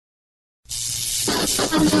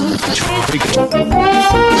Wolf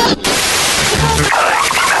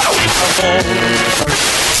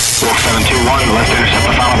 721, let's intercept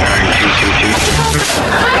the final bearing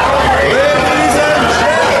 222. Ladies and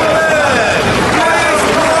gentlemen,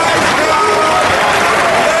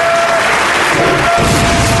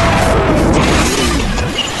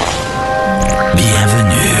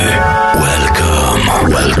 bienvenue, welcome.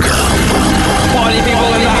 Party people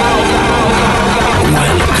in the house.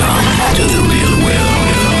 Welcome to the real world.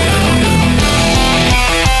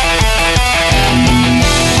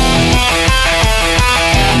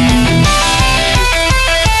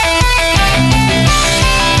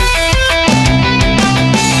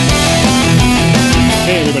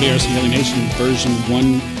 Hey everybody, RC Heli Nation version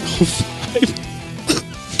 105.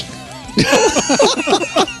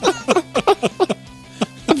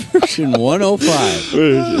 Version 105.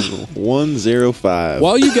 Version 105.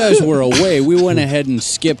 While you guys were away, we went ahead and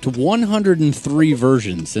skipped 103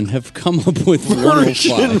 versions and have come up with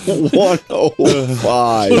 105.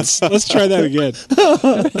 105. Let's try that again.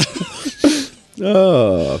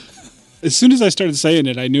 As soon as I started saying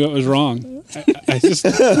it, I knew it was wrong. I just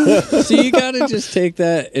So you got to just take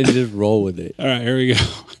that and just roll with it. all right. Here we go.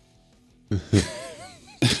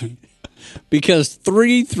 Because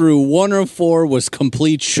 3 through 104 was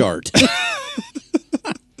complete shart.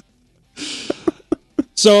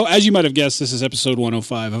 So, as you might have guessed, this is episode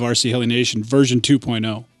 105 of RC Heli Nation version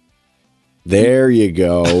 2.0. There you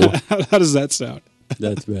go. How does that sound?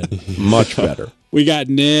 That's better. Much better. We got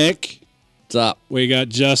Nick. What's up? We got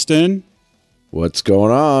Justin. What's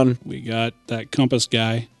going on? We got that Compass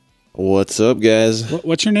guy. What's up, guys?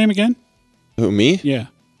 What's your name again? Who, me? Yeah.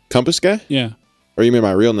 Compass guy? Yeah. Or you mean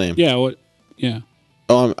my real name? Yeah. What? Yeah.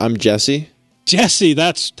 Oh, I'm Jesse. Jesse.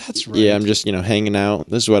 That's right. Yeah, I'm just, hanging out.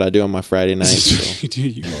 This is what I do on my Friday nights. So.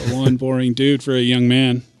 Dude, you are one boring dude for a young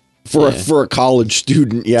man. For a college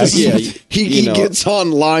student, yeah. He gets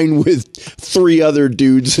online with 3 other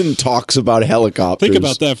dudes and talks about helicopters. Think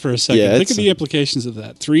about that for a second. Yeah, Think of the implications of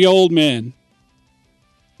that. 3 old men.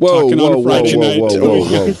 Whoa, talking on a Friday night.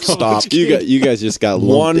 whoa. Stop. You guys just got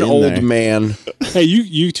lumped One in old there. man. Hey,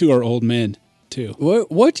 you two are old men too.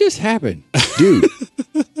 What just happened?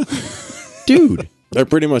 Dude. They're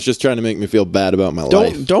pretty much just trying to make me feel bad about my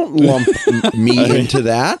life. Don't lump me into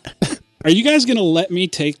that. Are you guys going to let me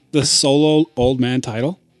take the solo old man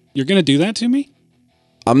title? You're going to do that to me?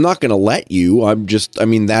 I'm not going to let you.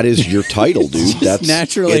 That is your title, dude. That's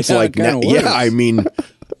naturally it's how like it kinda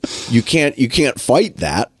works. you can't fight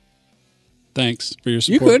that. Thanks for your You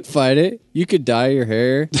support. could fight it. You could dye your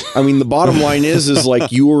hair. The bottom line is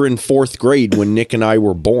like you were in 4th grade when Nick and I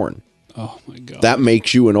were born. Oh my god. That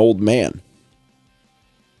makes you an old man.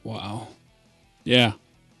 Wow. Yeah.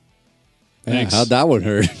 Thanks. How'd that one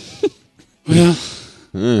hurt? Well,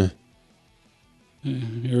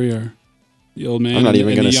 here we are. The old man. I'm not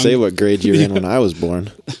even going to say what grade you're in when I was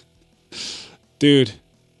born. Dude,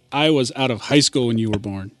 I was out of high school when you were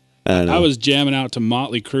born. I was jamming out to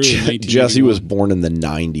Motley Crue in 1981. Jesse was born in the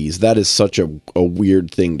 90s. That is such a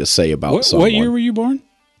weird thing to say about someone. What year were you born?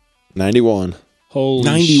 91. Holy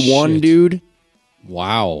 91, shit. dude?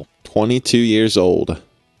 Wow. 22 years old.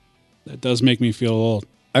 That does make me feel old.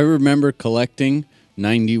 I remember collecting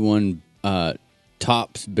 91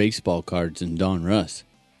 Topps baseball cards in Don Russ.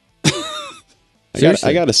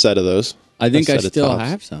 I got a set of those. I think I A set of still Topps.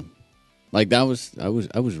 have some. Like that was I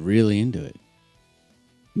was really into it.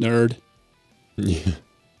 Nerd.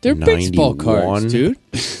 They're baseball 91? cards, dude.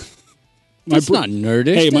 That's not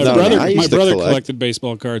nerdish. Hey, my No, brother, I used my to brother collect. collected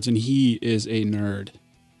baseball cards, and he is a nerd.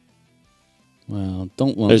 Well,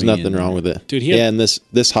 don't lump There's me nothing in wrong there. with it. Dude, he had- and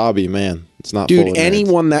this hobby, man, it's not full Dude, of nerds.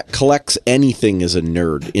 anyone that collects anything is a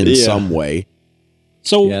nerd in Yeah. some way.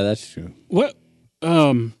 So Yeah, that's true. what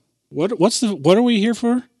are we here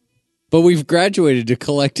for? But we've graduated to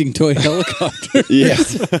collecting toy helicopters. Yeah.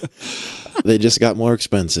 They just got more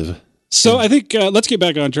expensive. So I think let's get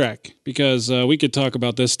back on track because we could talk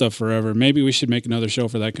about this stuff forever. Maybe we should make another show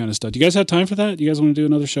for that kind of stuff. Do you guys have time for that? Do you guys want to do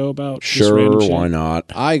another show about just random Sure, shit? why not?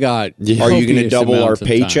 I got. Are you going to copious double our amounts of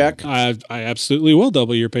time. paycheck? I absolutely will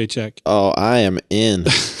double your paycheck. Oh, I am in.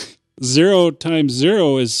 0 times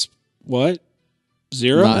 0 is what?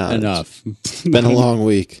 0? Not No, enough. It's been a long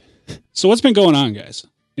week. So what's been going on, guys?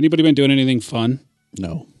 Anybody been doing anything fun?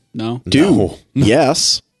 No. No? Dude,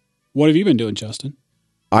 yes. What have you been doing, Justin?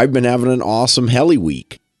 I've been having an awesome heli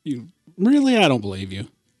week. You really? I don't believe you.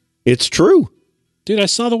 It's true. Dude, I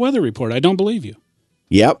saw the weather report. I don't believe you.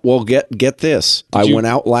 Yep. Well, get this. I you- went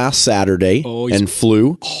out last Saturday Oh, and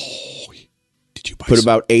flew. Did you buy Put some,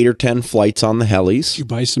 about 8 or 10 flights on the helis. did you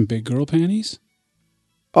buy some big girl panties?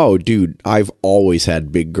 Oh, dude, I've always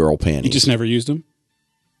had big girl panties. You just never used them?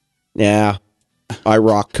 Yeah, I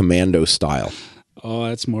rock commando style. Oh,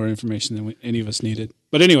 that's more information than any of us needed.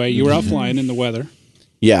 But anyway, you were out flying in the weather.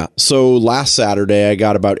 Yeah, so last Saturday I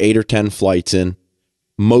got about 8 or 10 flights in,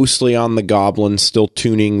 mostly on the Goblin, still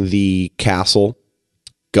tuning the Castle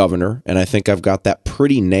Governor, and I think I've got that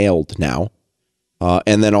pretty nailed now.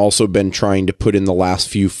 And then also been trying to put in the last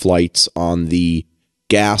few flights on the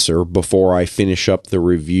Gasser before I finish up the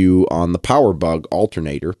review on the Powerbug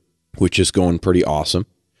alternator, which is going pretty awesome.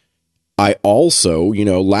 I also,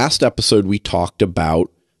 last episode we talked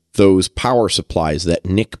about those power supplies that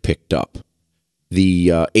Nick picked up. The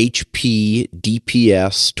HP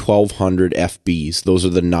DPS 1200 FBs. Those are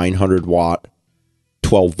the 900 watt,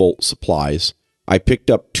 12 volt supplies. I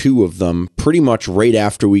picked up 2 of them pretty much right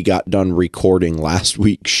after we got done recording last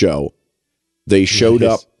week's show. They showed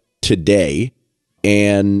up today,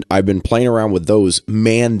 and I've been playing around with those.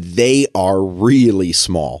 Man, they are really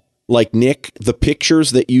small. Like, Nick, the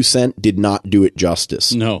pictures that you sent did not do it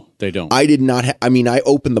justice. No, they don't. I did not. I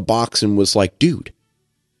opened the box and was like, dude,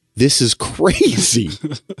 this is crazy.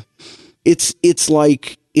 It's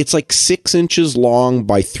like 6 inches long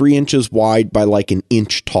by 3 inches wide by like an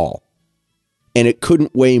inch tall. And it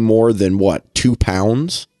couldn't weigh more than, 2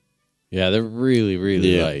 pounds? Yeah, they're really,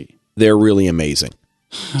 really light. They're really amazing.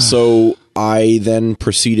 So I then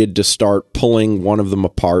proceeded to start pulling one of them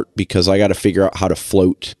apart because I got to figure out how to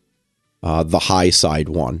float the high side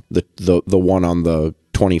one, the one on the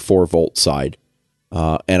 24 volt side.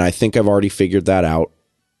 And I think I've already figured that out.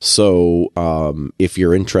 So if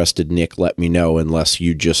you're interested, Nick, let me know, unless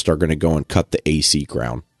you just are going to go and cut the AC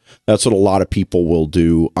ground. That's what a lot of people will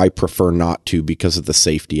do. I prefer not to because of the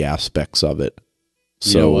safety aspects of it.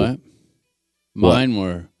 So, you know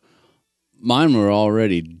what? Mine were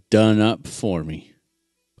already done up for me.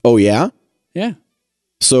 Oh, yeah? Yeah.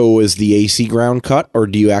 So is the AC ground cut, or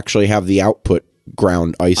do you actually have the output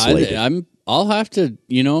ground isolated? I'll have to,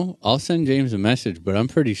 I'll send James a message, but I'm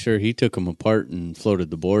pretty sure he took them apart and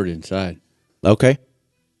floated the board inside. Okay.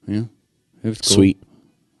 Yeah. It was cool. Sweet.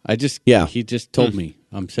 He just told me,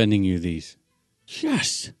 I'm sending you these.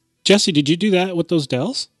 Yes. Jesse, did you do that with those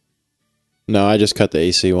Dells? No, I just cut the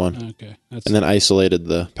AC one. Okay. And then isolated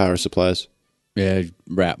the power supplies. Yeah,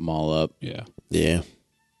 wrap them all up. Yeah. Yeah.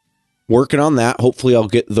 Working on that. Hopefully I'll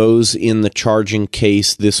get those in the charging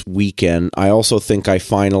case this weekend. I also think I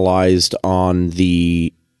finalized on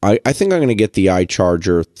the... I think I'm going to get the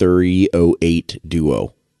iCharger 308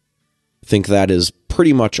 Duo. I think that is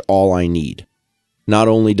pretty much all I need. Not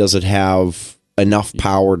only does it have enough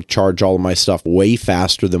power to charge all of my stuff way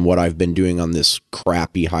faster than what I've been doing on this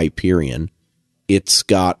crappy Hyperion, it's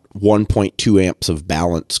got 1.2 amps of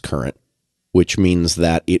balance current, which means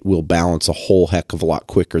that it will balance a whole heck of a lot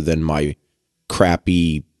quicker than my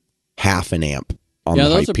crappy half an amp on the Hyperion. Yeah,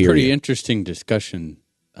 that was a pretty interesting discussion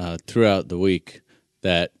throughout the week,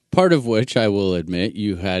 that part of which I will admit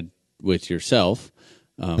you had with yourself.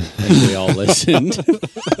 As we all listened.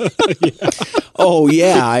 Oh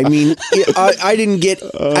yeah, I mean, I didn't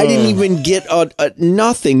even get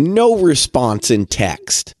nothing, no response in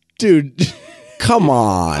text, dude. Come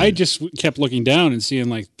on. I just kept looking down and seeing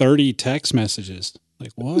like 30 text messages.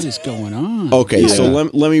 Like, what is going on? Okay, so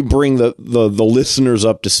let me bring the listeners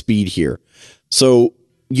up to speed here. So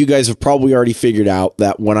you guys have probably already figured out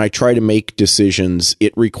that when I try to make decisions,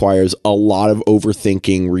 it requires a lot of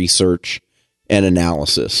overthinking, research, and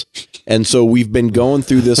analysis. And so we've been going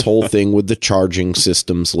through this whole thing with the charging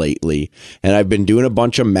systems lately. And I've been doing a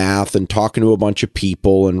bunch of math and talking to a bunch of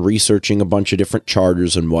people and researching a bunch of different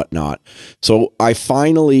chargers and whatnot. So I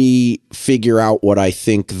finally figure out what I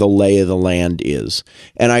think the lay of the land is.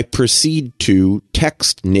 And I proceed to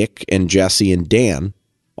text Nick and Jesse and Dan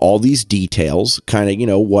all these details, kind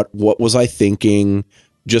of, what was I thinking,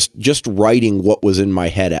 just writing what was in my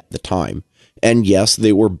head at the time. And yes,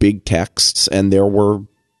 they were big texts, and there were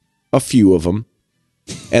a few of them.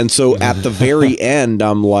 And so at the very end,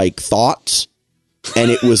 I'm like, thoughts?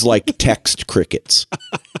 And it was like text crickets.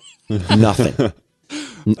 Nothing.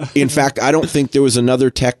 In fact, I don't think there was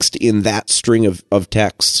another text in that string of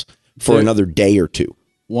texts for another day or two.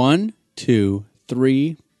 1, 2,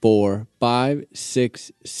 3, 4, 5,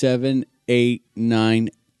 6, 7, 8, 9,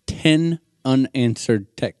 10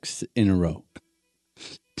 unanswered texts in a row.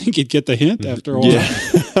 I think you'd get the hint after a while.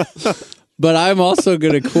 Yeah. But I'm also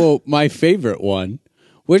going to quote my favorite one,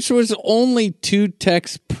 which was only 2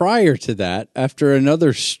 texts prior to that, after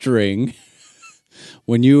another string,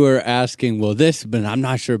 when you were asking, well, this, but I'm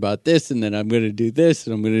not sure about this, and then I'm going to do this,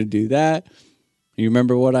 and I'm going to do that. You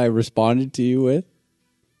remember what I responded to you with?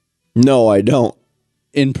 No, I don't.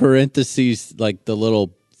 In parentheses, like the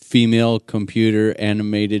little female computer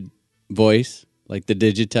animated voice, like the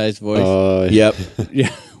digitized voice. Yep.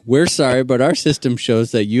 Yeah, we're sorry, but our system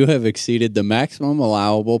shows that you have exceeded the maximum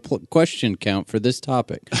allowable question count for this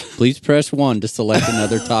topic. Please press 1 to select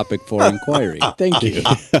another topic for inquiry. Thank you.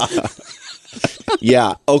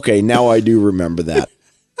 Yeah. Okay. Now I do remember that.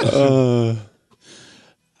 Yeah.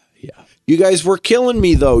 You guys were killing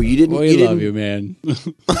me though. You didn't. We you love didn't. you, man.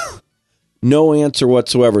 No answer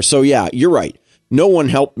whatsoever. So yeah, you're right. No one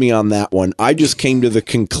helped me on that one. I just came to the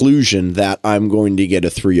conclusion that I'm going to get a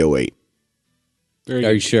 308. Very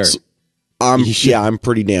Are you good. sure? Yeah, I'm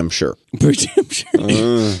pretty damn sure. Pretty damn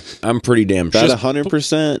sure. I'm pretty damn About sure.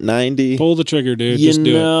 100%, 90. Pull the trigger, dude. You Just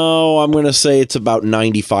do it. know, I'm going to say it's about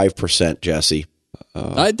 95%, Jesse.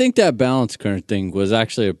 I think that balance current thing was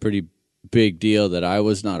actually a pretty big deal that I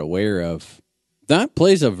was not aware of. That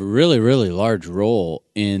plays a really, really large role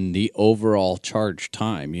in the overall charge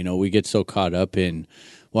time. You know, we get so caught up in,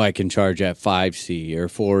 well, I can charge at 5C or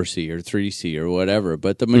 4C or 3C or whatever.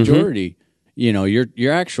 But the majority, you know,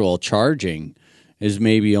 your actual charging is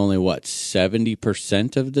maybe only,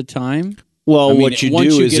 70% of the time? Well, I mean, what you once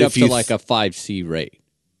do you is get up if to you like a 5C rate.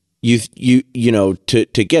 you know to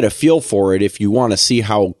get a feel for it, if you want to see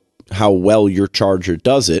how well your charger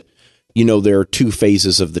does it, you know, there are two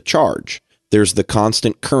phases of the charge. There's the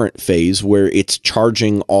constant current phase where it's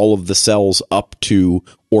charging all of the cells up to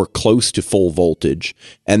or close to full voltage.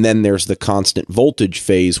 And then there's the constant voltage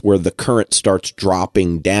phase where the current starts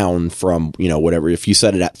dropping down from, you know, whatever. If you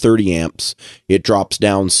set it at 30 amps, it drops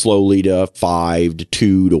down slowly to 5 to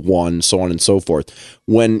 2 to 1, so on and so forth.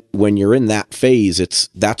 When you're in that phase,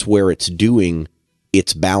 that's where it's doing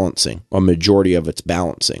its balancing, a majority of its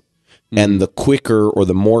balancing. And the quicker or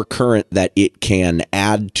the more current that it can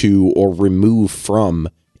add to or remove from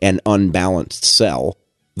an unbalanced cell,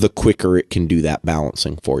 the quicker it can do that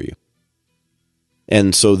balancing for you.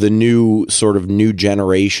 And so the new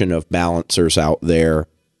generation of balancers out there,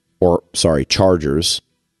 chargers,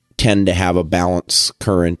 tend to have a balance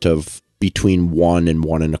current of between 1 and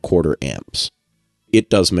 1.25 amps. It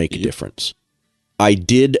does make a difference. I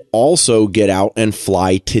did also get out and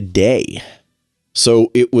fly today.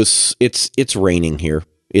 So it's raining here.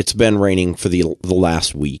 It's been raining for the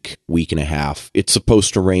last week and a half. It's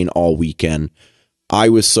supposed to rain all weekend. I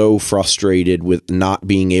was so frustrated with not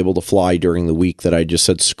being able to fly during the week that I just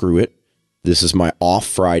said, screw it. This is my off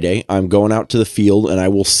Friday. I'm going out to the field and I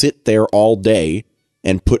will sit there all day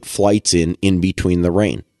and put flights in between the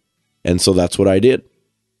rain. And so that's what I did.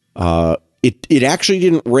 It actually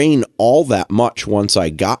didn't rain all that much once I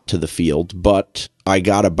got to the field, but I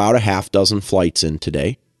got about a half dozen flights in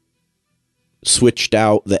today. Switched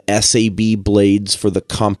out the SAB blades for the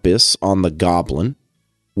compass on the Goblin,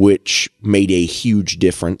 which made a huge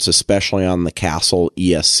difference, especially on the Castle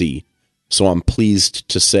ESC. So I'm pleased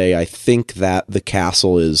to say I think that the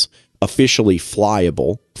Castle is officially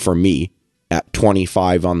flyable for me at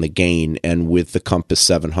 25 on the gain and with the Compass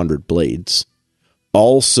 700 blades.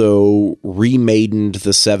 Also remaidened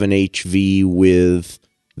the 7HV with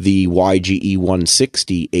the YGE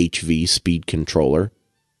 160 HV speed controller.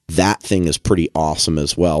 That thing is pretty awesome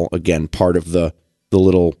as well. Again, part of the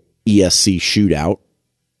little ESC shootout.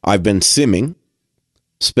 I've been simming.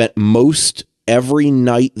 Spent most every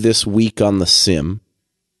night this week on the sim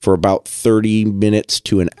for about 30 minutes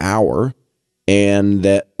to an hour. And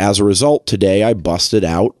that as a result, today I busted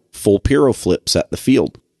out full Pyro flips at the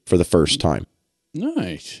field for the first time.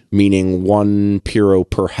 Nice. Meaning 1 Pyro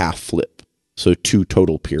per half flip. So 2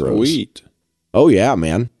 total Pyros. Sweet. Oh yeah,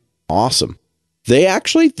 man. Awesome.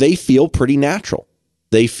 They feel pretty natural.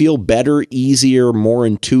 They feel better, easier, more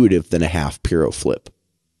intuitive than a half Pyro flip.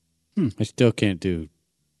 I still can't do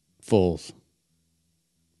fulls.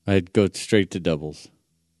 I'd go straight to doubles.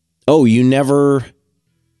 Oh, you never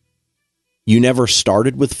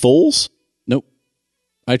started with fulls? Nope.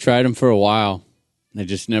 I tried them for a while. I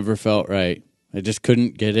just never felt right. I just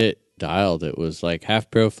couldn't get it dialed. It was like half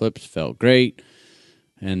Pyro flips felt great.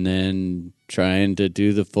 And then trying to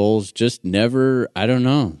do the fulls just never, I don't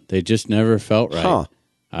know. They just never felt right. Huh.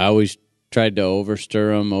 I always tried to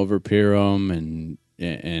overstir them, over Pyro them,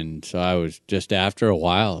 and so I was just after a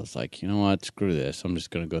while, I was like, you know what, screw this. I'm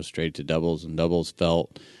just going to go straight to doubles, and doubles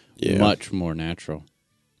felt much more natural.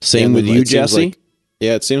 Same Yeah, with it you, seems Jesse? like-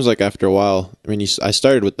 yeah, it seems like after a while. I mean, I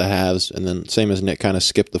started with the halves, and then same as Nick, kind of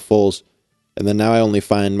skipped the fulls, and then now I only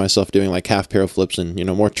find myself doing like half Pyro flips and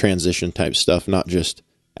more transition type stuff, not just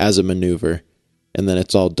as a maneuver, and then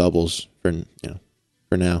it's all doubles for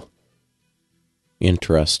now.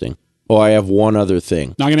 Interesting. Oh, I have one other thing.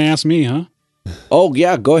 Not going to ask me, huh? Oh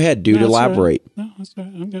yeah, go ahead, dude. No, that's all right. Elaborate. No, that's all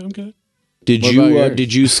right. I'm good. Did What you about yours?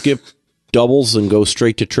 did you skip doubles and go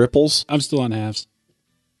straight to triples? I'm still on halves.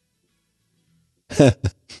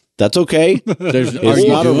 That's okay. There's, It's are you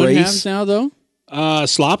not a doing race. halves now, though?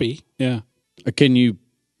 Sloppy. Yeah.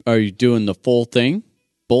 Are you doing the full thing?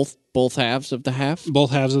 Both halves of the half?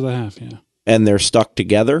 Both halves of the half. Yeah. And they're stuck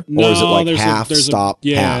together? Or is it like there's half, stop,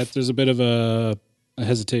 yeah, half? there's a bit of a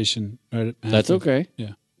hesitation. Right at That's half. okay.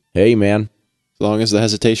 Yeah. Hey, man. As long as the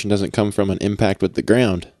hesitation doesn't come from an impact with the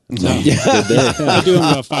ground. I do them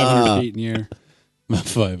about 500 feet in the air.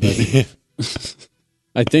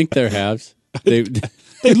 I think they're halves. They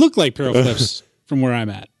They look like Piro flips from where I'm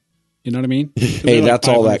at. You know what I mean? Hey, that's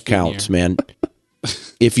all that counts, man.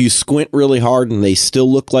 If you squint really hard and they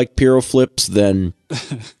still look like Piro flips, then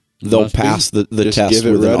they'll pass the Just test give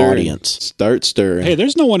it with an rudder and audience. Start stirring. Hey,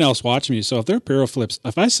 there's no one else watching me, so if they're Piro flips,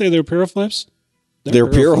 if I say they're Piro flips, They're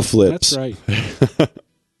Piro flips. That's right.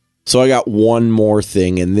 So I got one more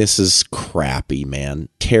thing, and this is crappy, man.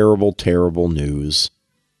 Terrible, terrible news.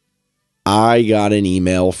 I got an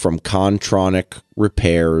email from Contronic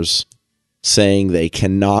Repairs saying they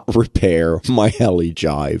cannot repair my heli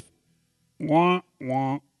jive. Wah,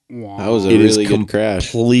 wah, wah. That was a It is really good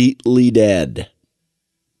crash. completely dead.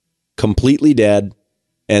 Completely dead.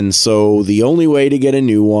 And so the only way to get a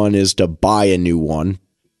new one is to buy a new one,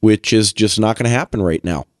 which is just not going to happen right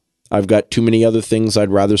now. I've got too many other things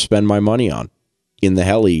I'd rather spend my money on in the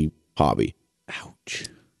heli hobby. Ouch.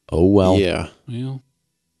 Oh, well. Yeah. Well,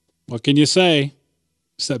 what can you say?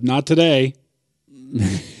 Except not today.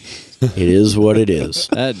 It is what it is.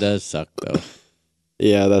 That does suck, though.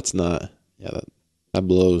 Yeah, that's not. Yeah, that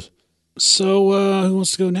blows. So, who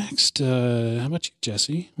wants to go next? How about you,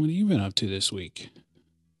 Jesse? What have you been up to this week?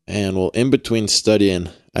 And well, in between studying,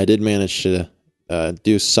 I did manage to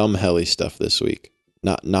do some heli stuff this week.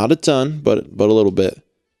 Not a ton, but a little bit.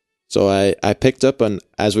 So I picked up on,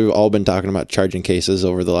 as we've all been talking about, charging cases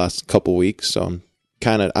over the last couple weeks. So I'm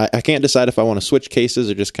kind of I can't decide if I want to switch cases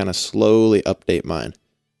or just kind of slowly update mine.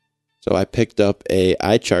 So I picked up a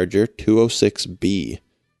iCharger 206B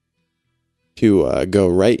to go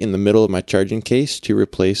right in the middle of my charging case to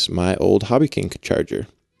replace my old Hobby King charger.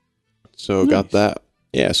 So got that.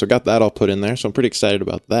 Yeah, so got that all put in there. So I'm pretty excited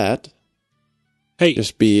about that. Hey,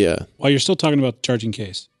 Just be while you're still talking about the charging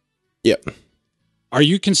case, yep. are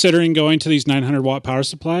you considering going to these 900-watt power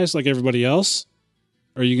supplies like everybody else?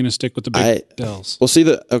 Or are you going to stick with the big Dells? Well, see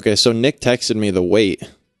so Nick texted me the weight,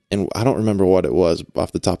 and I don't remember what it was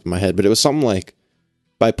off the top of my head, but it was something like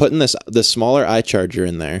by putting this smaller iCharger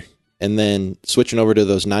in there and then switching over to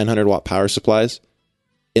those 900-watt power supplies,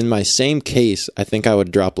 in my same case, I think I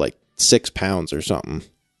would drop like 6 pounds or something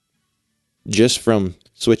just from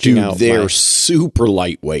switching Dude, out. they're super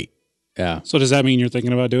lightweight. Yeah. So does that mean you're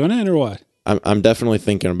thinking about doing it or what? I'm definitely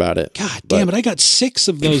thinking about it. God damn it, I got 6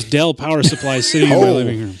 of those Dell power supplies sitting in my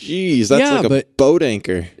living room. Jeez, that's Yeah, like a but- boat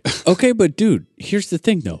anchor. Okay, but dude, here's the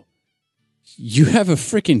thing, though. You have a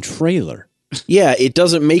freaking trailer. Yeah, it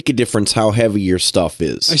doesn't make a difference how heavy your stuff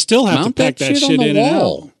is. I still have Mount to pack that on shit the in and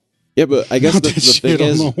wall. out. Yeah, but I guess Mount the that thing shit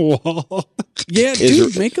is, on the wall. Yeah, Is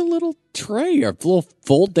dude, it- make a little tray or a little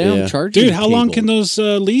fold-down Yeah. charging Dude, how long cable. can those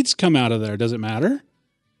leads come out of there? Does it matter?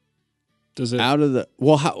 Does it? out of the?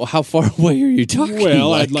 Well, how far away are you talking?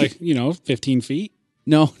 Well, I'd like 15 feet.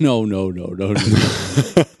 No. I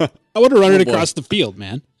want to run it across the field,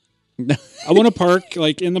 man. I want to park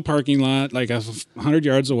like in the parking lot, like 100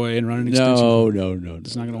 yards away, and run an extension. No.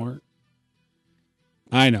 It's not going to work.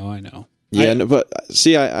 I know. yeah, no, but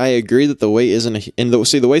see, I agree that the weight isn't,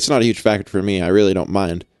 the weight's not a huge factor for me. I really don't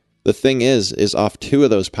mind. The thing is off 2 of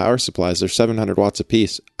those power supplies, they're 700 watts a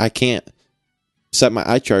piece. I can't set my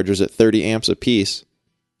iChargers at 30 amps a piece,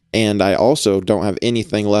 and I also don't have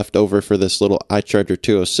anything left over for this little iCharger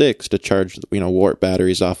 206 to charge, warp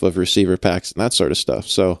batteries off of receiver packs and that sort of stuff.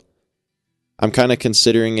 So I'm kind of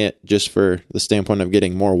considering it just for the standpoint of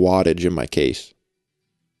getting more wattage in my case,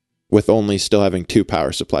 with only still having 2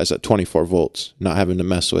 power supplies at 24 volts, not having to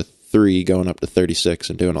mess with 3 going up to 36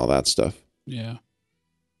 and doing all that stuff. Yeah.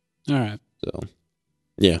 All right. So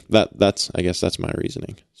yeah, I guess that's my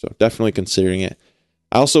reasoning. So definitely considering it.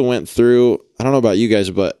 I also went through, I don't know about you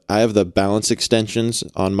guys, but I have the balance extensions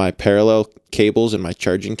on my parallel cables in my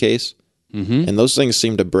charging case. Mm-hmm. And those things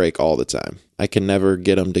seem to break all the time. I can never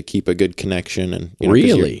get them to keep a good connection, and 'cause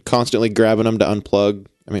Really? you're constantly grabbing them to unplug.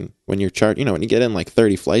 I mean, when you're when you get in like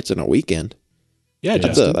 30 flights in a weekend, Yeah,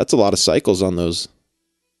 that's Justin. a lot of cycles on those.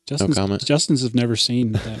 comment. Justin's have never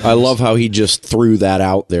seen that. I love how he just threw that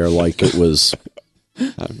out there like it was.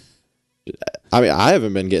 I mean, I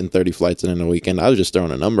haven't been getting 30 flights in a weekend. I was just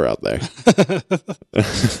throwing a number out there.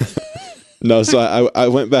 No, so I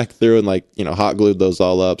went back through and hot glued those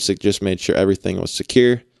all up. So just made sure everything was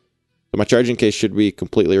secure. So my charging case should be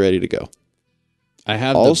completely ready to go. I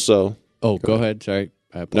have Also, Oh, go ahead. Sorry.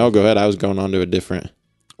 No, go ahead. I was going on to a different.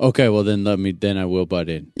 Okay, well then then I will butt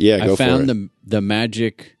in. Yeah, go I for found it. the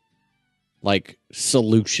magic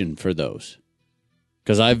solution for those.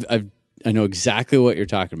 Because I know exactly what you're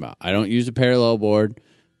talking about. I don't use a parallel board.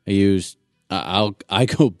 I use I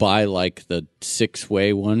go buy like the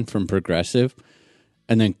 6-way one from Progressive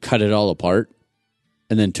and then cut it all apart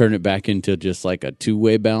and then turn it back into just like a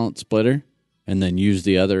 2-way balance splitter and then use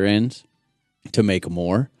the other ends to make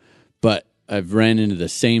more. But I've ran into the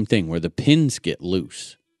same thing where the pins get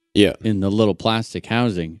loose. Yeah. In the little plastic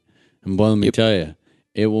housing. And boy, let me tell you,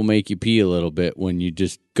 it will make you pee a little bit when you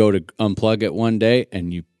just go to unplug it one day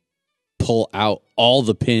and you pull out all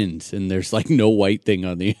the pins and there's like no white thing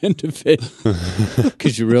on the end of it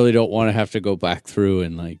because you really don't want to have to go back through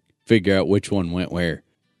and like figure out which one went where.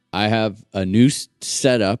 I have a new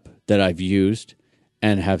setup that I've used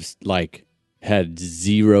and have like had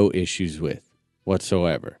zero issues with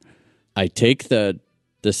whatsoever. I take the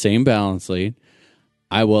same balance lead.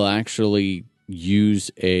 I will actually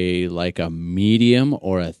use a medium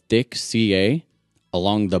or a thick CA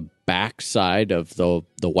along the back side of the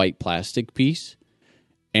white plastic piece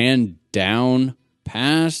and down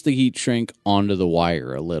past the heat shrink onto the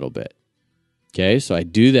wire a little bit. Okay, so I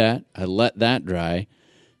do that. I let that dry.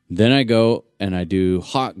 Then I go and I do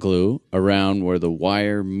hot glue around where the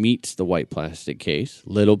wire meets the white plastic case, a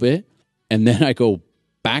little bit. And then I go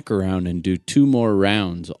back around and do 2 more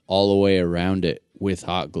rounds all the way around it with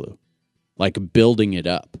hot glue, like building it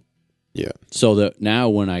up. Yeah. So that now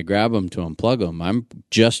when I grab them to unplug them, I'm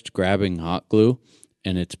just grabbing hot glue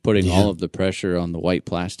and it's putting all of the pressure on the white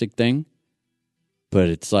plastic thing. But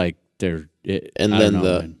it's like where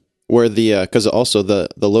the because also the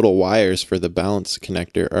little wires for the balance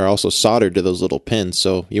connector are also soldered to those little pins,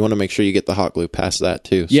 so you want to make sure you get the hot glue past that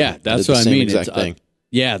too. So yeah, that's what I mean. Exact thing.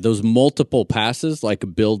 Yeah, those multiple passes like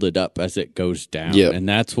build it up as it goes down. Yep. And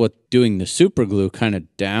that's what doing the super glue kind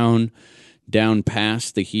of down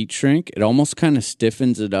past the heat shrink. It almost kind of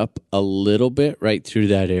stiffens it up a little bit right through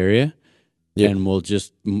that area. Yep. And will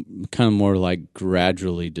just kind of more like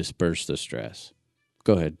gradually disperse the stress.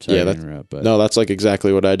 Go ahead. Sorry to interrupt. But no, that's like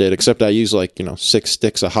exactly what I did, except I use 6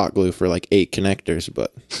 sticks of hot glue for 8 connectors,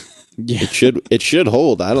 but yeah. it should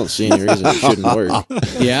hold. I don't see any reason it shouldn't work.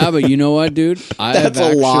 Yeah, but you know what, dude? That's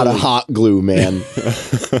a lot of hot glue, man.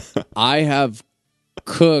 I have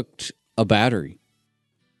cooked a battery,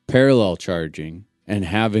 parallel charging, and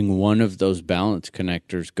having one of those balance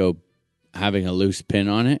connectors go having a loose pin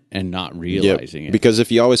on it and not realizing it. Because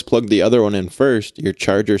if you always plug the other one in first, your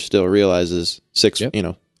charger still realizes a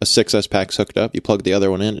 6S pack's hooked up. You plug the other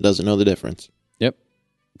one in, it doesn't know the difference. Yep.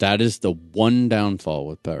 That is the one downfall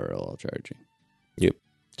with parallel charging. Yep.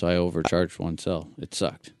 So I overcharged one cell. It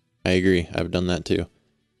sucked. I agree. I've done that too.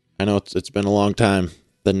 I know it's been a long time.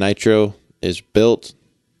 The Nitro is built,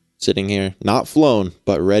 sitting here, not flown,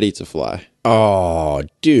 but ready to fly. Oh,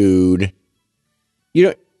 dude.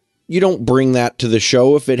 You don't bring that to the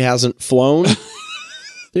show if it hasn't flown.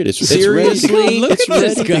 Dude, it's seriously. Ready to, Look it's at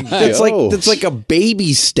this ready guy. to go. That's like a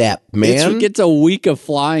baby step, man. It gets a week of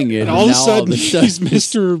flying it. And all of a sudden, he's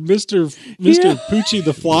Mr. Poochie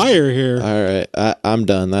the Flyer here. All right, I'm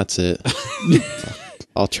done. That's it.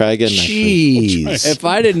 I'll try again next week. Jeez. If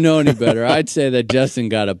I didn't know any better, I'd say that Justin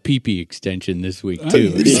got a pee-pee extension this week,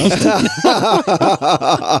 too.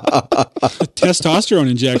 Testosterone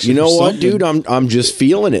injection. You know or what, something. dude? I'm just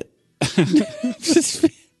feeling it.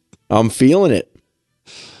 I'm feeling it.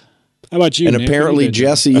 How about you? And Nick? apparently What do you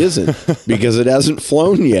got? Jesse isn't because it hasn't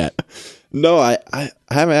flown yet. No, I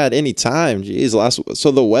haven't had any time. Jeez,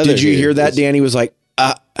 so the weather. Did you here hear that? is- Danny was like,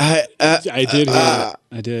 I did hear it.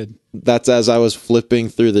 I did. That's as I was flipping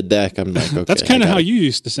through the deck. I'm like, okay. That's kind I of how gotta- you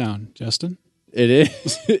used to sound, Justin. It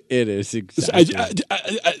is. It is exactly. I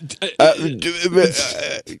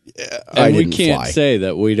And we didn't can't fly. say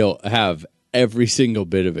that we don't have every single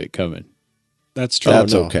bit of it coming. That's true.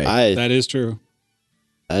 That's no, okay. That is true.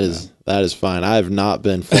 That is fine. I have not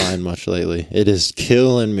been flying much lately. It is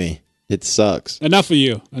killing me. It sucks. Enough of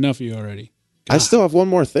you. Enough of you already. I still have one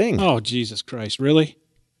more thing. Oh, Jesus Christ. Really?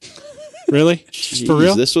 Really? For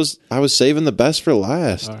real? I was saving the best for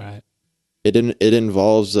last. All right. It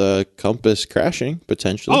involves Compass crashing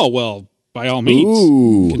potentially. Oh, well, by all means.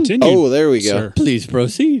 Ooh. Continue. Oh, there we go. sir. Please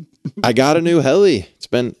proceed. I got a new heli. It's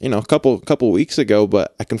been, a couple weeks ago,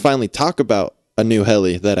 but I can finally talk about a new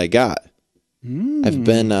heli that I got. I've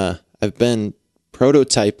been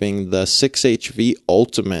prototyping the 6HV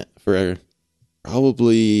Ultimate for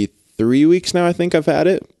probably 3 weeks now. I think I've had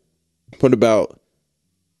it. Put about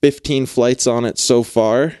 15 flights on it so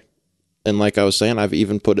far. And like I was saying, I've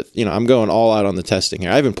even put it, I'm going all out on the testing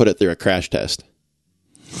here. I even put it through a crash test.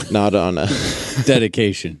 not on a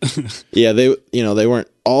Dedication. yeah, they weren't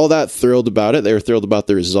all that thrilled about it. They were thrilled about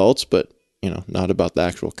the results, but not about the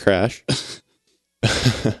actual crash.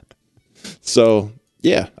 So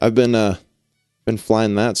yeah, I've been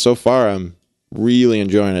flying that. So far I'm really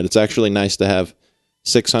enjoying it. It's actually nice to have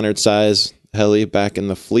 600 size heli back in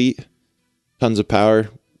the fleet. Tons of power.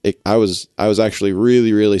 I was actually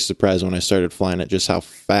really, really surprised when I started flying it, just how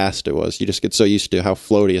fast it was. You just get so used to how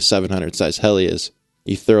floaty a 700 size heli is.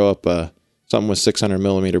 You throw up something with 600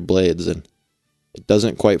 millimeter blades and it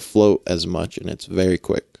doesn't quite float as much, and it's very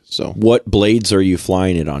quick. So What blades are you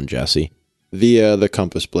flying it on, Jesse? the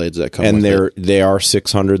compass blades that come And with they are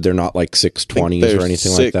 600. They're not like 620s or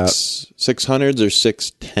anything like that. 600s or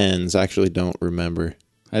 610s. I actually don't remember.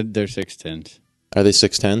 They're 610s. Are they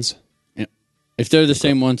 610s? If they're the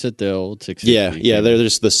same ones at the old 6 Yeah, they're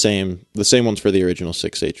just the same ones for the original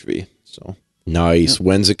 6HV. So Nice.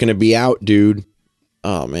 When's it going to be out, dude?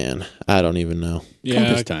 oh man, I don't even know. Yeah,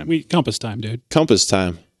 Compass time. Compass time, dude. Compass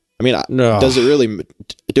time. I mean, No. does it really?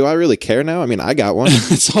 Do I really care now? I mean, I got one.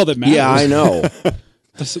 That's all that matters. Yeah, I know.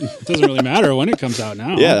 Doesn't really matter when it comes out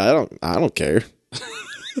now. Yeah, I don't care.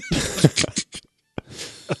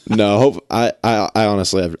 No, I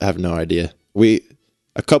honestly have no idea.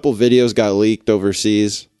 A couple videos got leaked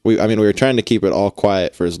overseas. We were trying to keep it all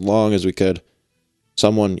quiet for as long as we could.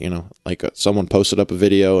 Someone, someone posted up a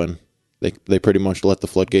video and they pretty much let the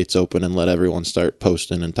floodgates open and let everyone start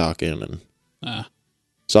posting and talking, and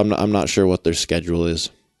so I'm not sure what their schedule is.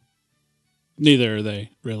 Neither are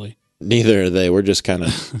they, really. Neither are they. We're just kind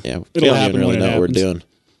of we It'll don't happen even really when it know what we're happens. doing.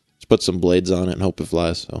 Just put some blades on it and hope it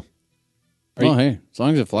flies. So Oh, hey, as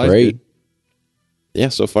long as it flies Great. good. yeah,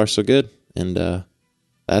 so far so good, and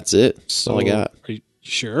that's it. That's all I got. Are you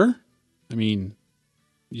sure? I mean,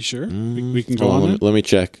 you sure? We can go Hold on on, that? let me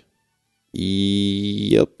check.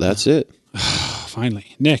 Yep, that's it. Oh,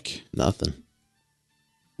 finally. Nick, Nothing.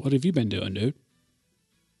 what have you been doing, dude?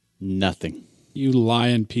 Nothing. You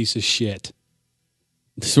lying piece of shit.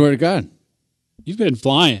 Swear to God. You've been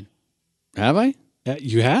flying. Have I? Yeah,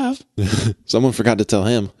 you have? Someone forgot to tell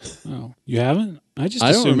him. Oh, you haven't? I just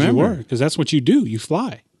I don't assumed you remember. were, because that's what you do. You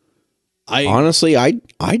fly. Honestly, I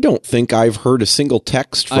don't think I've heard a single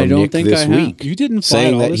text I from don't Nick think this I have. week You didn't fly saying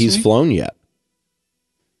at all that this he's week? flown yet.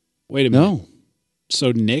 Wait a minute. No.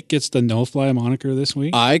 So Nick gets the no-fly moniker this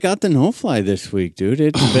week? I got the no-fly this week, dude.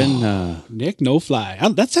 It's been... Nick No-Fly.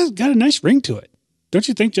 That's got a nice ring to it. Don't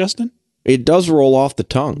you think, Justin? It does roll off the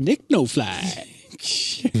tongue. Nick No-Fly.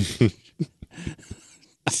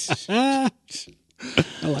 I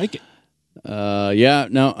like it. yeah,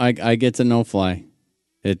 no, I get the no-fly.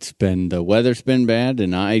 The weather's been bad,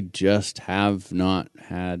 and I just have not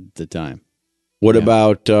had the time. What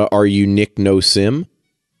about, are you Nick No Sim?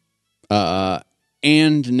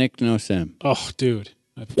 And Nick No Sim. Oh, dude.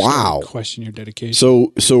 I Wow. question your dedication.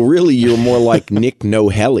 So really, you're more like Nick No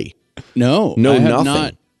Heli. No, No, I have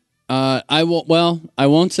nothing. not. I will. Well, I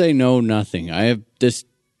won't say no, nothing. I have this,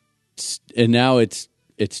 and now it's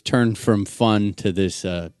turned from fun to this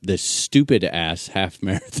stupid ass half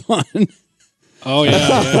marathon. Oh,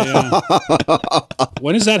 yeah.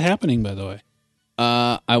 When is that happening, by the way?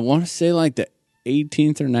 I want to say like the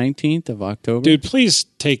 18th or 19th of October. Dude, please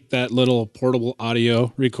take that little portable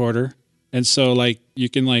audio recorder. And so, you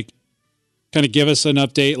can, kind of give us an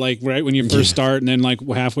update, right when you first start, and then,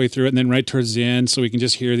 halfway through it, and then right towards the end, so we can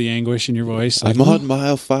just hear the anguish in your voice. I'm on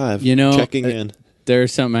mile 5. Checking in.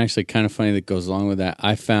 There's something actually kind of funny that goes along with that.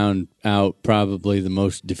 I found out probably the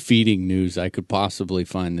most defeating news I could possibly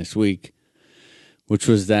find this week, which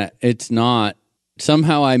was that it's not.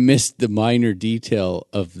 Somehow I missed the minor detail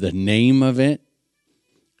of the name of it.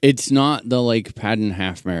 It's not the Lake Padden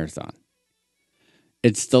Half Marathon.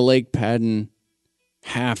 It's the Lake Padden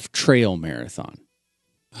Half Trail Marathon.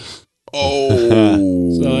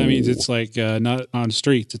 Oh. So that means it's not on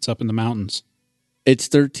streets, it's up in the mountains. It's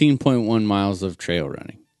 13.1 miles of trail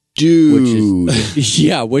running. Dude.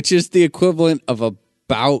 Which is the equivalent of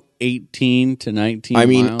about 18 to 19 I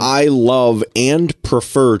mean, miles. I love and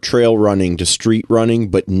prefer trail running to street running,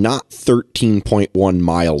 but not 13.1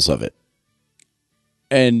 miles of it.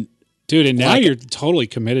 And Dude, and now you're totally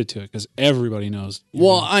committed to it because everybody knows.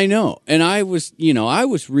 well, I know. And I was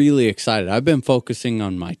really excited. I've been focusing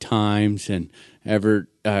on my times and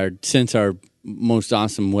since our most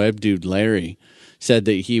awesome web dude, Larry, said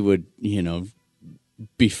that he would,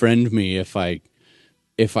 befriend me if I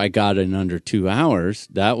got in under 2 hours.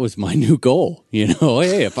 That was my new goal.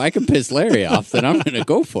 Hey, if I can piss Larry off, then I'm going to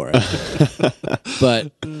go for it.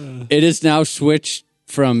 But it is now switched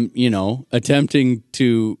from, attempting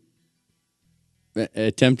to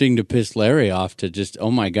attempting to piss Larry off to just,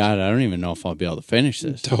 oh my God, I don't even know if I'll be able to finish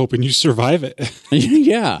this. To hoping you survive it.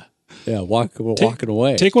 Yeah, walking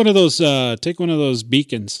away. Take one of those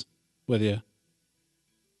beacons with you.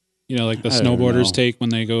 You know, like the I don't snowboarders know. take when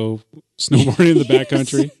they go snowboarding in the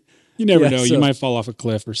backcountry. You never Yeah, know. so- You might fall off a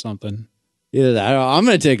cliff or something. Either that, or I'm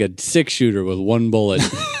going to take a 6-shooter with one bullet,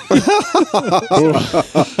 I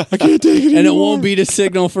can't take it and it won't be the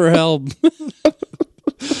signal for help.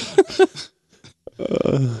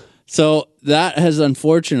 So that has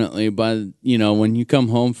unfortunately, when you come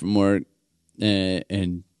home from work and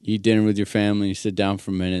you eat dinner with your family, you sit down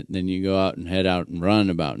for a minute, then you go out and head out and run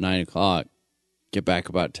about 9:00, get back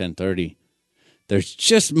about 10:30. There's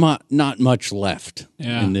just not much left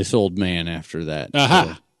in this old man after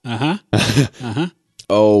that.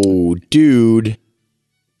 Oh, dude.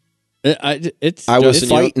 It's I was Justin,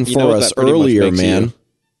 fighting you know for what us that pretty much earlier, makes man.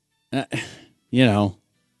 you?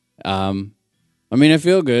 I mean, I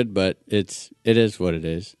feel good, but it is what it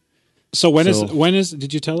is. So when is?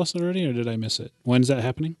 Did you tell us already, or did I miss it? When's that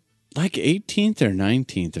happening? Like 18th or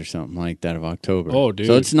 19th or something like that of October. Oh, dude.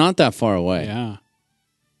 So it's not that far away. Yeah.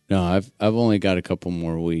 No, I've only got a couple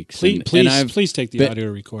more weeks. Please, please take the been-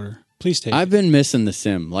 audio recorder. Please take I've it. been missing the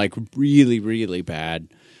sim like really, really bad,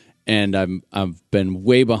 and I've been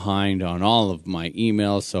way behind on all of my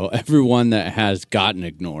emails. So everyone that has gotten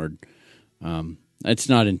ignored, it's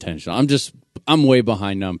not intentional. I'm way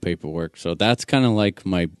behind on paperwork. So that's kind of like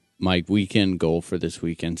my weekend goal for this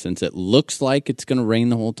weekend. Since it looks like it's going to rain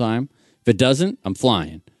the whole time, if it doesn't, I'm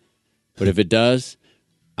flying. But if it does,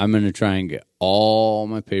 I'm going to try and get all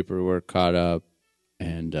my paperwork caught up,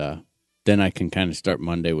 and then I can kind of start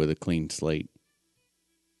Monday with a clean slate.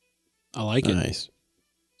 I like it. Nice.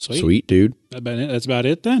 Sweet, dude. That's about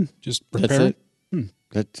it then. Just prepare.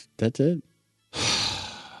 That's it. That's it.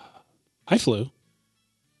 I flew.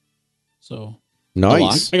 So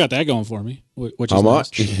Nice. I got that going for me, which is How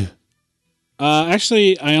nice. much?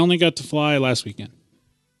 Actually, I only got to fly last weekend.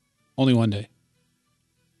 Only one day.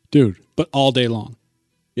 Dude. But all day long.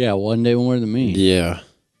 Yeah, one day more than me. Yeah.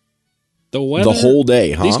 The weather. The whole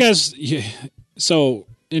day, huh? These guys, so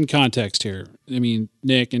in context here, I mean,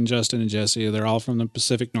 Nick and Justin and Jesse, they're all from the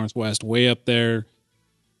Pacific Northwest, way up there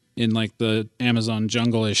in like the Amazon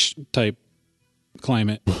jungle-ish type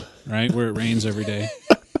climate, right? Where it rains every day.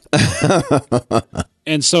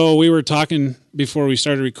 And so we were talking before we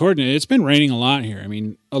started recording it. It's been raining a lot here. I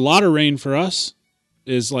mean, a lot of rain for us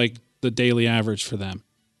is like the daily average for them.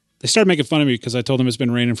 They started making fun of me because I told them it's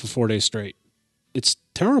been raining for 4 days straight. It's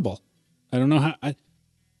terrible. I don't know how.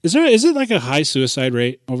 Is it like a high suicide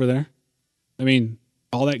rate over there? I mean,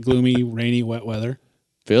 all that gloomy, rainy, wet weather.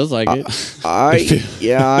 Feels like it.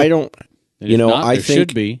 I don't. If not, I there think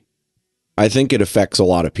should be. I think it affects a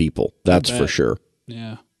lot of people. That's bet. for sure.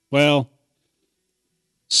 Yeah. Well,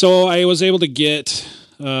 so I was able to get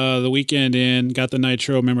the weekend in, got the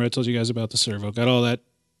nitro. Remember I told you guys about the servo. Got all that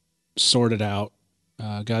sorted out.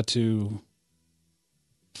 Got to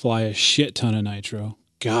fly a shit ton of nitro.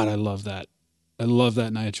 God, I love that. I love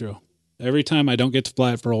that nitro. Every time I don't get to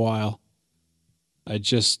fly it for a while, it's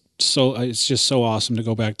just so awesome to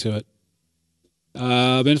go back to it.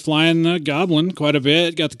 I've been flying the Goblin quite a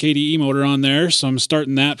bit. Got the KDE motor on there, so I'm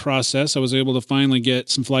starting that process. I was able to finally get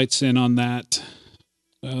some flights in on that.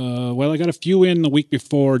 Well, I got a few in the week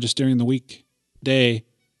before, just during the weekday,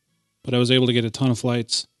 but I was able to get a ton of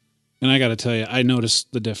flights. And I got to tell you, I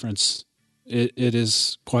noticed the difference. It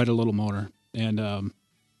is quite a little motor. And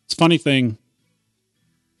it's a funny thing,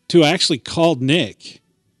 too, I actually called Nick.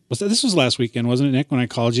 This was last weekend, wasn't it, Nick, when I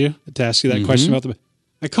called you to ask you that question about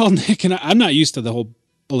I called Nick, and I'm not used to the whole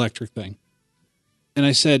electric thing. And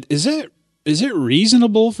I said, is it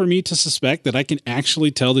reasonable for me to suspect that I can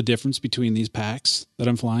actually tell the difference between these packs that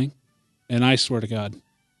I'm flying? And I swear to God,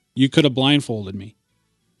 you could have blindfolded me.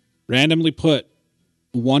 Randomly put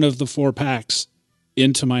one of the 4 packs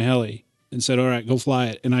into my heli and said, all right, go fly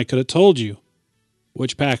it. And I could have told you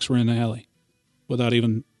which packs were in the heli without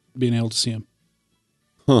even being able to see them.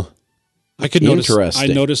 Huh. I could notice. Interesting.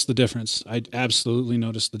 I noticed the difference. I absolutely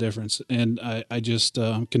noticed the difference, and I just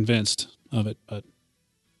I'm convinced of it.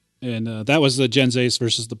 And that was the Gens Ace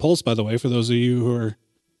versus the Pulse, by the way, for those of you who are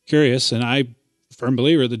curious. And I, firm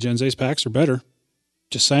believer, the Gens Ace packs are better.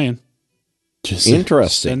 Just saying. Just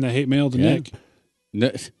interesting. Send the hate mail to Nick.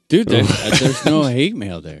 No, dude, there's no hate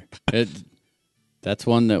mail there. That's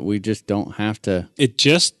one that we just don't have to. It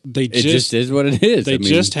just is what it is. They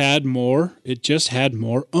just had more. It just had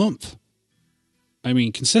more oomph. I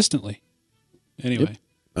mean, consistently. Anyway.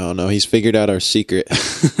 Oh, no, he's figured out our secret.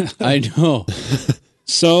 I know.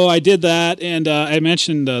 So I did that, and I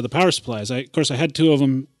mentioned the power supplies. Of course, I had 2 of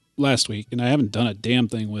them last week, and I haven't done a damn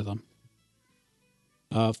thing with them.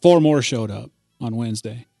 4 more showed up on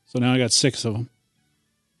Wednesday, so now I got 6 of them.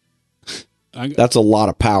 That's a lot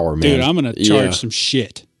of power, man. Dude, I'm going to charge Yeah. some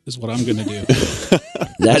shit. Is what I'm going to do.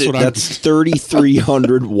 That's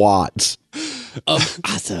 3,300 watts.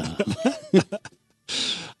 Awesome.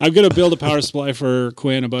 I'm going to build a power supply for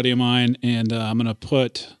Quinn, a buddy of mine, and I'm going to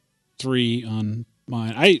put 3 on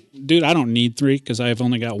mine. I don't need 3 because I've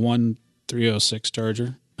only got one 306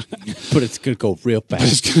 charger. But it's going to go real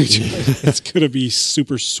fast. It's going to be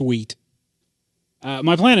super sweet.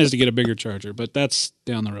 My plan is to get a bigger charger, but that's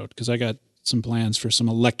down the road because I got some plans for some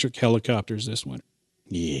electric helicopters this winter.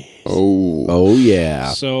 Yeah. Oh, yeah.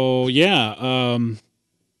 So, yeah.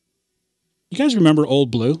 You guys remember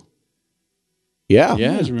Old Blue? Yeah. You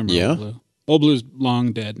guys remember Yeah. Old Blue? Old Blue's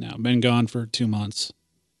long dead now. Been gone for 2 months.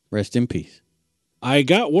 Rest in peace. I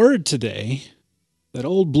got word today that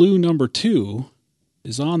Old Blue number 2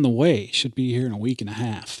 is on the way. Should be here in a week and a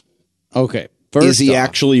half. Okay. First Is he off-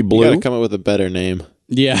 actually You blue? got to come up with a better name.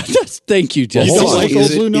 Yeah. Thank you, Justin. You don't Hold on. like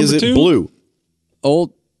is Old Blue number is it 2? blue?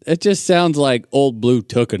 Old. It just sounds like Old Blue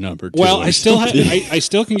took a number 2. Well, or I still something. I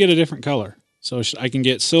still can get a different color. So I can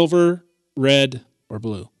get silver, red, or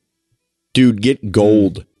blue. Dude, get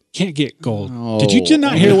gold. Can't get gold. Did you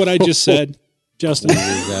not hear what I just said, Justin?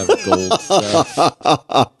 Always have gold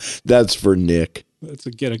stuff. That's for Nick. Let's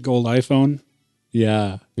get a gold iPhone.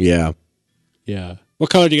 Yeah. Yeah. Yeah. What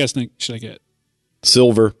color do you guys think should I get?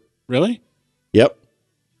 Silver. Really? Yep.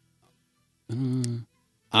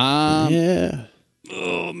 Yeah.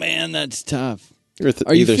 Oh man, that's tough. Or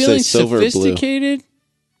Are you either say feeling silver or blue. sophisticated?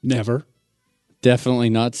 Never. Definitely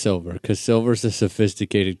not silver, because silver's a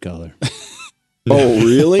sophisticated color. Oh,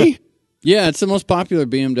 really? Yeah, it's the most popular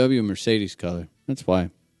BMW and Mercedes color. That's why.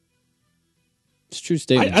 It's a true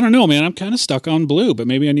statement. I don't know, man. I'm kind of stuck on blue, but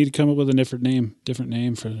maybe I need to come up with a different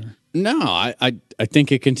name for. No, I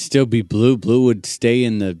think it can still be blue. Blue would stay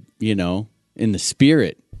in the in the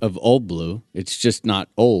spirit of Old Blue. It's just not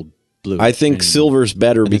Old Blue. I think anymore. silver's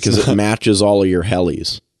better because it matches all of your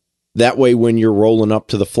helis. That way, when you're rolling up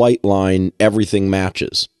to the flight line, everything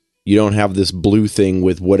matches. You don't have this blue thing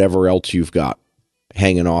with whatever else you've got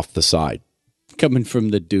hanging off the side. Coming from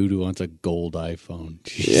the dude who wants a gold iPhone.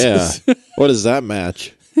 Jesus. Yeah. What does that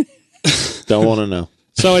match? Don't want to know.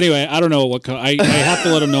 So anyway, I don't know what color. I have to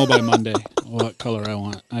let them know by Monday what color I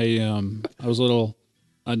want. I was a little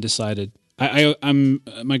undecided. I'm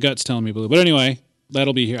my gut's telling me blue, but anyway,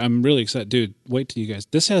 that'll be here. I'm really excited, dude. Wait till you guys.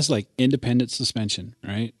 This has like independent suspension,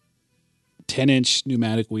 right? 10-inch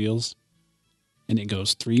pneumatic wheels, and it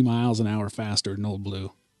goes 3 miles an hour faster than Old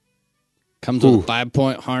Blue. Comes with a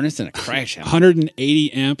 5-point harness and a crash helmet.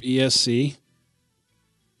 180 amp ESC,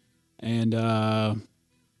 and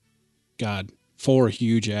 4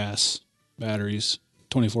 huge ass batteries,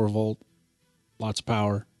 24 volt, lots of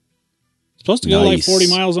power. Supposed to go like Nice. 40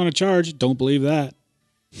 miles on a charge. Don't believe that.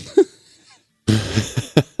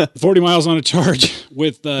 40 miles on a charge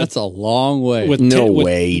with That's a long way. with No 10 with-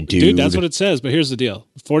 way, dude. That's what it says. But here's the deal: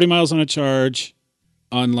 40 miles on a charge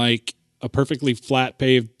on like a perfectly flat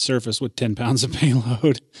paved surface with 10 pounds of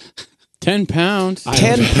payload. 10 pounds. I don't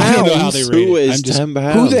 10 know- I don't know how they pounds? rate Who it. is I'm just, 10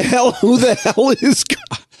 pounds? Who the hell is?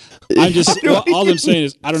 I'm just well, all I'm saying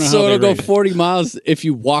is I don't know So how they it'll go rate it. 40 miles if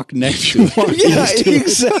you walk next to it. Yeah,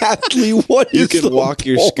 exactly. What You is can the walk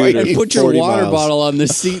your point? scooter And put your 40 water miles. bottle on the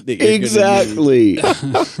seat that you're Exactly.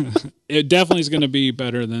 It definitely is going to be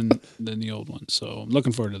better than the old one. So I'm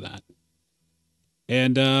looking forward to that.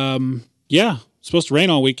 And yeah, it's supposed to rain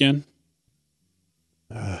all weekend.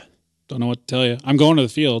 Don't know what to tell you. I'm going to the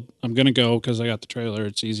field. I'm going to go because I got the trailer.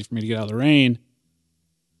 It's easy for me to get out of the rain.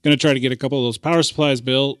 Going to try to get a couple of those power supplies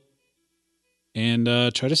built and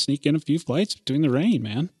try to sneak in a few flights between the rain,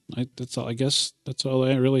 man. That's all. I guess that's all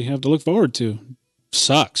I really have to look forward to.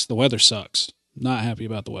 Sucks. The weather sucks. Not happy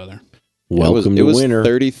about the weather. Welcome it to was winter.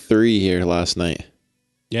 33 here last night.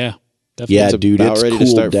 Yeah, definitely. Yeah, It's dude, about it's ready to cooled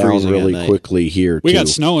start down freezing at really night. quickly here, We too. got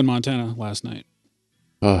snow in Montana last night.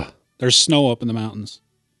 Oh, There's snow up in the mountains.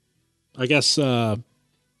 I guess those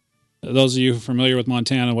of you familiar with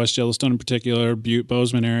Montana, West Yellowstone in particular, Butte,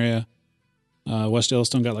 Bozeman area, West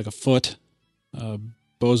Yellowstone got like a foot.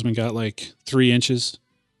 Bozeman got like 3 inches.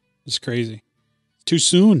 It's crazy. Too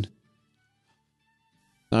soon.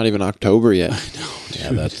 not even October yet.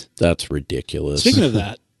 Yeah, that's ridiculous. Speaking of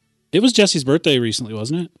that, it was Jesse's birthday recently,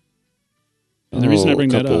 wasn't it? And the reason I bring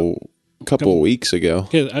that up, couple weeks ago.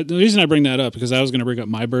 the reason I bring that up because I was going to bring up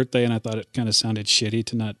my birthday, and I thought it kind of sounded shitty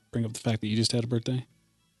to not bring up the fact that you just had a birthday.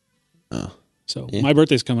 Oh. So Yeah. my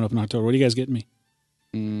birthday's coming up in October. What are you guys getting me?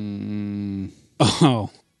 Oh,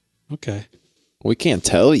 okay. We can't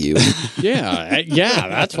tell you. Yeah,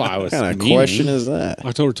 that's why I was. What kind of meaning. question is that?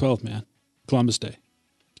 October 12th, man. Columbus Day.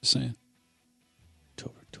 Just saying.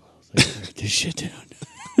 October 12th. I gotta write this shit down.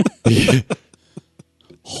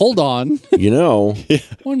 Hold on. You know,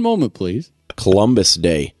 One moment, please. Columbus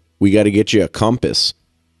Day. We got to get you a compass.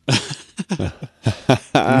 fits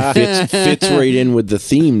right in with the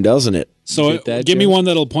theme, doesn't it? So Get that give me joke? one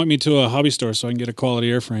that'll point me to a hobby store so I can get a quality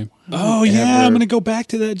airframe. Oh, yeah. I'm going to go back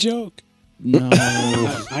to that joke. No,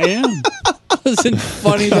 I am. wasn't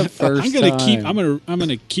funny the first I'm gonna time. keep. I'm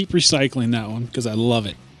gonna keep recycling that one because I love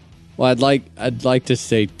it. Well, I'd like to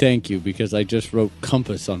say thank you because I just wrote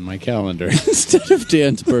compass on my calendar instead of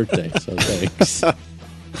Dan's birthday. So thanks.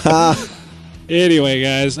 Anyway,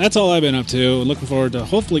 guys, that's all I've been up to. Looking forward to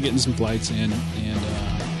hopefully getting some flights in. And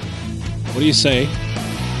what do you say?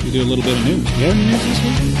 We do a little bit of news. Do you have any news this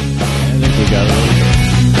week? I think we got a little bit.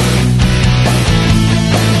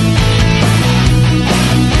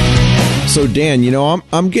 So Dan, you know,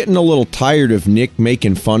 I'm getting a little tired of Nick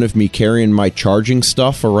making fun of me carrying my charging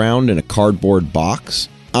stuff around in a cardboard box.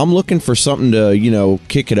 I'm looking for something to, you know,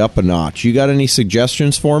 kick it up a notch. You got any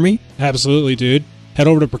suggestions for me? Absolutely, dude. Head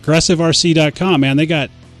over to progressiverc.com, man. They got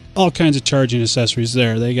all kinds of charging accessories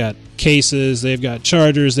there. They got cases, they've got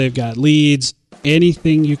chargers, they've got leads,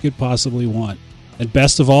 anything you could possibly want. And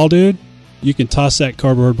best of all, dude, you can toss that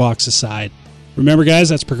cardboard box aside. Remember, guys,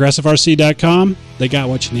 that's progressiverc.com. They got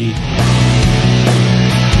what you need.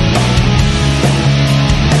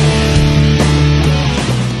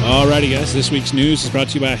 Alrighty, guys. This week's news is brought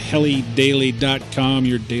to you by helidaily.com,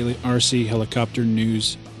 your daily RC helicopter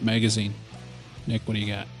news magazine. Nick, what do you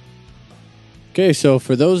got? Okay, so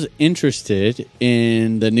for those interested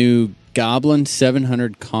in the new Goblin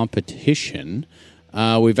 700 competition,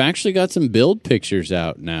 we've actually got some build pictures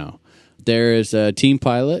out now. There is a team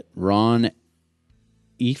pilot, Ron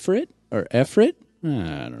Efrit, or Efrit? I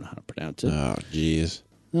don't know how to pronounce it. Oh, jeez.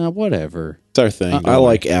 Whatever. It's our thing. I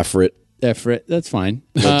like Efrit. Efrit, that's fine.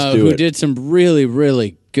 Let's do who it. did some really,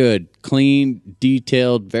 really good, clean,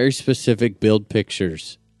 detailed, very specific build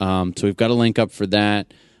pictures. So we've got a link up for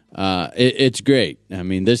that. It's great. I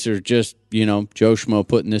mean, this is just, you know, Joe Schmo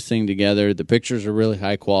putting this thing together. The pictures are really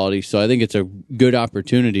high quality. So I think it's a good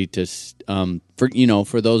opportunity to,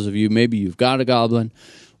 for those of you, maybe you've got a Goblin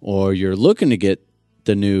or you're looking to get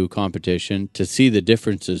the new competition to see the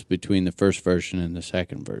differences between the first version and the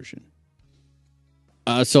second version.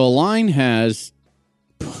 So Align has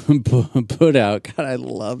put out, God, I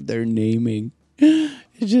love their naming.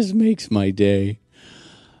 It just makes my day.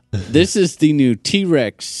 This is the new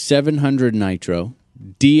T-Rex 700 Nitro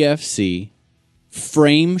DFC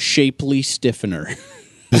frame shapely stiffener.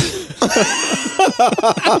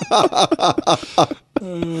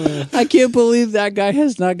 I can't believe that guy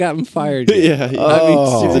has not gotten fired yet. Yeah, I mean,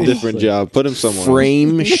 it's a seriously. different job. Put him somewhere.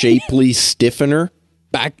 Frame shapely stiffener.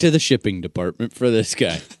 Back to the shipping department for this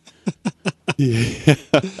guy.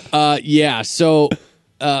 So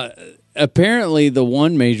apparently the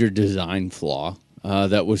one major design flaw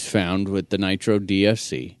that was found with the Nitro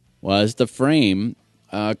DFC was the frame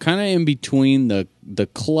kind of in between the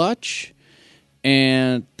clutch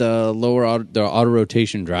and the auto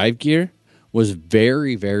rotation drive gear was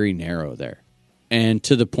very, very narrow there. And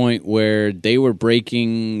to the point where they were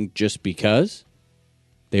braking just because.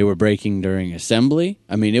 They were braking during assembly.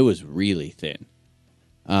 I mean, it was really thin.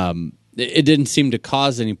 It didn't seem to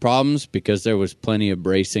cause any problems because there was plenty of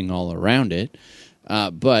bracing all around it.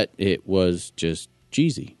 But it was just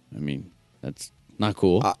cheesy. I mean, that's not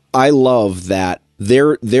cool. I love that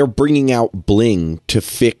they're bringing out bling to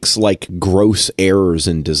fix like gross errors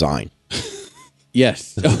in design.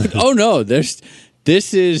 Yes. Oh no, this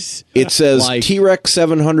is It says like, T-Rex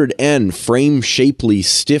 700N frame shapely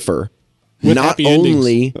stiffer. With Not happy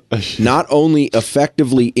endings. only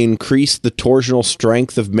effectively increase the torsional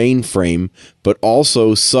strength of mainframe, but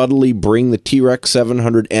also subtly bring the T-Rex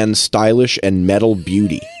 700N stylish and metal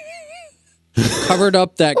beauty. covered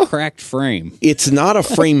up that cracked frame. It's not a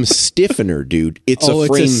frame stiffener, dude. It's Oh, a it's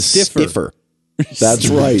a frame stiffer. stiffer. That's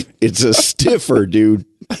right. It's a stiffer, dude.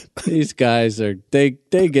 These guys they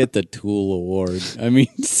get the Tool Award. I mean,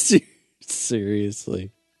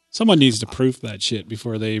 seriously. Someone needs to proof that shit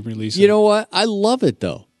before they release it. You know what? I love it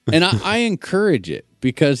though, and I encourage it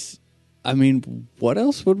because, I mean, what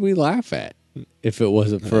else would we laugh at if it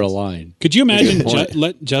wasn't for Align? Could you imagine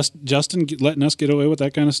Justin letting us get away with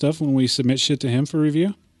that kind of stuff when we submit shit to him for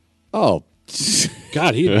review? Oh,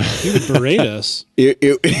 God, he would berate us.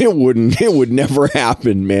 It would never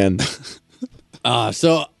happen, man.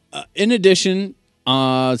 In addition,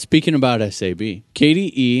 speaking about SAB,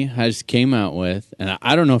 KDE has came out with, and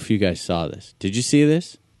I don't know if you guys saw this. Did you see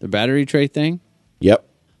this? The battery tray thing? Yep.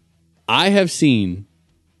 I have seen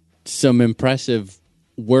some impressive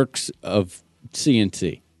works of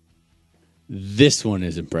CNC. This one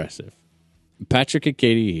is impressive. Patrick at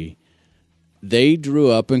KDE, they drew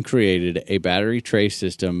up and created a battery tray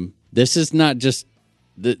system. This is not just,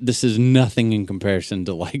 this is nothing in comparison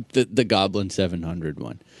to like the Goblin 700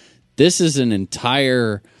 one. This is an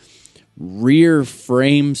entire rear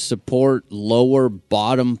frame support, lower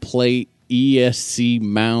bottom plate, ESC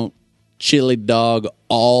mount, chili dog,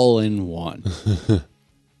 all in one.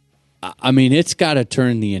 I mean, it's got to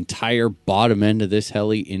turn the entire bottom end of this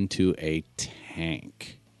heli into a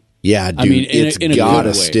tank. Yeah, dude, I mean, it's in a got to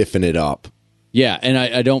good way. stiffen it up. Yeah, and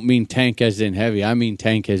I don't mean tank as in heavy. I mean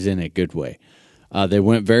tank as in a good way. They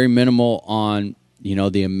went very minimal on,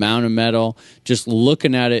 the amount of metal. Just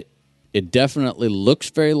looking at it, it definitely looks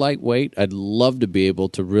very lightweight. I'd love to be able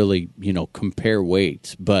to really, compare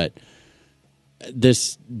weights, but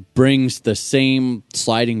this brings the same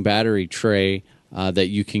sliding battery tray that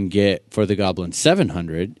you can get for the Goblin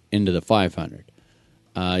 700 into the 500.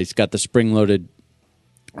 It's got the spring-loaded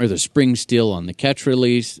or the spring steel on the catch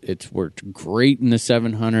release. It's worked great in the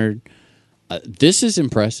 700. This is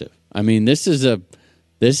impressive. I mean, this is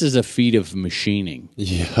a feat of machining.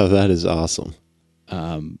 Yeah, that is awesome.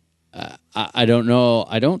 I don't know.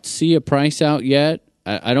 I don't see a price out yet.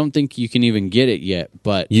 I don't think you can even get it yet.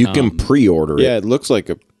 But You can pre-order it. Yeah, it looks like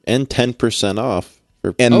and 10% off.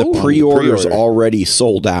 And the pre-order's pre-order. already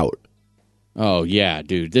sold out. Oh, yeah,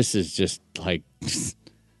 dude. This is just like, this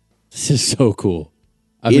is so cool.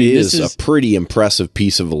 It is a pretty impressive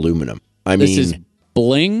piece of aluminum. This is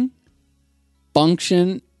bling,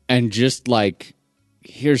 function, and just like,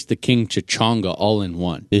 here's the King Chachonga all in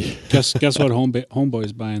one. Guess what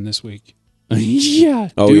Homeboy's buying this week? Yeah.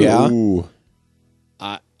 Oh, dude. yeah? Ooh.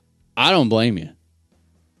 I don't blame you.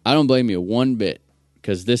 I don't blame you one bit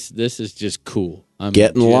because this is just cool. I mean,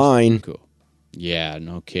 Get in just line. Cool. Yeah,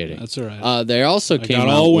 no kidding. That's all right. They also I came got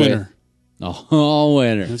out all with winter. all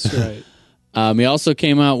winter. That's right. He also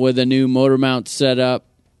came out with a new motor mount setup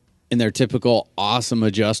in their typical awesome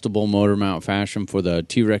adjustable motor mount fashion for the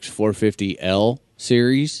T-Rex 450L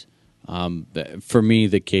series. For me,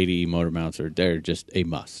 the KDE motor mounts they're just a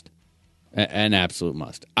must, an absolute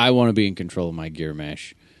must. I want to be in control of my gear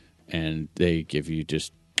mesh, and they give you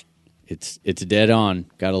just it's dead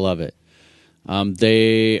on. Gotta love it.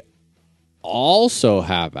 They also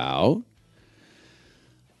have out.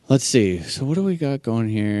 Let's see. So what do we got going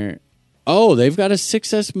here? Oh, they've got a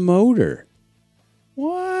 6S motor.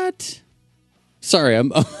 What? Sorry,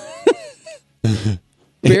 I'm.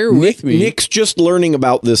 Bear with me. Nick's just learning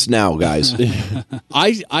about this now, guys.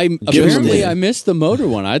 I apparently I missed the motor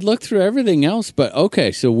one. I'd looked through everything else, but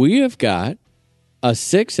okay. So we have got a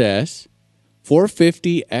 6S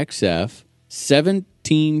 450 XF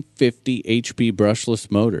 1750 HP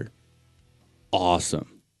brushless motor.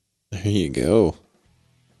 Awesome. There you go.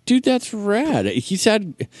 Dude, that's rad.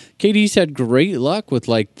 KD's had great luck with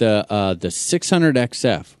like the 600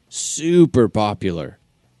 XF, super popular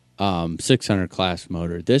 600 class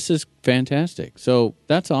motor. This is fantastic. So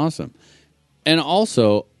that's awesome. And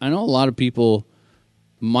also, I know a lot of people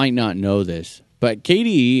might not know this, but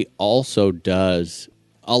KDE also does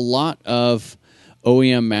a lot of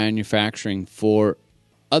OEM manufacturing for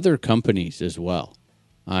other companies as well.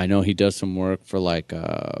 I know he does some work for like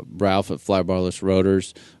Ralph at Flybarless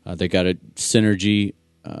Rotors. They got a Synergy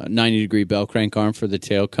 90-degree bell crank arm for the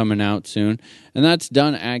tail coming out soon. And that's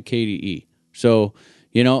done at KDE. So,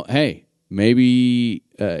 hey, maybe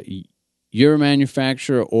you're a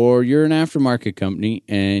manufacturer or you're an aftermarket company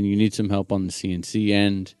and you need some help on the CNC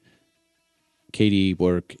end. KDE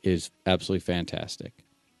work is absolutely fantastic.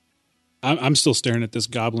 I'm still staring at this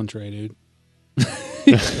goblin tray, dude.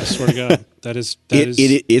 I swear to God, that is.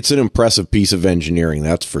 It's an impressive piece of engineering,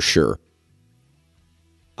 that's for sure.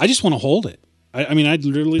 I just want to hold it. I mean, I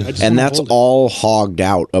just And wanna that's hold it. all hogged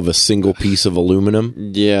out of a single piece of aluminum.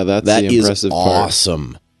 Yeah, that's That the is impressive part.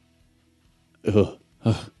 awesome.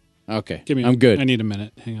 Okay, Give me. I'm good. I need a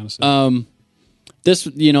minute. Hang on a second. This,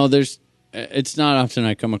 it's not often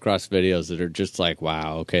I come across videos that are just like,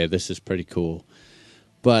 wow, okay, this is pretty cool.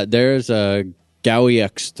 But there's a Gaui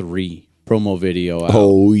X3 promo video out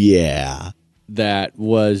Oh, yeah. that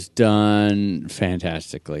was done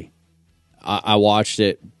fantastically. I watched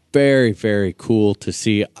it. Very, very cool to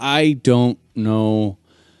see. I don't know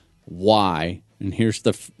why, and here's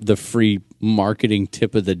the free marketing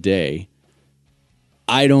tip of the day.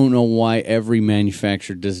 I don't know why every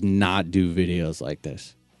manufacturer does not do videos like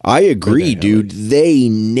this. I agree, dude. They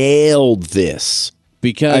nailed this.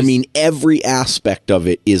 Because I mean, every aspect of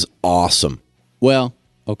it is awesome. well,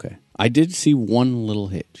 okay. I did see one little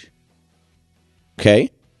hitch.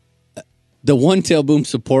 Okay. The one tail boom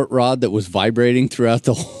support rod that was vibrating throughout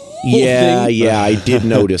the whole Yeah, thing yeah, I did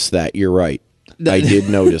notice that. You're right. I did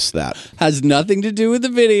notice that. has nothing to do with the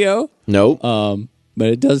video. Nope. But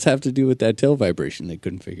it does have to do with that tail vibration they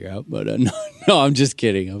couldn't figure out. But no, I'm just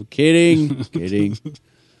kidding. I'm kidding.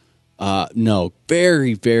 No,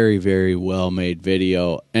 very, very, very well made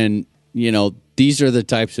video. And, these are the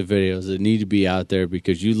types of videos that need to be out there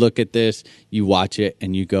because you look at this, you watch it,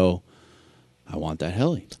 and you go, I want that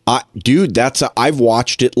heli. Dude, I've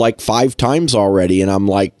watched it like 5 times already, and I'm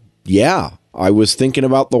like, yeah, I was thinking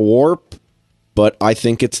about the Warp, but I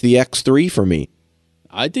think it's the X3 for me.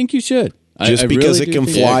 I think you should. Just I because really it can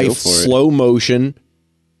do fly think- slow motion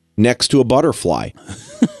next to a butterfly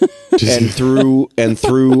and through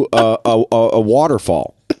a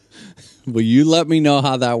waterfall. Will you let me know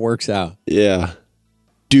how that works out? Yeah.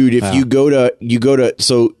 Dude, if you go to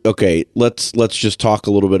so okay, let's just talk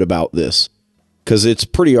a little bit about this cuz it's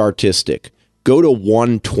pretty artistic. Go to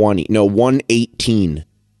 118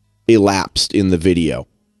 elapsed in the video.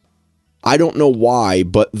 I don't know why,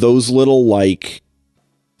 but those little like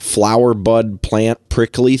flower bud plant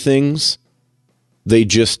prickly things, they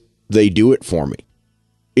do it for me.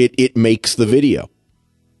 It makes the video.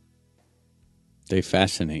 They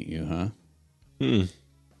fascinate you, huh?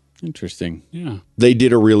 Interesting. Yeah. They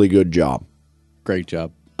did a really good job. Great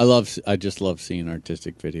job. I just love seeing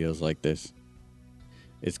artistic videos like this.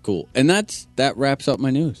 It's cool. And that wraps up my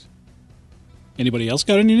news. Anybody else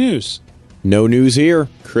got any news? No news here.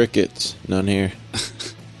 Crickets. None here.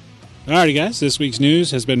 Alrighty, guys. This week's news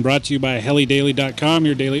has been brought to you by helidaily.com,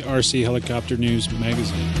 your daily RC helicopter news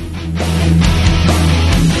magazine.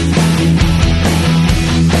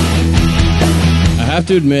 I have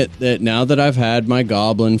to admit that now that I've had my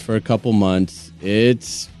Goblin for a couple months,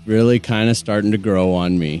 it's really kind of starting to grow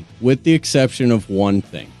on me, with the exception of one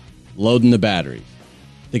thing, loading the batteries.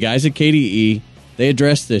 The guys at KDE, they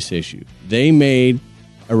addressed this issue. They made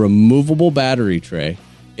a removable battery tray.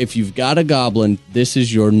 If you've got a Goblin, this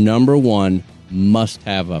is your number one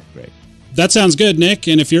must-have upgrade. That sounds good, Nick.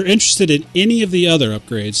 And if you're interested in any of the other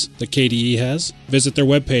upgrades that KDE has, visit their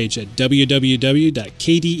webpage at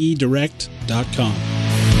www.kdedirect.com.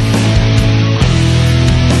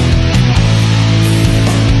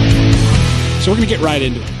 So we're going to get right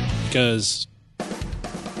into it because,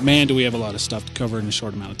 man, do we have a lot of stuff to cover in a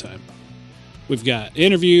short amount of time. We've got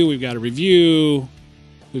interview, we've got a review,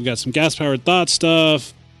 we've got some gas-powered thought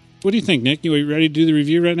stuff. What do you think, Nick? You ready to do the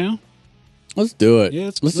review right now? Let's do it.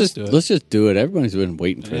 Yeah, let's just do it. Let's just do it. Everybody's been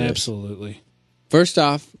waiting for this. Absolutely. First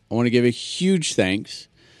off, I want to give a huge thanks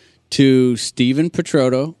to Stephen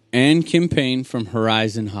Petrotto and Kim Payne from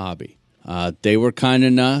Horizon Hobby. They were kind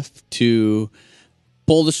enough to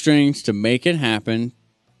pull the strings to make it happen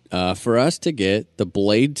for us to get the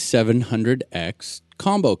Blade 700X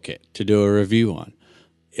combo kit to do a review on.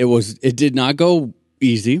 It did not go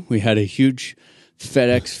easy. We had a huge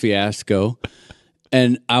FedEx fiasco.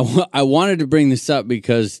 And I wanted to bring this up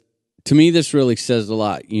because to me this really says a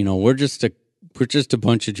lot. We're just a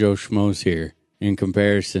bunch of Joe Schmoes here in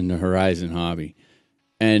comparison to Horizon Hobby.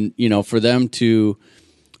 And for them to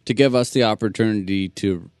give us the opportunity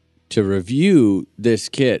to review this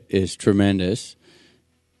kit is tremendous.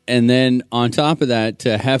 And then on top of that,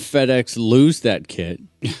 to have FedEx lose that kit,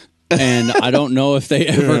 and I don't know if they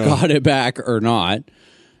ever got it back or not,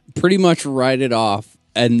 pretty much write it off,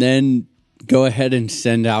 and then go ahead and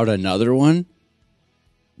send out another one.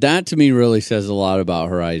 That to me really says a lot about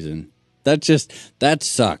Horizon. That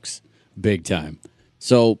sucks big time.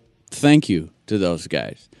 So thank you to those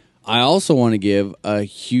guys. I also want to give a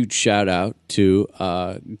huge shout out to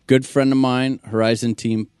a good friend of mine, Horizon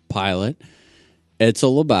team pilot,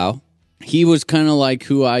 Edsel Labau. He was kind of like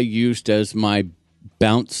who I used as my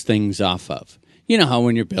bounce things off of. You know how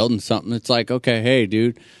when you're building something, it's like, okay, hey,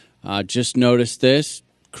 dude, just noticed this,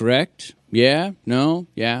 correct? Yeah? No?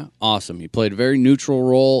 Yeah? Awesome. He played a very neutral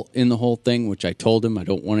role in the whole thing, which I told him I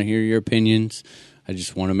don't want to hear your opinions. I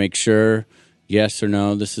just want to make sure, yes or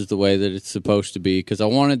no, this is the way that it's supposed to be, because I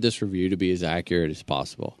wanted this review to be as accurate as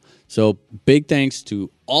possible. So big thanks to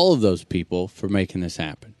all of those people for making this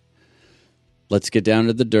happen. Let's get down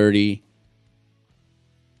to the dirty,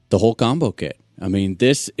 the whole combo kit. I mean,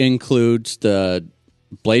 this includes the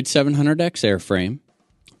Blade 700X airframe,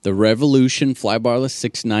 the Revolution Flybarless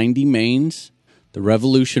 690 mains, the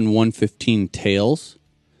Revolution 115 tails,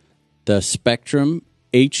 the Spectrum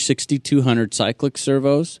H6200 cyclic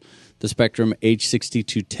servos, the Spectrum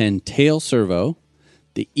H6210 tail servo,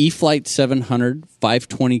 the E-Flight 700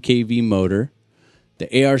 520 kV motor, the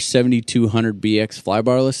AR7200BX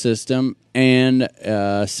flybarless system, and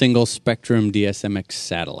a single Spectrum DSMX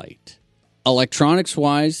satellite. Electronics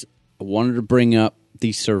wise, I wanted to bring up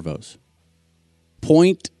these servos.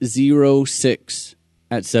 0.06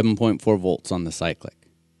 at 7.4 volts on the cyclic.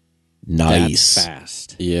 Nice. That's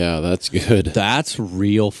fast. Yeah, that's good. That's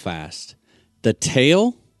real fast. The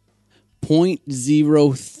tail,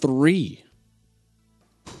 0.03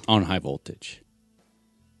 on high voltage.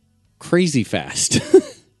 Crazy fast.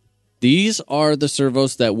 These are the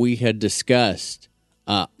servos that we had discussed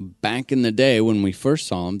back in the day when we first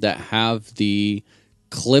saw them that have the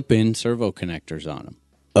clip-in servo connectors on them.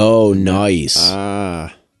 Oh, nice.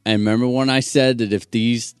 Ah, And remember when I said that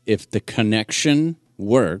if the connection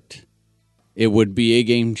worked, it would be a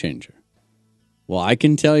game changer. Well, I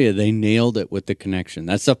can tell you they nailed it with the connection.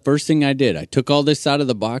 That's the first thing I did. I took all this out of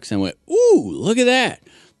the box and went, ooh, look at that.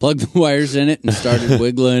 Plugged the wires in it and started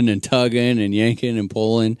wiggling and tugging and yanking and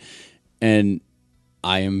pulling. And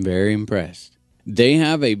I am very impressed. They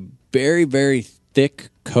have a very, very thick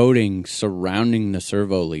coating surrounding the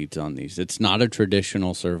servo leads on these. It's not a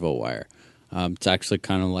traditional servo wire. It's actually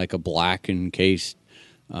kind of like a black encased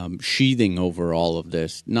sheathing over all of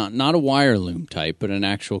this. Not a wire loom type, but an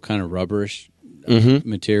actual kind of rubberish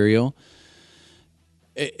material.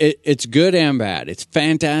 It's good and bad. It's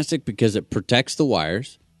fantastic because it protects the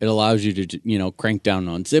wires. It allows you to, crank down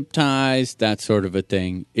on zip ties, that sort of a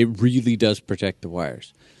thing. It really does protect the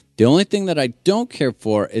wires. The only thing that I don't care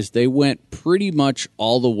for is they went pretty much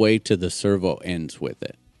all the way to the servo ends with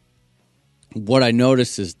it. What I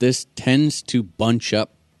noticed is this tends to bunch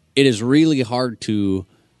up. It is really hard to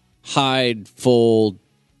hide, fold,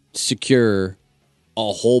 secure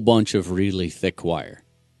a whole bunch of really thick wire.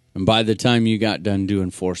 And by the time you got done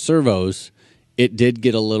doing 4 servos, it did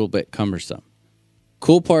get a little bit cumbersome.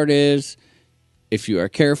 Cool part is, if you are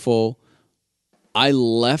careful, I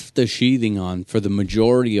left the sheathing on for the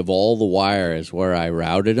majority of all the wires where I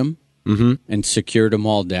routed them and secured them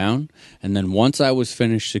all down. And then once I was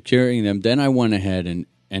finished securing them, then I went ahead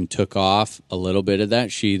and took off a little bit of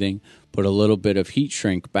that sheathing, put a little bit of heat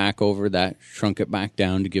shrink back over that, shrunk it back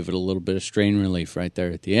down to give it a little bit of strain relief right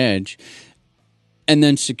there at the edge, and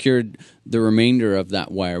then secured the remainder of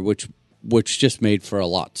that wire, which just made for a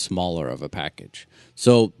lot smaller of a package.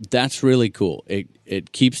 So that's really cool.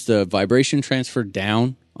 It keeps the vibration transfer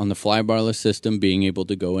down on the flybarless system, being able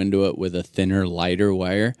to go into it with a thinner, lighter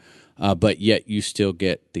wire, but yet you still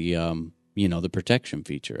get the the protection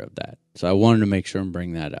feature of that. So I wanted to make sure and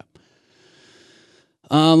bring that up.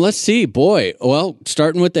 Let's see, boy. Well,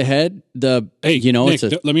 starting with the head, Nick, it's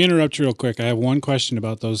let me interrupt you real quick. I have one question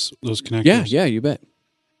about those connectors. Yeah, you bet.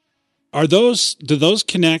 Do those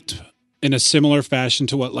connect in a similar fashion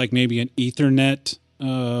to what, like maybe an Ethernet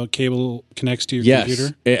cable connects to your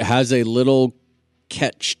computer? It has a little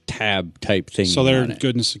catch tab type thing. So they're on it.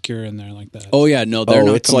 good and secure in there like that. Oh yeah, no, they're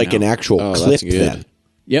not. It's like coming an out. actual Oh, clip that's good. then.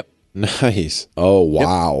 Yep. nice. Oh,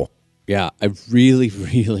 wow. Yeah, I really,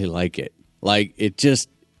 really like it. Like it just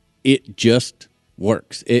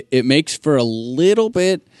works. It makes for a little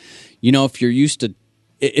bit, if you're used to,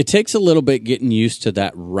 it takes a little bit getting used to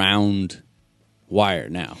that round wire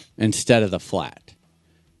now instead of the flat.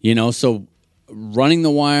 So running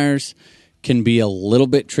the wires can be a little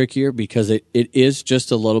bit trickier because it is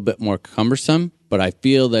just a little bit more cumbersome, but I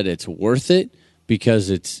feel that it's worth it because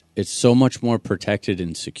it's so much more protected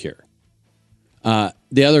and secure.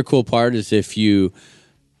 The other cool part is if you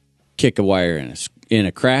kick a wire in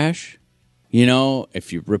a crash,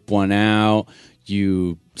 if you rip one out,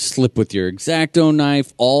 you slip with your X-Acto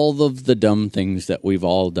knife, all of the dumb things that we've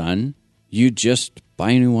all done, you just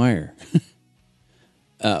buy a new wire,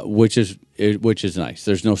 which is nice.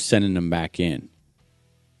 There's no sending them back in.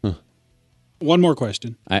 One more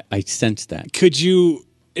question. I sense that. Can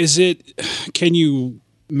you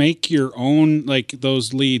make your own, like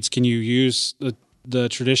those leads? Can you use the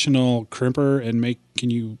traditional crimper and can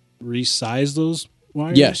you resize those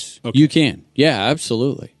wires? Yes, Okay. you can. Yeah,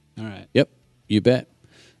 absolutely. All right. Yep, you bet.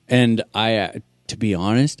 And to be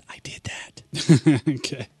honest, I did that.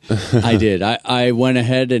 Okay. I did. I went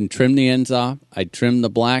ahead and trimmed the ends off. I trimmed the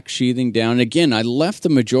black sheathing down. Again, I left the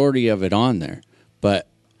majority of it on there. But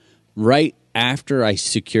right after I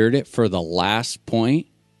secured it for the last point,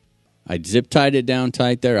 I zip tied it down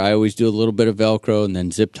tight there. I always do a little bit of Velcro and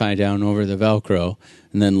then zip tie down over the Velcro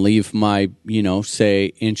and then leave my,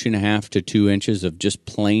 say 1.5 to 2 inches of just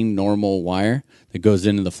plain normal wire that goes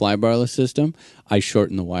into the flybarless system. I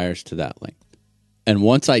shorten the wires to that length. And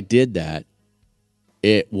once I did that,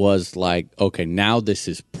 it was like, okay, now this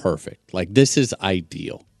is perfect. Like this is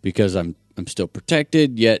ideal because I'm still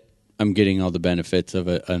protected, yet I'm getting all the benefits of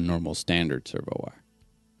a normal standard servo wire.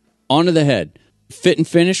 Onto the head. Fit and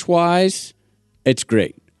finish wise, it's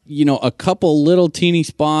great. a couple little teeny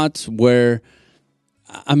spots where,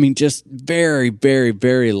 I mean, just very, very,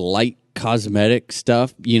 very light cosmetic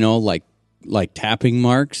stuff, like tapping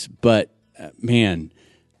marks. But man,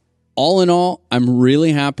 all in all, I'm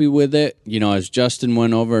really happy with it. As Justin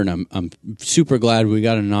went over, and I'm super glad we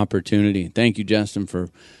got an opportunity. Thank you, Justin, for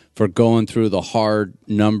going through the hard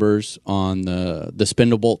numbers on the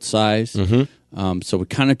Spindlebolt size. So we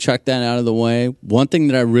kind of checked that out of the way. One thing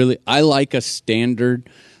that I like a standard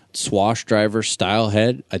swash driver style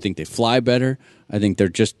head. I think they fly better. I think they're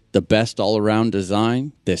just the best all around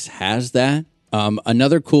design. This has that.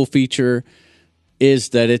 Another cool feature is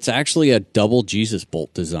that it's actually a double Jesus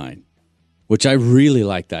bolt design, which I really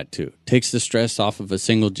like that too. Takes the stress off of a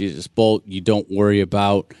single Jesus bolt. You don't worry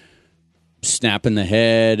about snapping the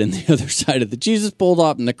head and the other side of the Jesus bolt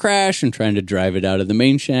off in the crash and trying to drive it out of the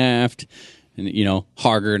main shaft and,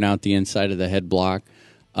 hargering out the inside of the head block.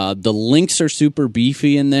 The links are super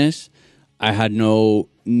beefy in this. I had no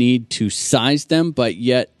need to size them, but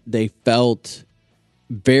yet they felt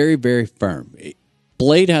very, very firm.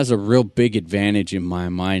 Blade has a real big advantage in my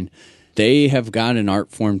mind. They have got an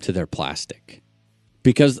art form to their plastic.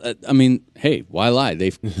 Because, hey, why lie?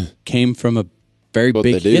 They came from a very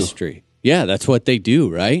big history. Yeah, that's what they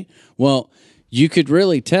do, right? Well, you could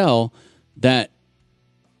really tell that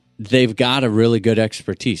they've got a really good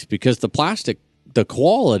expertise because the plastic, the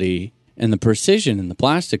quality and the precision in the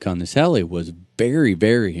plastic on this heli was very,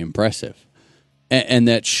 very impressive. And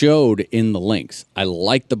that showed in the links. I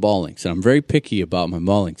like the ball links, and I'm very picky about my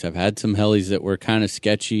ball links. I've had some helis that were kind of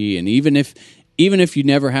sketchy, and even if you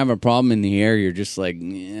never have a problem in the air, you're just like,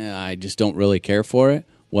 yeah, I just don't really care for it.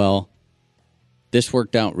 Well, this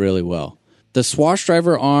worked out really well. The swash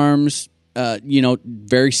driver arms,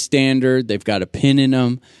 very standard. They've got a pin in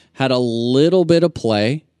them. Had a little bit of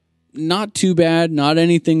play. Not too bad. Not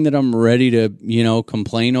anything that I'm ready to,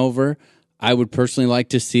 complain over. I would personally like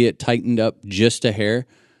to see it tightened up just a hair.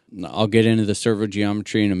 I'll get into the servo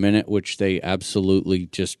geometry in a minute, which they absolutely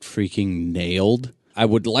just freaking nailed. I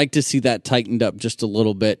would like to see that tightened up just a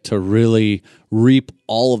little bit to really reap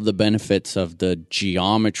all of the benefits of the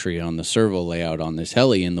geometry on the servo layout on this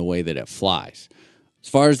heli in the way that it flies. As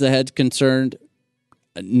far as the head's concerned,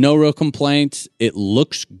 no real complaints. It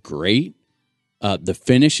looks great. The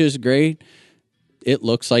finish is great. It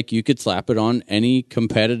looks like you could slap it on any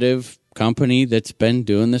competitive company that's been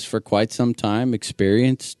doing this for quite some time.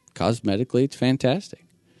 Experienced cosmetically, it's fantastic.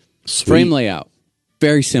 Sweet. Frame layout,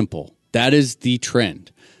 very simple. That is the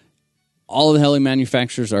trend. All of the heli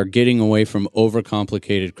manufacturers are getting away from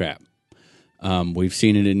overcomplicated crap. We've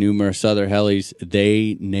seen it in numerous other helis.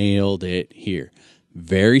 They nailed it here.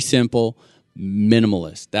 Very simple,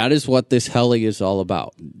 minimalist. That is what this heli is all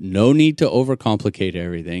about. No need to overcomplicate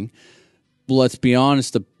everything. Let's be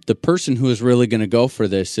honest, the person who is really going to go for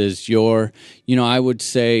this is your, I would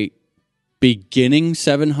say, beginning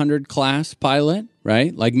 700 class pilot,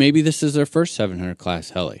 right? Like maybe this is their first 700 class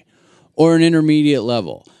heli. Or an intermediate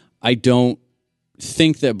level. I don't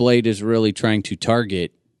think that Blade is really trying to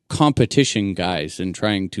target competition guys and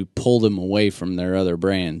trying to pull them away from their other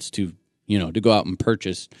brands to go out and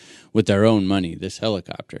purchase with their own money this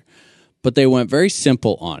helicopter. But they went very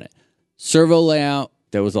simple on it. Servo layout,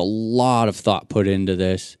 there was a lot of thought put into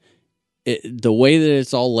this. The way that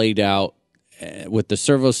it's all laid out, with the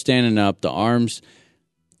servo standing up, the arms,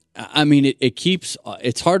 it keeps,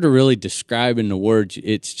 it's hard to really describe in the words.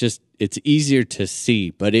 It's easier to see,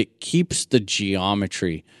 but it keeps the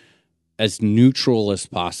geometry as neutral as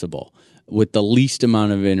possible with the least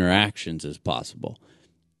amount of interactions as possible.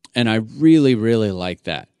 And I really, really like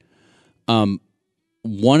that.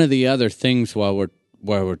 One of the other things while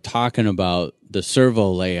we're talking about the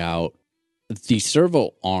servo layout, the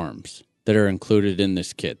servo arms that are included in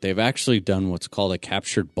this kit, they've actually done what's called a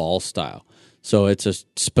captured ball style. So it's a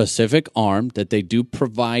specific arm that they do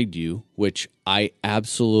provide you, which I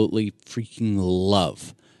absolutely freaking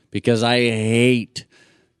love because I hate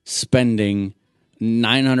spending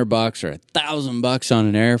 $900 or $1,000 on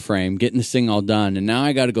an airframe, getting this thing all done, and now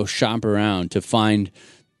I got to go shop around to find,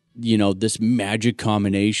 this magic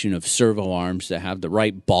combination of servo arms that have the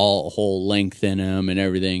right ball hole length in them and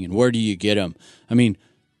everything. And where do you get them?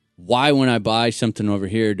 Why, when I buy something over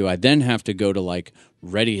here, do I then have to go to like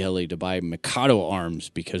Ready Heli to buy Mikado arms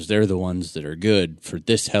because they're the ones that are good for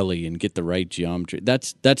this heli and get the right geometry?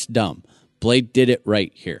 That's dumb. Blade did it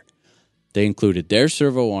right here. They included their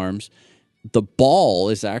servo arms. The ball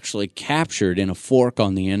is actually captured in a fork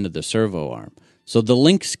on the end of the servo arm. So the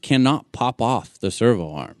links cannot pop off the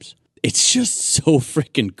servo arms. It's just so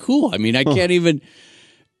freaking cool. I can't even...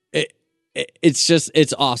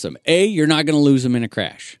 It's awesome. You're not going to lose them in a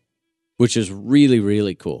crash, which is really,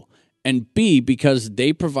 really cool. And B, because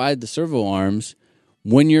they provide the servo arms,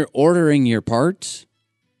 when you're ordering your parts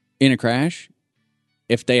in a crash,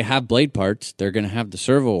 if they have blade parts, they're going to have the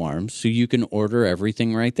servo arms, so you can order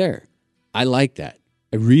everything right there. I like that.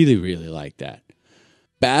 I really, really like that.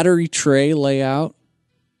 Battery tray layout.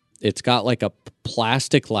 It's got like a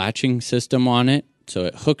plastic latching system on it, so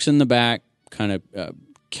it hooks in the back, kind of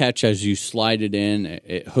catch as you slide it in.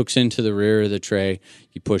 It hooks into the rear of the tray.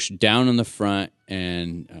 You push down in the front,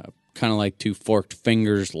 and kind of like two forked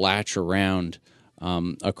fingers latch around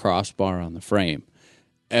a crossbar on the frame.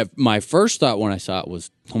 My first thought when I saw it was,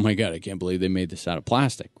 oh my God, I can't believe they made this out of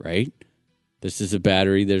plastic, right? This is a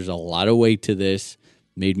battery. There's a lot of weight to this.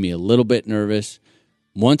 Made me a little bit nervous.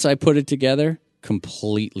 Once I put it together,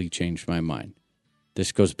 completely changed my mind.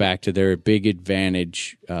 This goes back to their big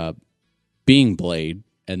advantage being Blade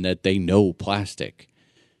and that they know plastic.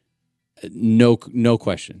 No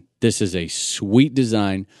question. This is a sweet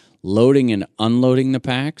design. Loading and unloading the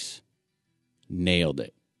packs, nailed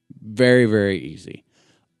it. Very, very easy.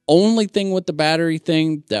 Only thing with the battery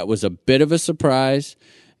thing that was a bit of a surprise,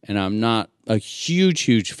 and I'm not a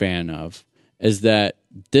huge fan of, is that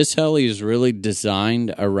this heli is really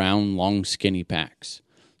designed around long, skinny packs.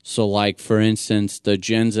 So, like, for instance, the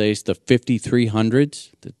Gensace, the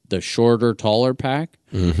 5300s, the shorter, taller pack,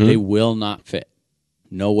 they will not fit.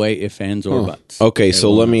 No way, ifs, ands, or buts. Okay,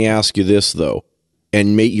 so let me ask you this, though.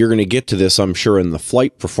 And you're going to get to this, I'm sure, in the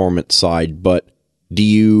flight performance side, but do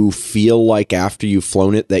you feel like after you've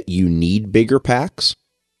flown it that you need bigger packs?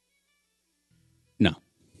 No.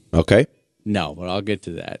 Okay. No, but I'll get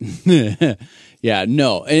to that. Yeah,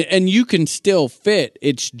 no. And you can still fit.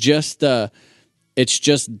 It's just that,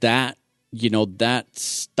 that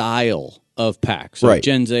style of pack. So right.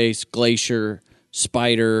 Gensace, Glacier,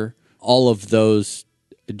 Spider, all of those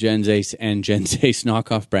Gensace and Gensace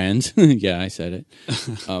knockoff brands. Yeah, I said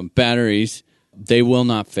it. Batteries, they will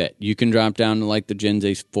not fit. You can drop down to like the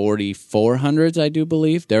Gensace 4400s, I do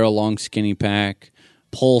believe. They're a long, skinny pack.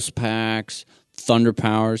 Pulse packs, Thunder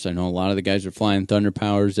Powers. I know a lot of the guys are flying Thunder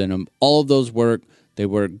Powers in them. All of those work. They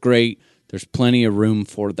work great. There's plenty of room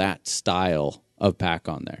for that style of pack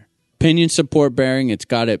on there. Pinion support bearing, it's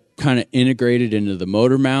got it kind of integrated into the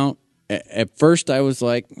motor mount. At first, I was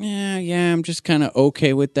like, yeah, I'm just kind of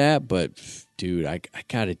okay with that. But, dude, I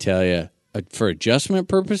got to tell you, for adjustment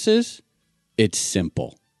purposes, it's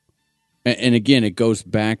simple. And again, it goes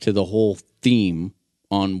back to the whole theme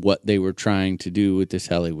on what they were trying to do with this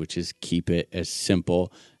heli, which is keep it as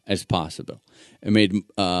simple as possible. It made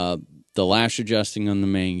the lash adjusting on the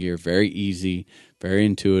main gear very easy, very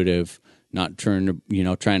intuitive. Not trying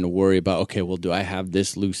to worry about, okay, well, do I have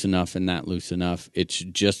this loose enough and that loose enough? It's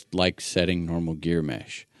just like setting normal gear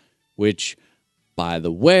mesh, which, by the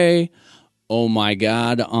way, oh my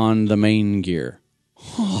God, on the main gear.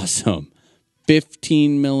 Awesome.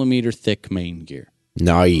 15 millimeter thick main gear.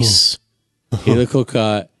 Nice. Helical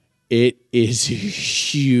cut. It is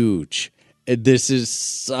huge. This is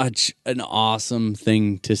such an awesome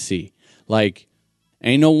thing to see. Like,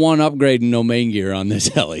 ain't no one upgrading no main gear on this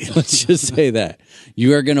heli. Let's just say that.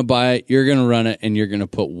 You are going to buy it, you're going to run it, and you're going to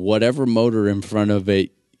put whatever motor in front of it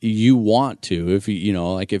you want to, if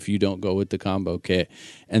you don't go with the combo kit.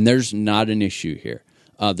 And there's not an issue here.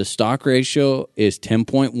 The stock ratio is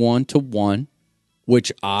 10.1 to 1,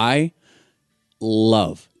 which I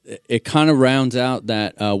love. It kind of rounds out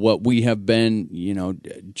that what we have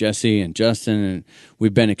been, Jesse and Justin, and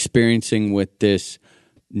we've been experiencing with this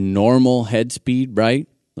normal head speed, right?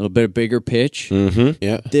 A little bit of bigger pitch. Mm-hmm.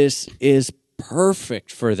 Yeah. This is perfect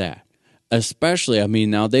for that. Especially,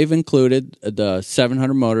 now they've included the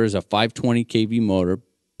 700 motor as a 520 kV motor,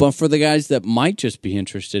 but for the guys that might just be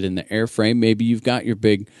interested in the airframe, maybe you've got your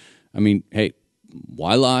big, hey,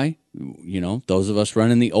 why lie? Those of us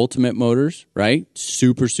running the Ultimate motors, right?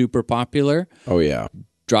 Super, super popular. Oh, yeah.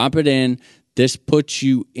 Drop it in. This puts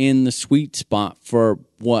you in the sweet spot for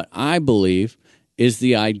what I believe is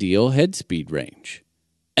the ideal head speed range.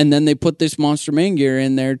 And then they put this monster main gear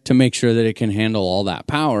in there to make sure that it can handle all that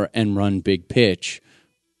power and run big pitch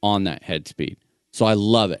on that head speed. So I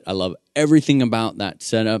love it. I love everything about that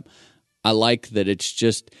setup. I like that it's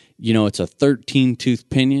just, it's a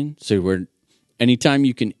 13-tooth pinion. So anytime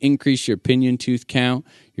you can increase your pinion tooth count,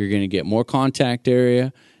 you're going to get more contact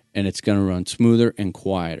area, and it's going to run smoother and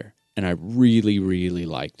quieter. And I really, really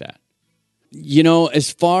like that.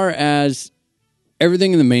 As far as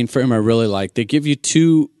everything in the mainframe, I really like. They give you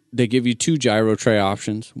two gyro tray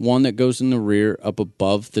options. One that goes in the rear, up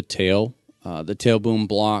above the tail boom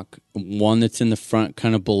block. One that's in the front,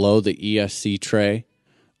 kind of below the ESC tray.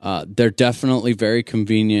 They're definitely very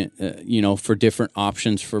convenient, for different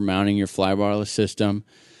options for mounting your flybarless system.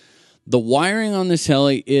 The wiring on this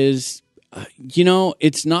heli is,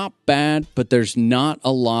 it's not bad, but there's not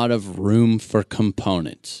a lot of room for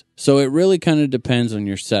components. So it really kind of depends on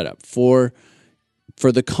your setup. For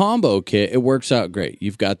the combo kit, it works out great.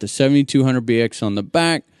 You've got the 7200BX on the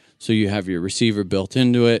back, so you have your receiver built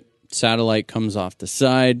into it. Satellite comes off the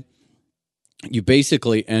side. You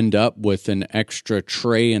basically end up with an extra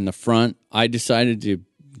tray in the front. I decided to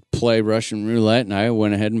play Russian roulette, and I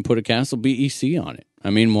went ahead and put a Castle BEC on it. I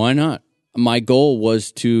mean, why not? My goal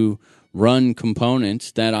was to run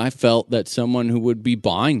components that I felt that someone who would be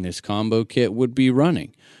buying this combo kit would be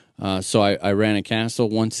running. So I ran a Castle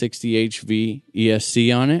 160 HV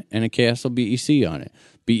ESC on it and a Castle BEC on it.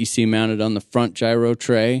 BEC mounted on the front gyro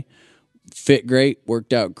tray. Fit great,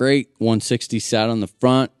 worked out great. 160 sat on the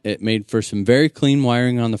front. It made for some very clean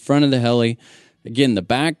wiring on the front of the heli. Again, the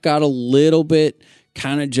back got a little bit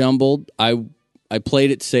kind of jumbled. I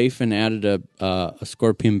played it safe and added a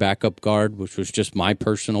Scorpion backup guard, which was just my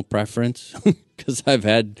personal preference because I've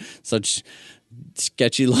had such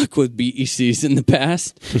sketchy luck with BECs in the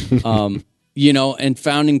past. And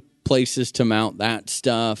finding places to mount that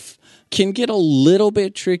stuff can get a little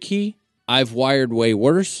bit tricky. I've wired way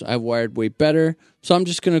worse. I've wired way better. So I'm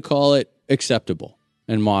just going to call it acceptable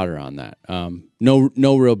and moderate on that.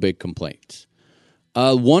 No real big complaints.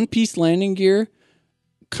 One-piece landing gear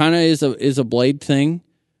kind of is a blade thing.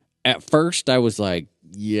 At first, I was like,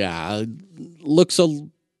 yeah, looks a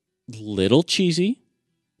little cheesy.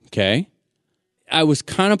 Okay. I was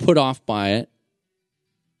kind of put off by it.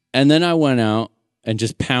 And then I went out and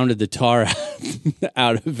just pounded the tar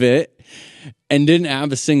out of it and didn't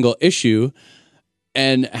have a single issue,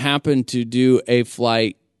 and happened to do a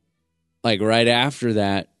flight like right after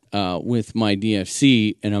that with my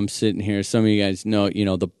DFC, and I'm sitting here. Some of you guys know,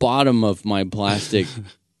 the bottom of my plastic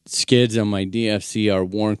skids on my DFC are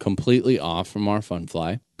worn completely off from our fun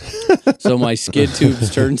fly. So my skid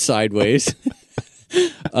tubes turn sideways.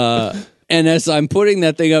 And as I'm putting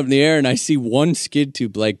that thing up in the air and I see one skid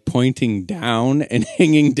tube like pointing down and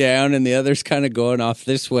hanging down and the other's kind of going off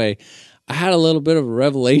this way, I had a little bit of a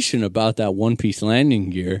revelation about that one-piece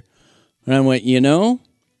landing gear. And I went,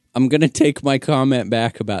 I'm going to take my comment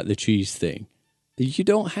back about the cheese thing. You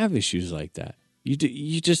don't have issues like that.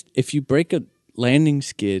 You just, if you break a landing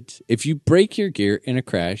skids, if you break your gear in a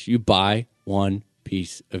crash, you buy one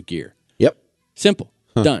piece of gear. Yep. Simple.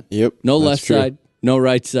 Done. Yep. No That's left true. side, no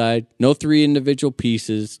right side, no 3 individual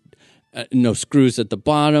pieces, no screws at the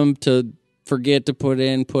bottom to forget to put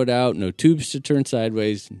in, put out, no tubes to turn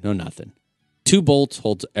sideways, no nothing. 2 bolts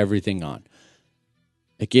holds everything on.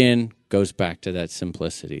 Again, goes back to that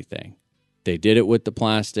simplicity thing. They did it with the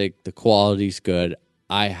plastic. The quality's good.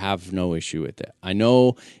 I have no issue with it. I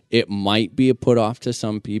know it might be a put off to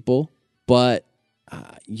some people, but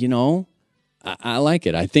I like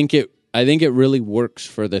it. I think it really works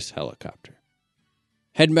for this helicopter.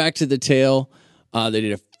 Heading back to the tail, they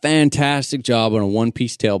did a fantastic job on a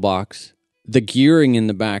one-piece tail box. The gearing in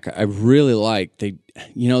the back, I really like. They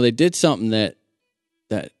did something that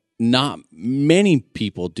not many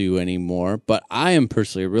people do anymore, but I am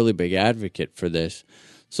personally a really big advocate for this.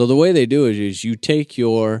 So the way they do it is you take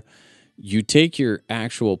your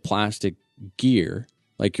actual plastic gear,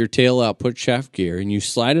 like your tail output shaft gear, and you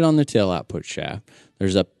slide it on the tail output shaft.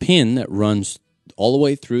 There's a pin that runs all the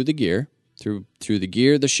way through the gear, through the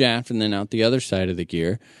gear, the shaft, and then out the other side of the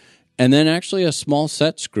gear. And then actually a small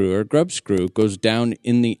set screw or grub screw goes down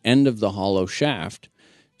in the end of the hollow shaft.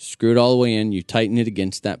 Screw it all the way in, you tighten it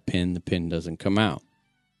against that pin, the pin doesn't come out.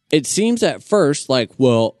 It seems at first like,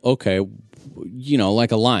 well, okay,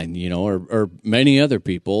 like a line, or many other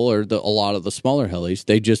people, or a lot of the smaller helis,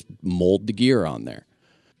 they just mold the gear on there.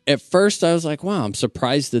 At first, I was like, wow, I'm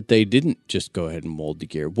surprised that they didn't just go ahead and mold the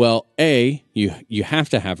gear. Well, A, you have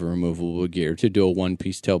to have a removable gear to do a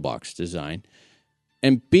one-piece tailbox design.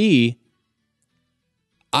 And B,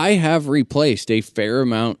 I have replaced a fair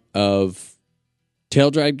amount of tail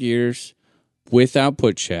drive gears with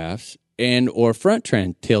output shafts and or front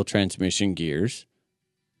tail transmission gears.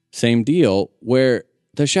 Same deal, where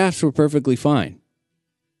the shafts were perfectly fine,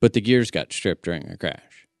 but the gears got stripped during a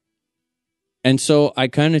crash. And so I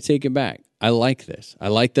kind of take it back. I like this. I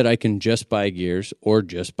like that I can just buy gears or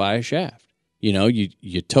just buy a shaft.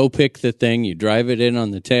 You toe pick the thing, you drive it in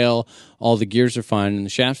on the tail, all the gears are fine and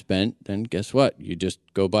the shaft's bent, then guess what? You just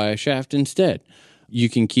go buy a shaft instead. You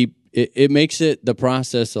can keep, it makes the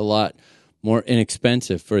process a lot more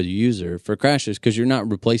inexpensive for the user for crashes because you're not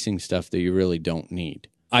replacing stuff that you really don't need.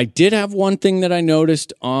 I did have one thing that I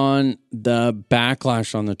noticed on the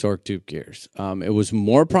backlash on the torque tube gears. It was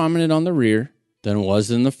more prominent on the rear than it was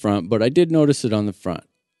in the front, but I did notice it on the front.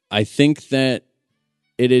 I think that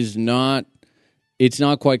it's not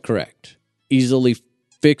quite correct. Easily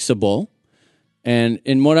fixable. And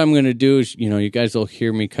what I'm going to do is, you guys will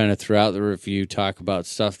hear me kind of throughout the review talk about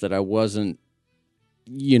stuff that I wasn't,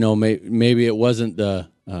 maybe it wasn't the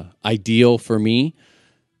ideal for me.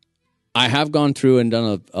 I have gone through and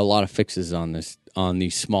done a lot of fixes on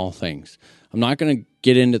these small things. I'm not going to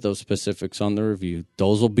get into those specifics on the review.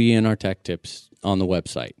 Those will be in our tech tips on the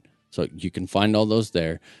website. So you can find all those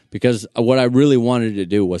there, because what I really wanted to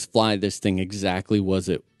do was fly this thing exactly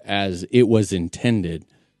as it was intended,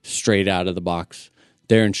 straight out of the box,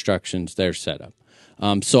 their instructions, their setup.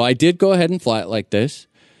 So I did go ahead and fly it like this.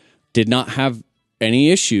 Did not have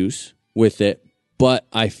any issues with it, but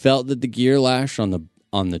I felt that the gear lash on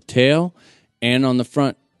the tail and on the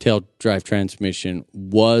front tail drive transmission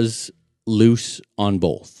was loose on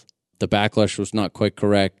both. The backlash was not quite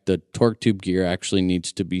correct. The torque tube gear actually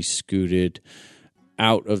needs to be scooted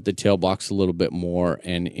out of the tail box a little bit more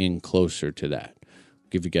and in closer to that.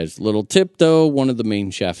 Give you guys a little tip, though. One of the main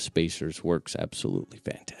shaft spacers works absolutely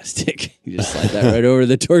fantastic. You just slide that right over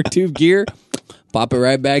the torque tube gear, pop it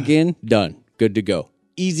right back in, done. Good to go.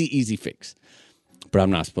 Easy fix. But I'm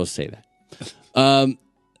not supposed to say that.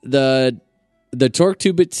 The torque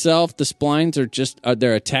tube itself, the splines are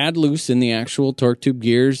they're a tad loose in the actual torque tube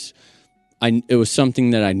gears. It was something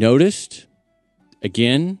that I noticed.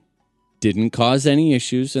 Again, didn't cause any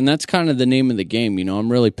issues, and that's kind of the name of the game.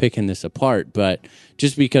 I'm really picking this apart, but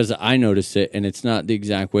just because I noticed it and it's not the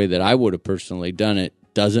exact way that I would have personally done it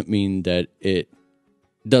doesn't mean that it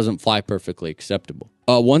doesn't fly perfectly acceptable.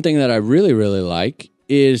 One thing that I really, really like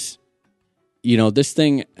is, this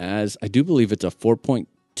thing, as I do believe it's a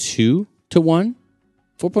 4.2 to 1,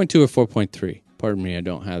 4.2 or 4.3. Pardon me, I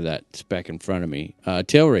don't have that spec in front of me.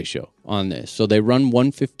 Tail ratio on this. So they run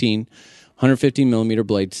 115 millimeter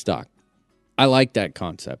blade stock. I like that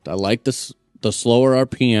concept. I like the slower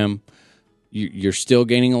RPM. You're still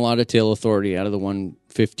gaining a lot of tail authority out of the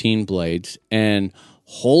 115 blades. And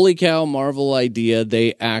holy cow, Marvel idea,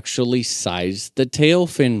 they actually sized the tail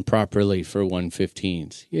fin properly for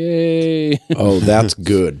 115s. Yay. Oh, that's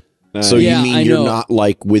good. So Yeah, you mean I you're know. not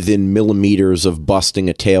like within millimeters of busting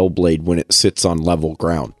a tail blade when it sits on level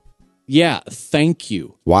ground? Yeah, thank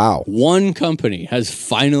you. Wow. One company has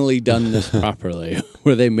finally done this properly,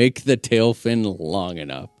 where they make the tail fin long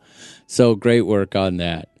enough. So great work on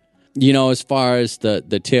that. As far as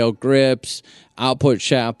the tail grips, output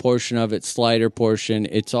shaft portion of it, slider portion,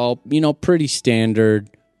 it's all, pretty standard.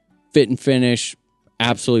 Fit and finish,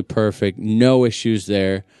 absolutely perfect. No issues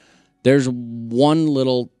there. There's one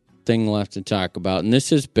little thing left to talk about, and this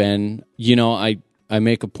has been, I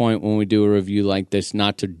make a point when we do a review like this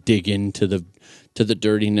not to dig into the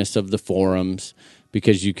dirtiness of the forums,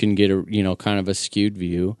 because you can get a kind of a skewed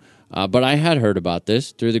view. But I had heard about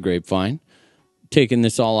this through the grapevine. Taking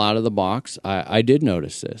this all out of the box, I did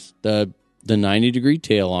notice this. The 90-degree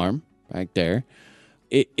tail arm right there,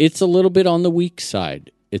 it's a little bit on the weak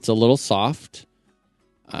side. It's a little soft.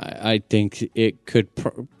 I think it could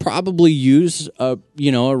probably use a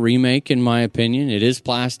remake, in my opinion. It is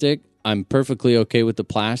plastic. I'm perfectly okay with the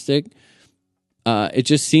plastic. It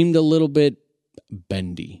just seemed a little bit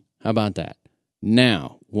bendy. How about that?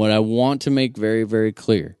 Now, what I want to make very, very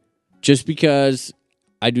clear, just because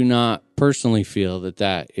I do not personally feel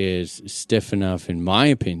that is stiff enough, in my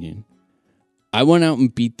opinion, I went out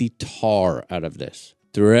and beat the tar out of this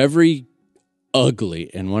through every ugly,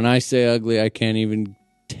 and when I say ugly, I can't even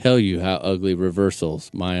tell you how ugly reversals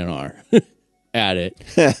mine are at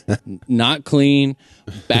it. Not clean,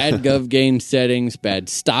 bad gov gain settings, bad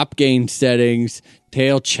stop gain settings,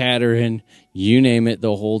 tail chattering, you name it,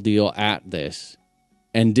 the whole deal at this,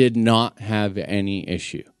 and did not have any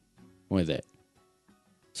issue with it.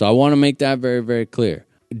 So I want to make that very, very clear.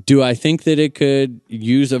 Do I think that it could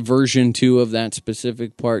use a version 2 of that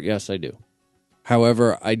specific part? Yes, I do.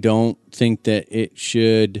 However, I don't think that it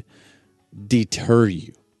should deter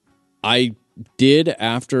you. I did,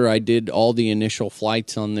 after I did all the initial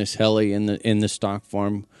flights on this heli in the stock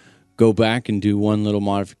form, go back and do one little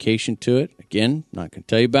modification to it. Again, not going to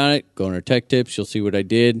tell you about it. Go in our tech tips. You'll see what I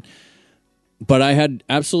did. But I had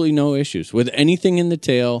absolutely no issues with anything in the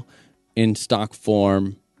tail in stock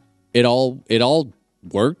form. It all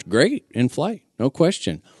worked great in flight, no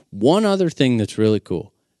question. One other thing that's really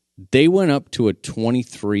cool, they went up to a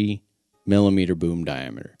 23 millimeter boom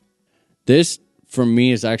diameter. This, for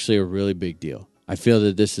me, is actually a really big deal. I feel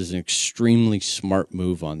that this is an extremely smart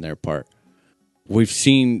move on their part. We've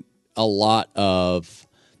seen a lot of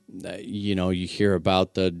You hear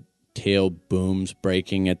about the tail booms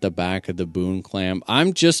breaking at the back of the boom clamp.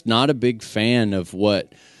 I'm just not a big fan of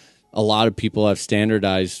what a lot of people have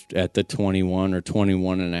standardized at the 21 or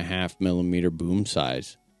 21.5 millimeter boom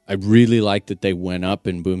size. I really like that they went up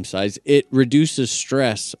in boom size. It reduces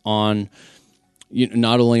stress on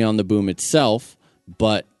not only on the boom itself,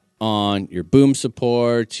 but on your boom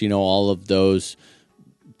supports, all of those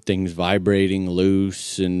things vibrating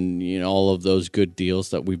loose and all of those good deals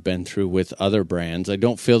that we've been through with other brands. I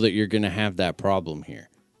don't feel that you're going to have that problem here.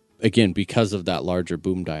 Again, because of that larger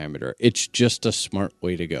boom diameter. It's just a smart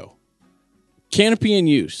way to go. Canopy in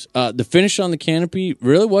use. The finish on the canopy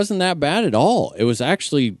really wasn't that bad at all. It was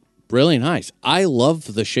actually really nice. I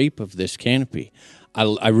love the shape of this canopy.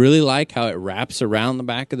 I really like how it wraps around the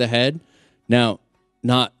back of the head. Now,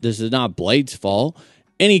 this is not Blade's fault.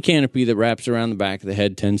 Any canopy that wraps around the back of the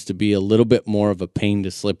head tends to be a little bit more of a pain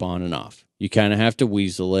to slip on and off. You kind of have to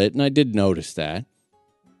weasel it, and I did notice that.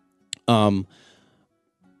 The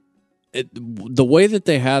way that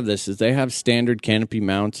they have this is they have standard canopy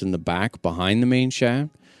mounts in the back behind the main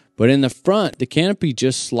shaft, but in the front, the canopy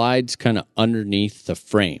just slides kind of underneath the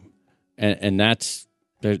frame, and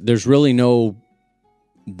there's really no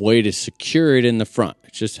way to secure it in the front.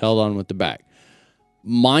 It's just held on with the back.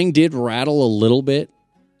 Mine did rattle a little bit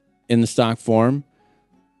in the stock form.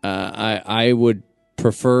 I would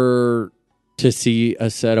prefer to see a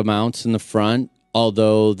set of mounts in the front,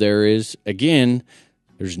 although there's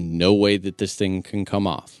no way that this thing can come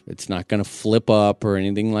off. It's not going to flip up or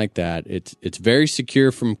anything like that. It's very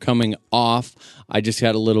secure from coming off. I just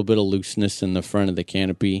had a little bit of looseness in the front of the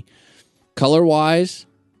canopy. Color-wise,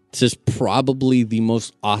 this is probably the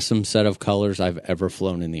most awesome set of colors I've ever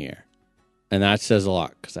flown in the air. And that says a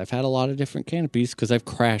lot because I've had a lot of different canopies because I've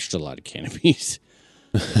crashed a lot of canopies.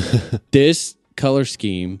 This color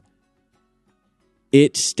scheme,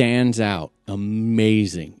 it stands out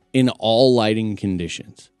amazing in all lighting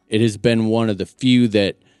conditions. It has been one of the few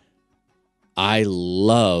that I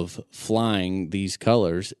love flying these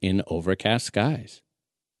colors in overcast skies.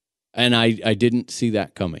 And I didn't see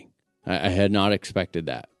that coming. I had not expected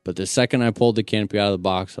that. But the second I pulled the canopy out of the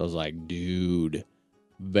box, I was like, dude,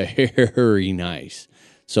 very nice.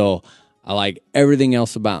 So I like everything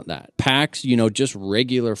else about that. Packs, just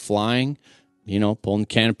regular flying, pulling the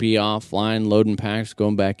canopy off, flying, loading packs,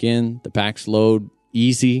 going back in. The packs load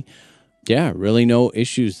easy. Yeah, really no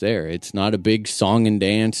issues there. It's not a big song and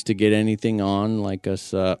dance to get anything on like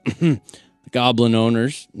us Goblin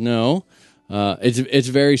owners. No, it's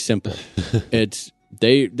very simple. It's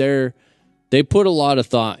they put a lot of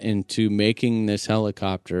thought into making this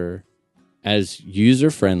helicopter as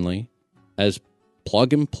user-friendly, as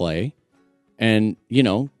plug-and-play, and,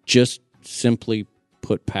 just simply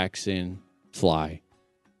put packs in, fly,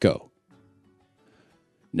 go.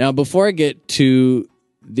 Now, before I get to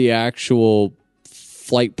the actual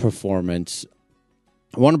flight performance,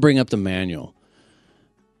 I want to bring up the manual.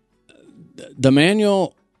 The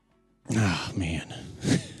manual, oh, man.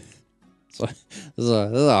 This is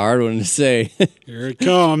a hard one to say. Here it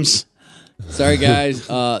comes. Sorry, guys.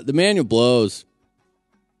 The manual blows.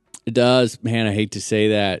 It does. Man, I hate to say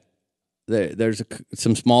that. There's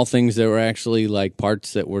some small things that were actually like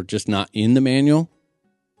parts that were just not in the manual,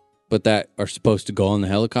 but that are supposed to go on the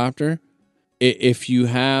helicopter. If you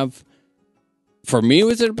have... For me,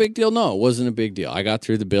 was it a big deal? No, it wasn't a big deal. I got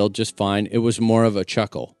through the build just fine. It was more of a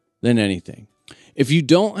chuckle than anything. If you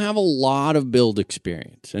don't have a lot of build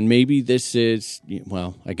experience, and maybe this is,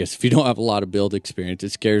 well, I guess if you don't have a lot of build experience,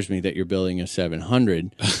 it scares me that you're building a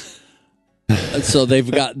 700. So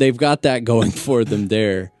they've got that going for them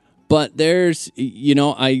there. But there's,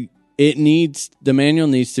 the manual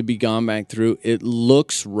needs to be gone back through. It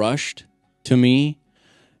looks rushed to me.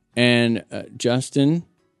 And Justin,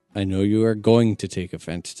 I know you are going to take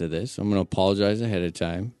offense to this. I'm going to apologize ahead of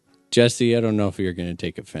time. Jesse, I don't know if you're going to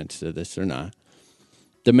take offense to this or not.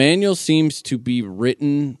 The manual seems to be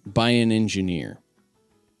written by an engineer.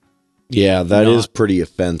 Yeah, that is pretty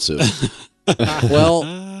offensive. Well,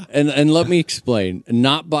 and let me explain.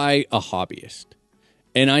 Not by a hobbyist.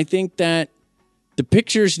 And I think that the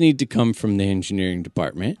pictures need to come from the engineering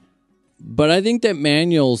department. But I think that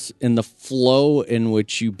manuals and the flow in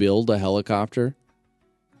which you build a helicopter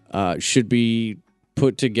should be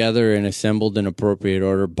put together and assembled in appropriate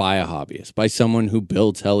order by a hobbyist, by someone who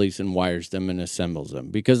builds helis and wires them and assembles them.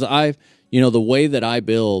 Because the way that I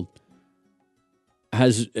build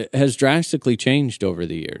has drastically changed over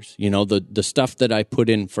the years. The stuff that I put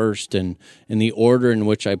in first and the order in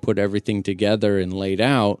which I put everything together and laid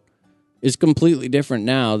out is completely different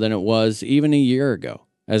now than it was even a year ago.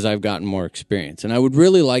 as I've gotten more experience. And I would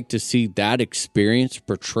really like to see that experience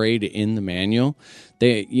portrayed in the manual.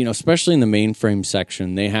 They, especially in the mainframe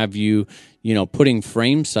section, they have you, putting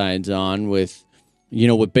frame sides on with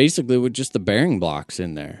with just the bearing blocks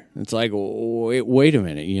in there. It's like, wait a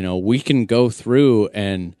minute, we can go through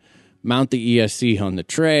and mount the ESC on the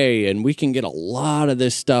tray, and we can get a lot of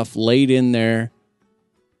this stuff laid in there,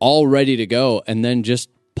 all ready to go, and then just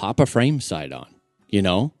pop a frame side on.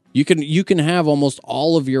 You can have almost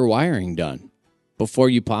all of your wiring done before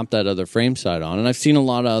you pop that other frame side on. And I've seen a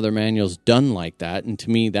lot of other manuals done like that, and to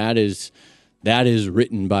me that is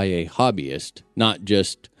written by a hobbyist, not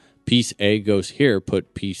just piece A goes here,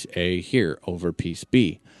 put piece A here over piece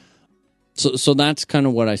B. So that's kind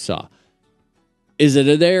of what I saw. Is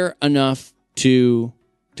it there enough to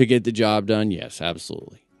get the job done? Yes,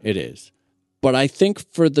 absolutely. It is. But I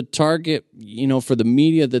think for the target, for the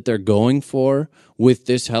media that they're going for with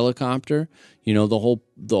this helicopter,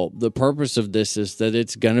 the purpose of this is that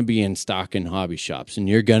it's going to be in stock in hobby shops, and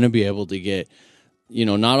you're going to be able to get,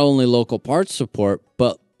 not only local parts support,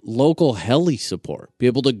 but local heli support. Be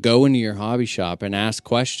able to go into your hobby shop and ask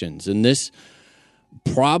questions. And this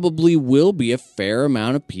probably will be a fair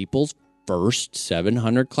amount of people's first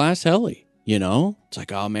 700 class heli. It's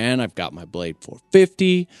like, oh man, I've got my Blade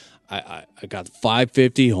 450. I got the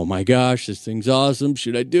 550. Oh my gosh, this thing's awesome.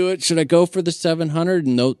 Should I do it? Should I go for the 700?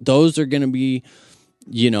 And those are going to be,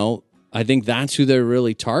 I think that's who they're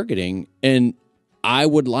really targeting. And I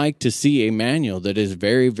would like to see a manual that is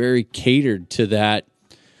very, very catered to that,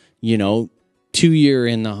 2-year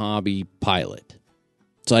in the hobby pilot.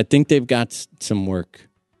 So I think they've got some work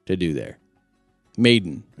to do there.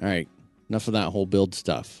 Maiden. All right. Enough of that whole build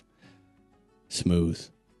stuff. Smooth.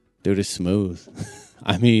 Dude is smooth.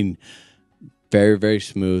 I mean, very, very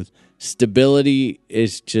smooth. Stability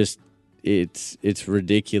is just, it's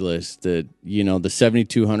ridiculous. The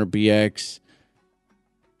 7200BX,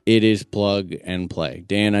 it is plug and play.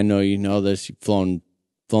 Dan, I know you know this. You've flown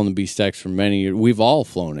the BeastX for many years. We've all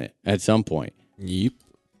flown it at some point. Yep.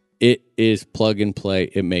 It is plug and play.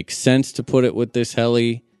 It makes sense to put it with this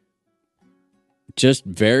heli. Just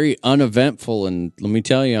very uneventful. And let me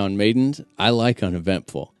tell you, on Maidens, I like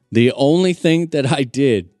uneventful. The only thing that I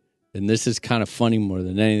did, and this is kind of funny more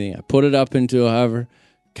than anything, I put it up into a hover,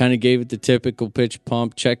 kind of gave it the typical pitch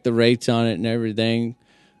pump, checked the rates on it and everything,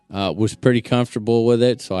 was pretty comfortable with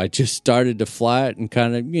it. So I just started to fly it and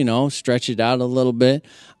kind of, stretch it out a little bit.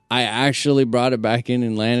 I actually brought it back in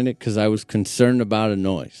and landed it because I was concerned about a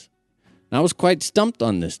noise. And I was quite stumped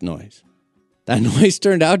on this noise. That noise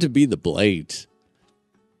turned out to be the blades.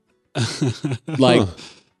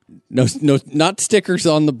 No, not stickers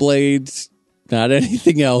on the blades, not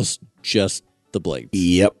anything else, just the blades.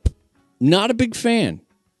 Yep. Not a big fan.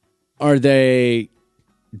 Do they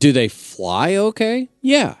fly okay?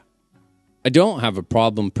 Yeah. I don't have a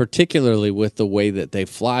problem particularly with the way that they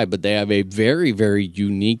fly, but they have a very, very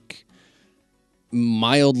unique,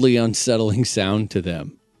 mildly unsettling sound to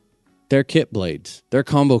them. They're kit blades. They're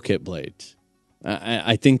combo kit blades.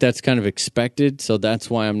 I think that's kind of expected, so that's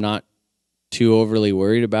why I'm not too overly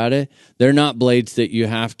worried about it. They're not blades that you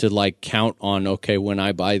have to count on, okay, when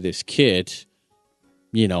I buy this kit,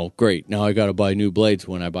 great, now I got to buy new blades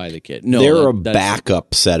when I buy the kit. No, they're a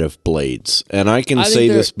backup set of blades. And I can say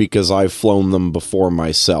this because I've flown them before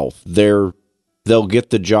myself. They'll get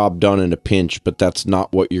the job done in a pinch, but that's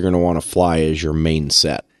not what you're going to want to fly as your main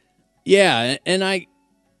set. Yeah, and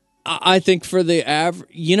I think for the average,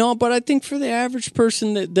 but I think for the average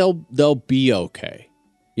person that they'll be okay.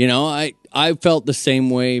 I felt the same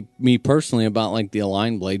way, me personally, about the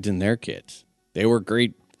Align blades in their kits. They were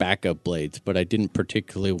great backup blades, but I didn't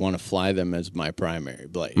particularly want to fly them as my primary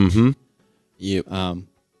blade. Mm-hmm. Yep.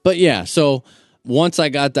 But yeah, so once I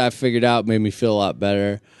got that figured out, it made me feel a lot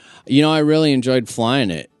better. I really enjoyed flying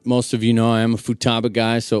it. Most of you know I am a Futaba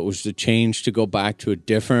guy, so it was a change to go back to a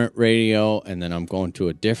different radio, and then I'm going to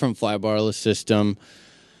a different flybarless system.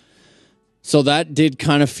 So that did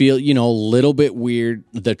kind of feel, a little bit weird.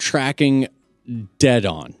 The tracking, dead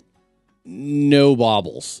on. No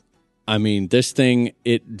bobbles. I mean, this thing,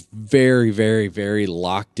 it very, very, very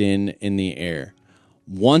locked in the air.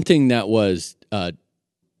 One thing that was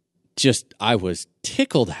I was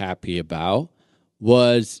tickled happy about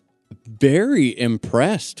was very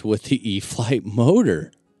impressed with the E-flite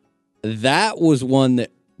motor. That was one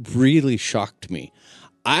that really shocked me.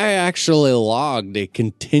 I actually logged a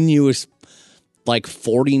continuous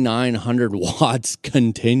 4,900 watts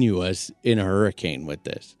continuous in a Hurricane with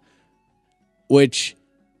this, which,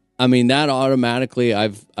 I mean, that automatically,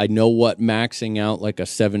 I know what maxing out a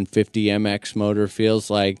 750 MX motor feels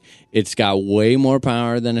like. It's got way more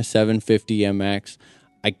power than a 750 MX.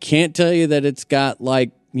 I can't tell you that it's got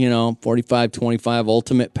 45, 25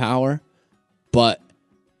 ultimate power, but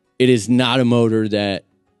it is not a motor that,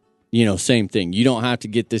 same thing. You don't have to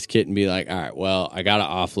get this kit and be like, all right, well, I got to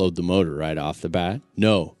offload the motor right off the bat.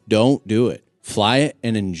 No, don't do it. Fly it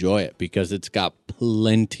and enjoy it because it's got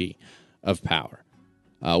plenty of power,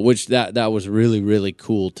 which that was really, really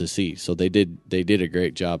cool to see. So they did a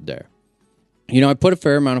great job there. I put a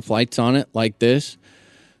fair amount of flights on it like this.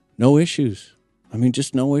 No issues.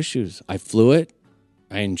 Just no issues. I flew it.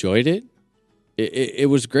 I enjoyed it. It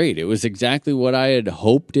was great. It was exactly what I had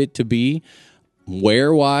hoped it to be.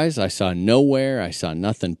 Wear-wise, I saw no wear. I saw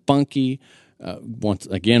nothing funky. Once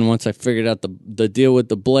I figured out the deal with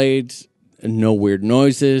the blades, no weird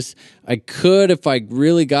noises. I could, if I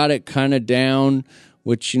really got it kind of down,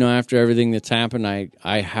 which, after everything that's happened,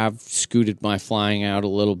 I have scooted my flying out a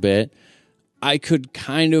little bit. I could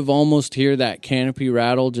kind of almost hear that canopy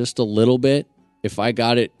rattle just a little bit. If I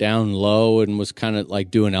got it down low and was kind of like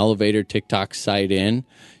doing elevator TikTok side in,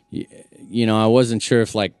 I wasn't sure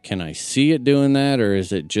if can I see it doing that, or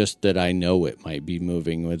is it just that I know it might be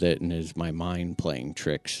moving with it and is my mind playing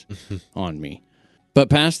tricks on me? But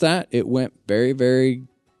past that, it went very, very,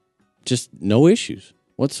 just no issues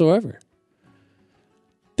whatsoever.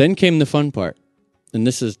 Then came the fun part, and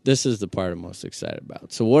this is the part I'm most excited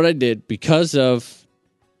about. So what I did, because of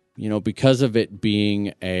it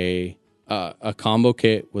being a combo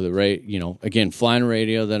kit with again, flying a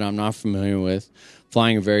radio that I'm not familiar with,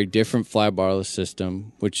 flying a very different fly barless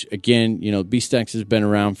system, which again, BeastX has been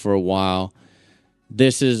around for a while.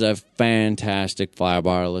 This is a fantastic fly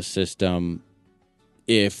barless system.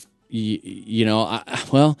 If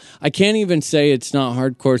I can't even say it's not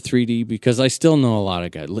hardcore 3D because I still know a lot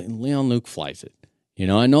of guys. Leon Luke flies it.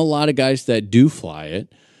 I know a lot of guys that do fly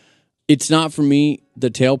it. It's not for me. The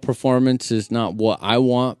tail performance is not what I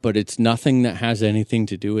want, but it's nothing that has anything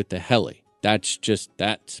to do with the heli. That's just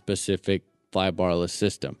that specific fly barless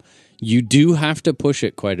system. You do have to push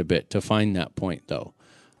it quite a bit to find that point, though.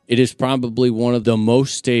 It is probably one of the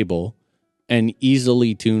most stable and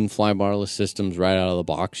easily tuned fly barless systems right out of the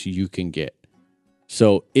box you can get.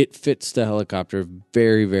 So it fits the helicopter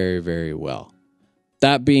very, very, very well.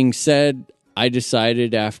 That being said, I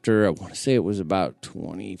decided after, I want to say it was about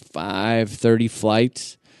 25, 30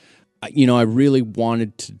 flights, I really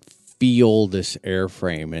wanted to feel this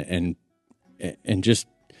airframe and just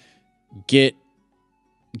get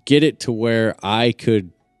it to where I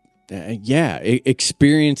could,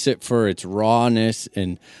 experience it for its rawness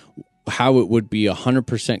and how it would be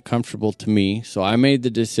 100% comfortable to me. So I made the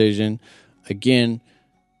decision. Again,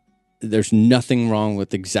 there's nothing wrong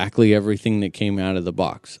with exactly everything that came out of the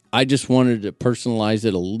box. I just wanted to personalize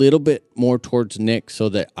it a little bit more towards Nick so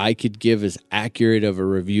that I could give as accurate of a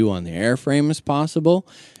review on the airframe as possible.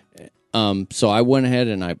 So I went ahead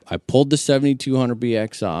and I pulled the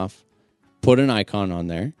 7200BX off, put an icon on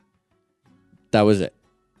there. That was it.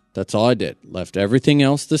 That's all I did. Left everything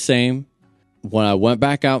else the same. When I went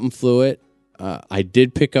back out and flew it, I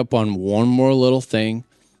did pick up on one more little thing.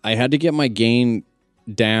 I had to get my gain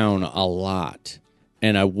down a lot,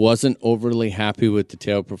 and I wasn't overly happy with the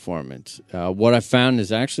tail performance. What I found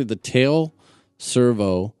is actually the tail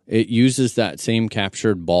servo, it uses that same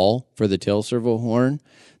captured ball for the tail servo horn.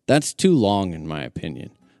 That's too long, in my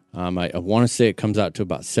opinion. I want to say it comes out to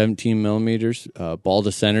about 17 millimeters ball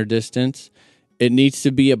to center distance. It needs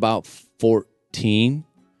to be about 14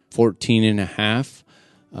 and a half.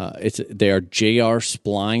 They are JR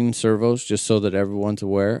spline servos, just so that everyone's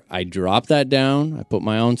aware. I dropped that down. I put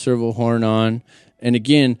my own servo horn on. And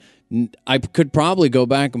again, I could probably go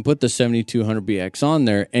back and put the 7200BX on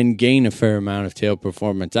there and gain a fair amount of tail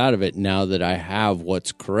performance out of it now that I have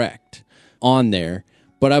what's correct on there.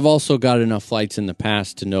 But I've also got enough flights in the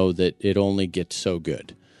past to know that it only gets so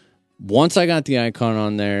good. Once I got the icon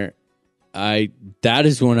on there, that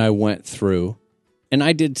is when I went through and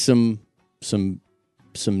I did some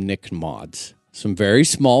Nick mods, some very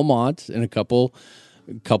small mods in a couple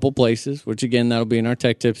places, which again, that'll be in our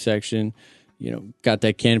tech tip section. Got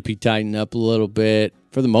that canopy tightened up a little bit.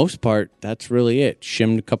 For the most part, that's really it.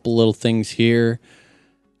 Shimmed a couple little things here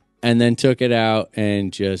and then took it out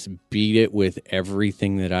and just beat it with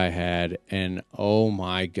everything that I had. And oh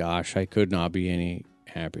my gosh, I could not be any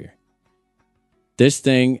happier. This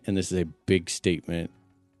thing, and this is a big statement.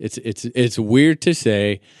 It's weird to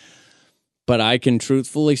say, but I can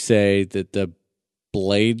truthfully say that the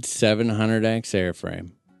Blade 700X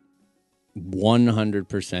airframe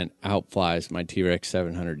 100% outflies my T-Rex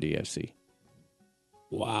 700 DFC.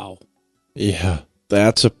 Wow. Yeah,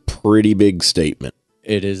 that's a pretty big statement.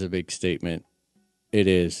 It is a big statement. It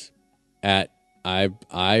is. At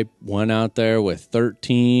I went out there with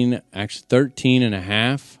 13 and a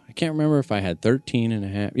half. I can't remember if I had 13 and a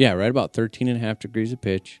half. Yeah, right about 13 and a half degrees of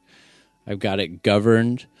pitch. I've got it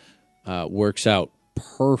governed. Works out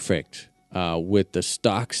perfect with the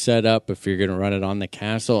stock setup. If you're going to run it on the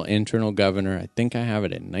Castle internal governor, I think I have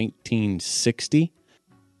it at 1960.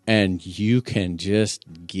 And you can just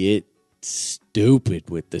get stupid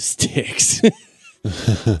with the sticks.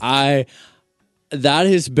 That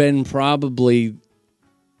has been probably,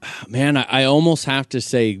 man, I almost have to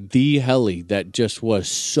say the heli that just was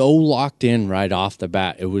so locked in right off the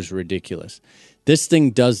bat. It was ridiculous. This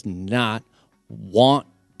thing does not want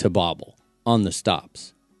to bobble on the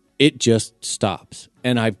stops. It just stops.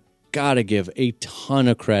 And I've got to give a ton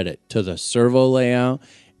of credit to the servo layout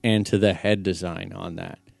and to the head design on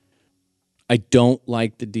that. I don't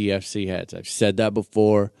like the DFC heads. I've said that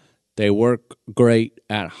before. They work great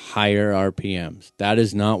at higher RPMs. That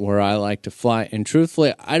is not where I like to fly. And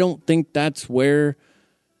truthfully, I don't think that's where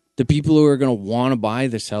the people who are going to want to buy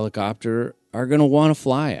this helicopter are going to want to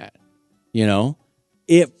fly at. You know,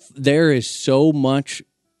 if there is so much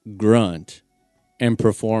grunt and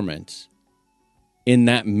performance in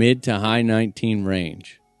that mid to high 19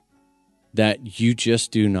 range that you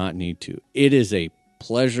just do not need to. It is a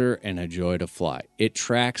pleasure and a joy to fly. It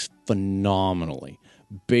tracks phenomenally.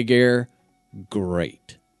 Big air,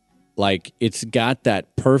 great. Like, it's got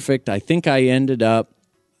that perfect, I think I ended up,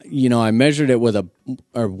 I measured it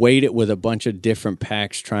weighed it with a bunch of different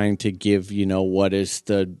packs trying to give, what is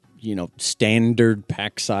the, standard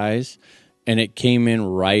pack size. And it came in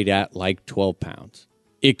right at like 12 pounds.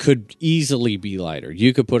 It could easily be lighter.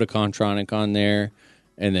 You could put a Contronic on there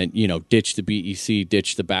and then, ditch the BEC,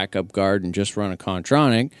 ditch the backup guard and just run a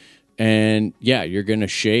Contronic. And yeah, you're going to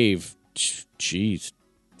shave,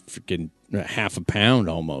 freaking half a pound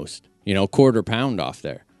almost, quarter pound off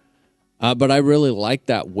there. But I really like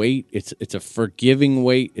that weight. It's a forgiving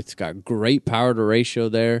weight. It's got great power to ratio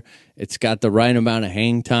there. It's got the right amount of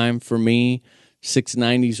hang time for me,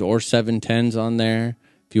 690s or 710s on there.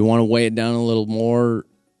 If you want to weigh it down a little more,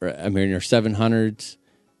 your 700s.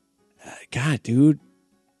 God, dude,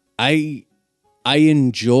 I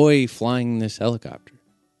enjoy flying this helicopter,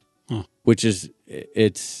 which is,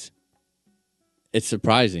 it's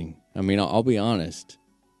surprising. I mean, I'll be honest.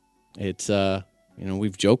 It's,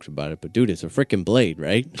 we've joked about it, but dude, it's a freaking blade,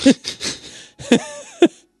 right?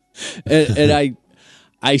 and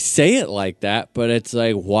I say it like that, but it's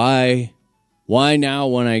like, why now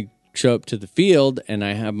when I show up to the field and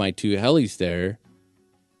I have my two helis there,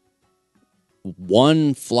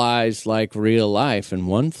 one flies like real life and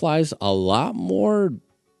one flies a lot more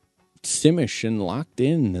simish and locked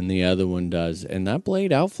in than the other one does. And that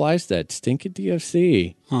blade outflies that stinking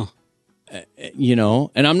DFC. Huh.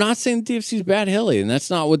 And I'm not saying DFC's bad heli, and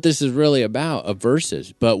that's not what this is really about, a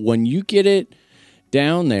versus. But when you get it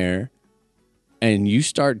down there and you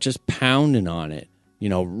start just pounding on it,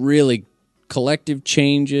 really collective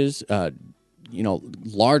changes,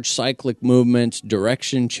 large cyclic movements,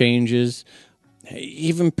 direction changes,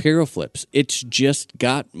 even pyro flips, it's just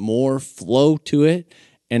got more flow to it,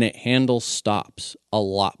 and it handles stops a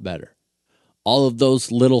lot better. All of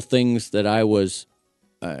those little things that I was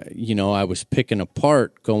picking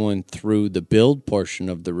apart going through the build portion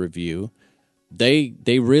of the review, they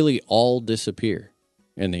really all disappear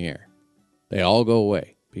in the air. They all go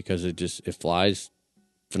away because it flies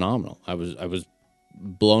phenomenal. I was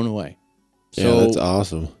blown away. So, yeah, that's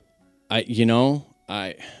awesome.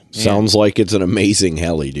 Sounds like it's an amazing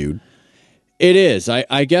heli, dude. It is.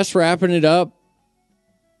 I guess wrapping it up,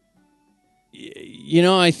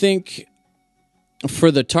 I think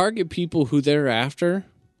for the target people who they're after,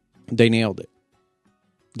 they nailed it.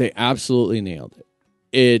 They absolutely nailed it.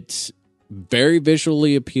 It's very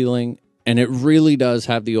visually appealing, and it really does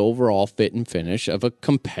have the overall fit and finish of a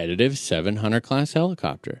competitive 700 class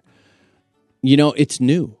helicopter. It's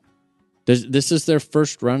new. This is their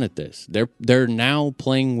first run at this. They're now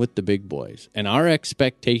playing with the big boys, and our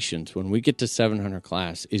expectations when we get to 700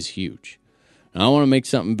 class is huge. And I want to make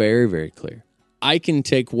something very, very clear. I can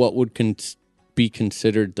take what would be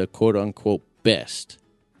considered the quote-unquote best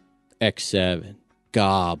X7,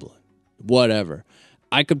 Goblin, whatever.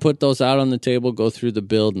 I could put those out on the table, go through the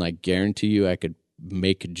build, and I guarantee you I could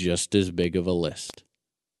make just as big of a list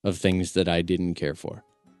of things that I didn't care for.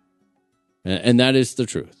 And that is the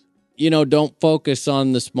truth. Don't focus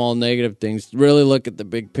on the small negative things. Really look at the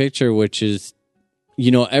big picture, which is,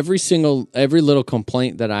 every little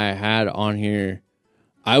complaint that I had on here,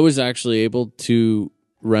 I was actually able to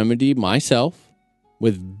remedy myself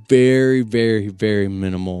with very, very, very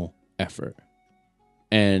minimal effort.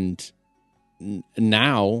 And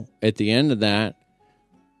now, at the end of that,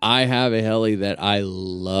 I have a heli that I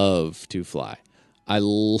love to fly. I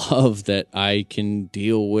love that I can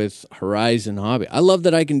deal with Horizon Hobby. I love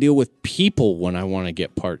that I can deal with people when I want to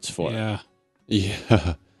get parts for it. Yeah.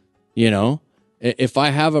 Yeah. You know, if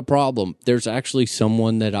I have a problem, there's actually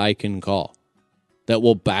someone that I can call that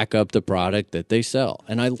will back up the product that they sell.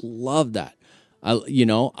 And I love that.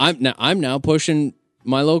 I'm now pushing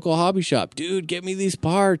my local hobby shop. Dude, get me these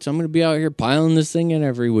parts. I'm going to be out here piling this thing in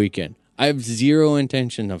every weekend. I have zero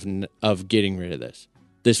intention of getting rid of this.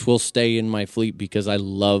 This will stay in my fleet because I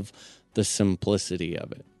love the simplicity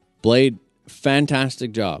of it. Blade,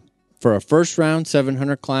 fantastic job. For a first round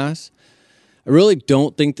 700 class, I really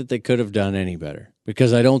don't think that they could have done any better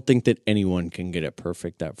because I don't think that anyone can get it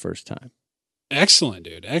perfect that first time. Excellent,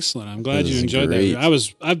 dude. Excellent. I'm glad you This is enjoyed great.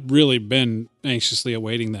 that. I've really been anxiously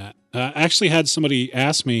awaiting that. I actually had somebody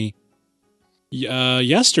ask me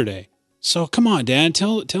yesterday. So come on, Dad,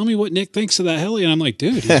 tell me what Nick thinks of that heli. And I'm like,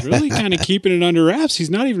 dude, he's really kind of keeping it under wraps.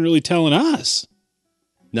 He's not even really telling us.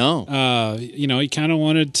 No. He kind of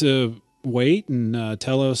wanted to wait and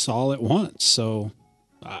tell us all at once. So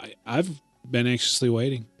I've been anxiously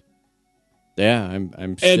waiting. Yeah,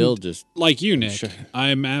 I'm still just Like you, Nick, Sure.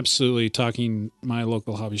 I'm absolutely talking my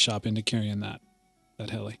local hobby shop into carrying that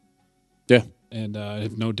heli. yeah. And I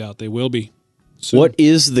have no doubt they will be. So, What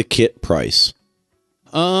is the kit price?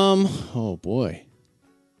 Oh boy.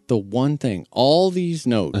 The one thing, all these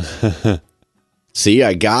notes. See,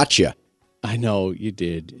 I gotcha. I know you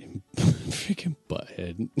did. Freaking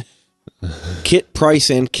butthead. Kit price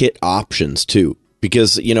and kit options too,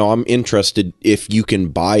 because I'm interested if you can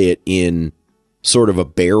buy it in sort of a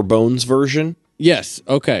bare bones version. Yes.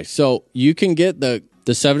 Okay. So you can get the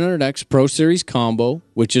 700X Pro Series combo,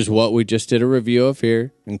 which is what we just did a review of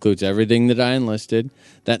here. Includes everything that I enlisted.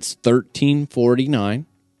 That's $1349.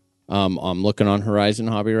 I'm looking on Horizon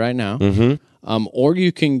Hobby right now. Mm-hmm. Or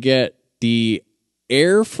you can get the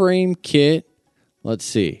airframe kit. Let's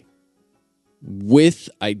see. With,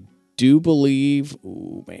 I do believe,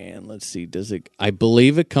 let's see. I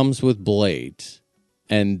believe it comes with blades.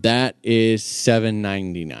 And that is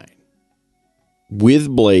 $799. With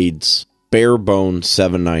blades, bare bone,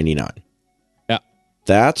 $799. Yeah.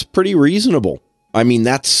 That's pretty reasonable. I mean,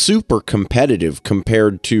 that's super competitive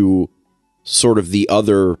compared to sort of the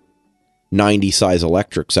other 90 size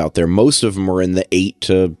electrics out there. Most of them are in the $800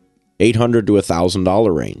 to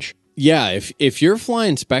 $1,000 range. Yeah, if you're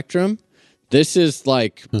flying Spectrum, this is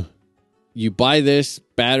like you buy this,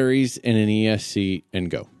 batteries, and an ESC,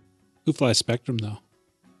 and go. who flies Spectrum, though?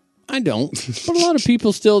 I don't, but a lot of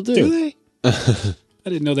people still do. Do they? I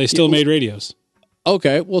didn't know they still made radios.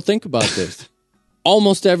 Okay, well, think about this.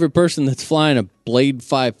 Almost every person that's flying a Blade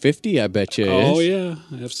 550, I bet you is. Oh, yeah,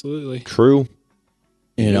 absolutely. True.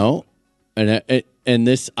 You know? And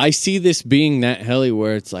this, I see this being that heli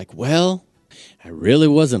where it's like, well, I really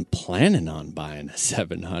wasn't planning on buying a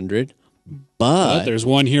 700, but There's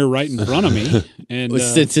one here right in front of me. And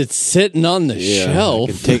since it's sitting on the shelf.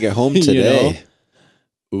 I can take it home you today.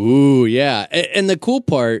 know? Ooh, yeah. And the cool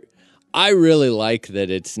part, I really like that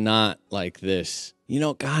it's not like this.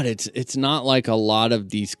 God, it's not like a lot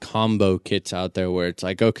of these combo kits out there where it's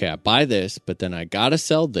like, okay, I buy this, but then I got to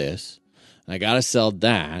sell this, and I got to sell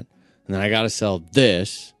that, and then I got to sell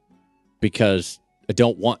this because I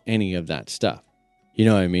don't want any of that stuff. You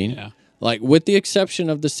know what I mean? Yeah. Like, with the exception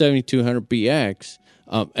of the 7200BX,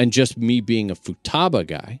 and just me being a Futaba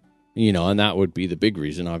guy, and that would be the big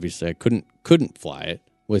reason. Obviously, I couldn't fly it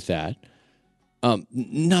with that.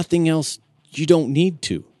 Nothing else. You don't need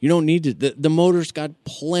to. You don't need to. The motor's got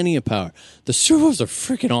plenty of power. The servos are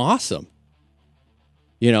freaking awesome.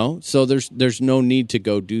 So there's no need to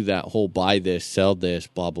go do that whole buy this, sell this,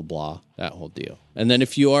 blah, blah, blah, that whole deal. And then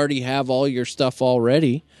if you already have all your stuff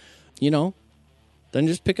already, then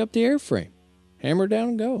just pick up the airframe, hammer down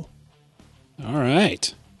and go. all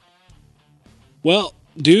right. Well,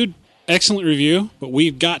 dude, excellent review, but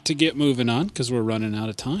we've got to get moving on because we're running out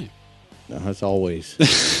of time. As always.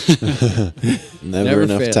 Never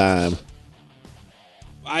enough fails. time.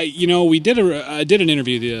 I did an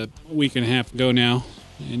interview a week and a half ago now,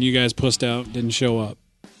 and you guys pussed out, didn't show up.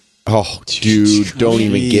 Oh, dude, don't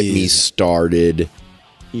even get me started.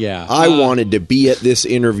 Yeah. I wanted to be at this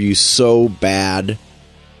interview so bad.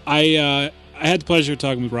 I had the pleasure of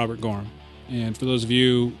talking with Robert Gorham, and for those of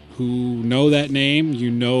you who know that name, you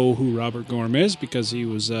know who Robert Gorham is because he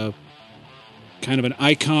was kind of an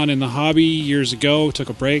icon in the hobby years ago, took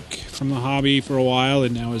a break from the hobby for a while,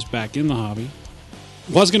 and now is back in the hobby.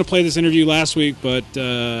 Was going to play this interview last week, but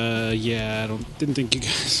I didn't think you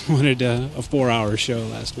guys wanted a 4-hour show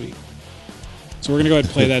last week. So we're going to go ahead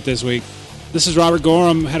and play that this week. This is Robert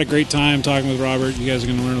Gorham. Had a great time talking with Robert. You guys are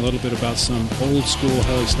going to learn a little bit about some old school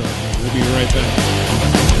heli stuff. We'll be right back.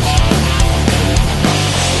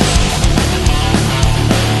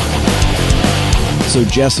 So,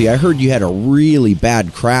 Jesse, I heard you had a really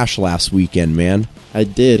bad crash last weekend, man. I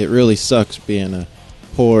did. It really sucks being a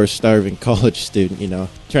poor, starving college student,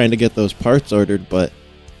 trying to get those parts ordered, but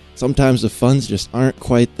sometimes the funds just aren't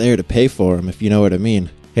quite there to pay for them, if you know what I mean.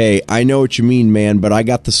 Hey, I know what you mean, man, but I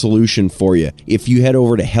got the solution for you. If you head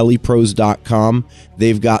over to helipros.com,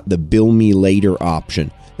 they've got the bill me later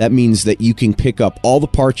option. That means that you can pick up all the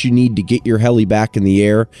parts you need to get your heli back in the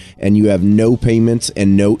air, and you have no payments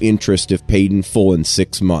and no interest if paid in full in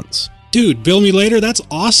 6 months. Dude, bill me later? That's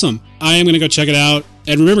awesome. I am going to go check it out.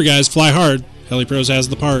 And remember, guys, fly hard. HeliPros has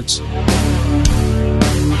the parts.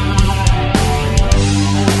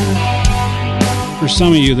 For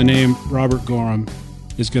some of you, the name Robert Gorham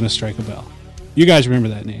is going to strike a bell. You guys remember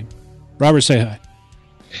that name. Robert, say hi.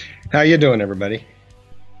 How you doing, everybody?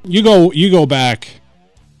 You go back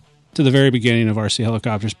to the very beginning of RC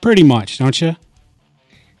helicopters, pretty much, don't you?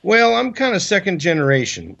 Well, I'm kind of second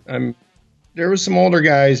generation. There was some older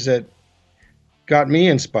guys that got me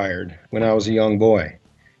inspired when I was a young boy.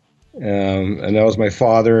 And that was my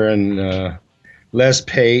father and Les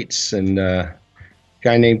Pates and a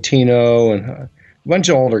guy named Tino and a bunch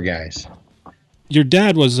of older guys. Your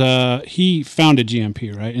dad was, he founded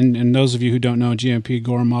GMP, right? And those of you who don't know, GMP,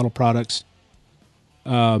 Gorham Model Products.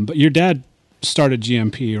 But your dad started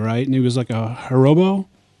GMP, right? And he was like a Horobo.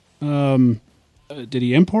 Did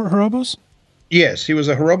he import Horobos? Yes, he was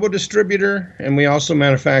a Horobo distributor, and we also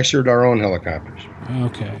manufactured our own helicopters.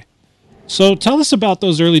 Okay. So tell us about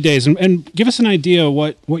those early days and give us an idea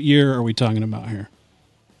what year are we talking about here?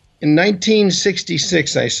 In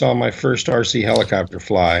 1966, I saw my first RC helicopter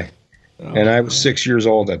fly, and I was 6 years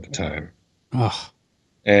old at the time. Oh.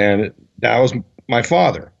 And that was my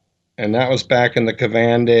father, and that was back in the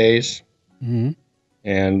Cavan days. Mm-hmm.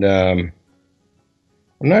 And I'm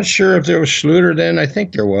not sure if there was Schluter then. I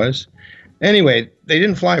think there was. Anyway, they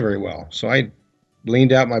didn't fly very well, so I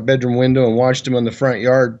leaned out my bedroom window and watched them in the front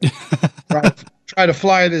yard try to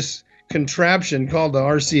fly this contraption called the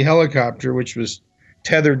RC helicopter, which was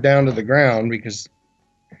tethered down to the ground because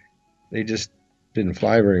they just didn't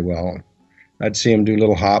fly very well. I'd see them do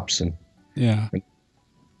little hops, and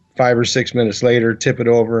 5 or 6 minutes later, tip it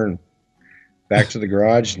over and back to the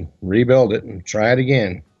garage and rebuild it and try it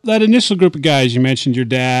again. That initial group of guys, you mentioned your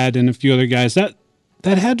dad and a few other guys, that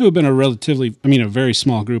had to have been a very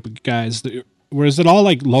small group of guys. Was it all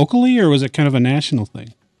like locally, or was it kind of a national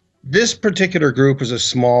thing? This particular group was a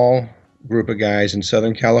small group of guys in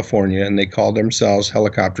Southern California, and they called themselves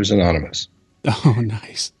Helicopters Anonymous. Oh,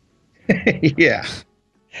 nice. Yeah.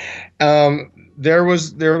 There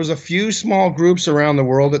was a few small groups around the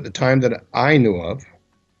world at the time that I knew of,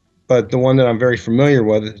 but the one that I'm very familiar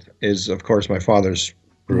with is, of course, my father's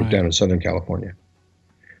group down in Southern California.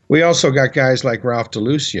 We also got guys like Ralph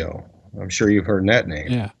DeLucio. I'm sure you've heard that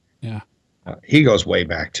name. Yeah. He goes way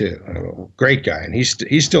back too. Great guy, and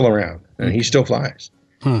he's still around, and he still flies.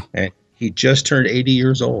 Huh. And he just turned 80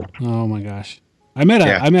 years old. Oh my gosh! I met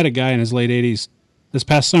a guy in his late 80s this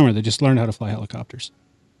past summer that just learned how to fly helicopters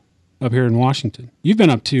up here in Washington. You've been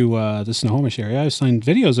up to the Snohomish area. I've seen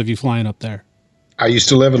videos of you flying up there. I used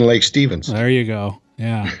to live in Lake Stevens. There you go.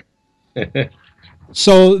 Yeah.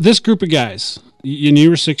 So this group of guys, you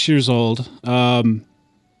were 6 years old.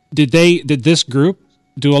 Did this group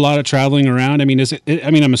do a lot of traveling around? I mean,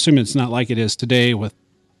 I'm assuming it's not like it is today with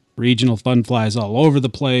regional fun flies all over the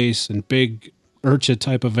place and big IRCHA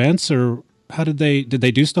type events, or how did they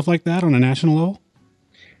do stuff like that on a national level?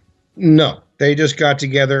 No, they just got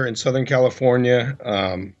together in Southern California,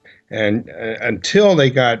 and until they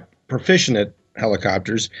got proficient at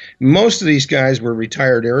helicopters, most of these guys were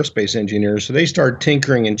retired aerospace engineers, so they started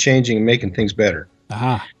tinkering and changing and making things better.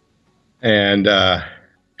 Aha. And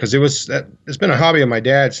because it's been a hobby of my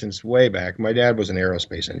dad since way back. My dad was an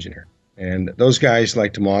aerospace engineer, and those guys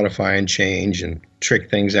like to modify and change and trick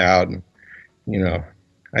things out. And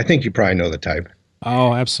I think you probably know the type.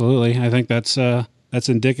 Oh, absolutely. I think that's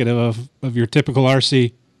indicative of your typical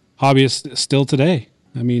RC hobbyist still today.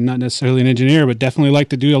 I mean, not necessarily an engineer, but definitely like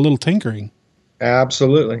to do a little tinkering.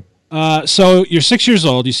 Absolutely. So you're 6 years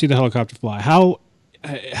old. You see the helicopter fly. How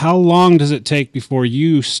long does it take before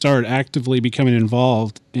you start actively becoming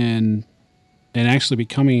involved and actually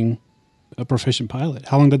becoming a proficient pilot?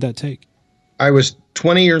 How long did that take? I was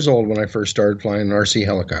 20 years old when I first started flying an RC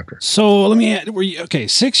helicopter. So let me. Were you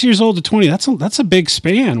 6 years old to 20? That's a big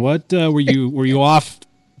span. What were you off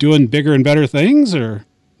doing bigger and better things, or?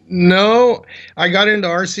 No, I got into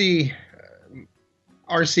RC.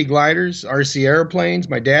 RC gliders, RC airplanes.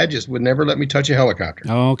 My dad just would never let me touch a helicopter.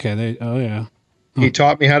 Oh, okay. Yeah. He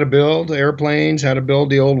taught me how to build airplanes, how to build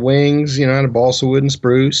the old wings, how to balsa wood and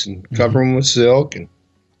spruce and cover them with silk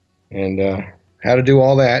and how to do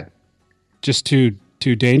all that. Just too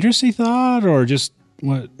dangerous, he thought, or just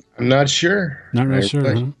what? I'm not sure. Not really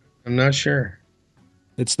sure, huh? I'm not sure.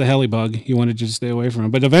 It's the heli bug. You wanted you to stay away from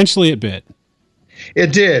it, but eventually it bit.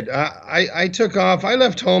 It did. I took off. I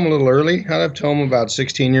left home a little early. I left home about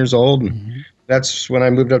 16 years old, and that's when I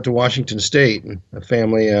moved up to Washington State. And a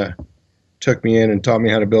family took me in and taught me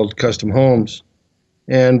how to build custom homes.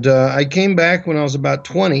 And I came back when I was about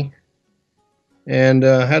 20 and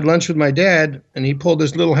had lunch with my dad, and he pulled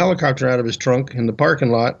this little helicopter out of his trunk in the parking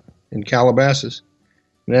lot in Calabasas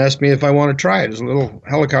and asked me if I want to try it. It was a little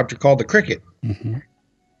helicopter called the Cricket. Mm-hmm.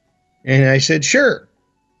 And I said, sure.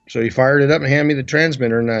 So he fired it up and handed me the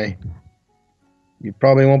transmitter, and you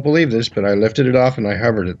probably won't believe this, but I lifted it off and I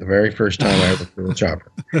hovered it the very first time I ever flew a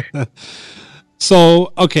chopper.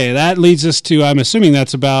 So, okay, that leads us to, I'm assuming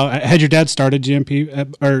that's about, had your dad started GMP?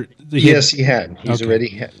 Yes, he had. He's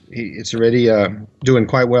okay. It's already doing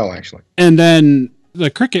quite well, actually. And then the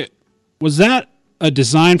Cricket, was that a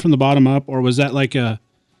design from the bottom up, or was that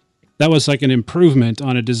that was like an improvement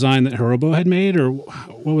on a design that Hirobo had made, or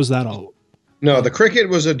what was that all? No, the Cricket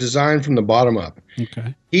was a design from the bottom up.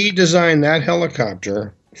 Okay. He designed that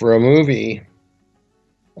helicopter for a movie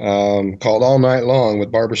called All Night Long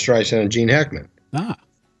with Barbra Streisand and Gene Hackman.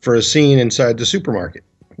 For a scene inside the supermarket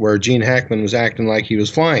where Gene Hackman was acting like he was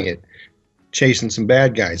flying it, chasing some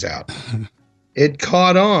bad guys out. It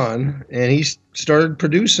caught on, and he started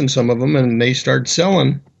producing some of them, and they started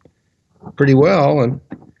selling pretty well,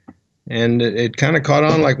 and it kind of caught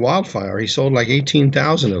on like wildfire. He sold like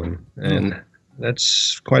 18,000 of them, and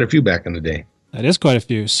that's quite a few back in the day. That is quite a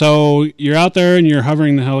few. So you're out there and you're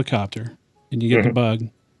hovering the helicopter, and you get the bug.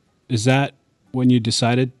 Is that when you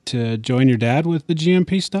decided to join your dad with the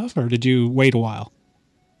GMP stuff, or did you wait a while?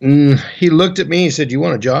 He looked at me and said, "You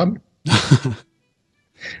want a job?"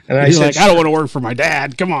 And I said, "I don't want to work for my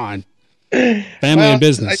dad. Come on, family and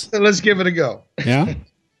business." I said, "Let's give it a go." Yeah,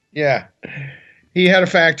 yeah. He had a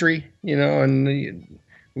factory, and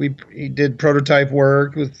he did prototype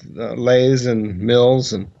work with lathes and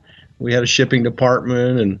mills, and we had a shipping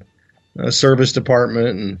department and a service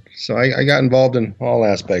department, and so I got involved in all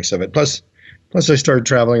aspects of it. Plus I started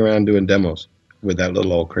traveling around doing demos with that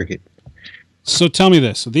little old Cricket. So tell me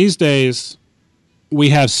this. So these days, we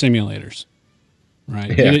have simulators,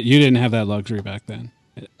 right? Yeah. You didn't have that luxury back then.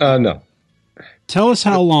 No. Tell us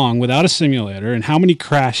how long without a simulator and how many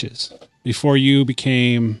crashes before you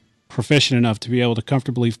became proficient enough to be able to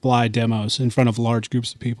comfortably fly demos in front of large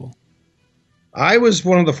groups of people. I was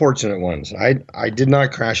one of the fortunate ones. I did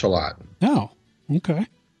not crash a lot. Oh, okay.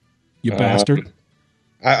 You bastard.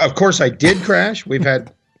 Of course, I did crash.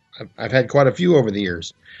 I've had quite a few over the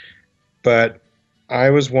years, but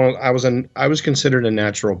I was considered a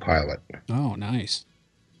natural pilot. Oh, nice.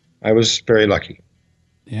 I was very lucky.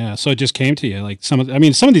 Yeah, so it just came to you. Like some of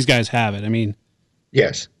these guys have it. I mean,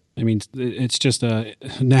 yes. I mean, it's just a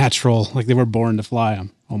natural, like they were born to fly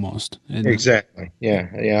them almost. And exactly. Yeah.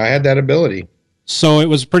 I had that ability. So it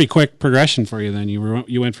was a pretty quick progression for you then.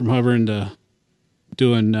 You went from hovering to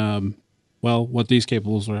doing what these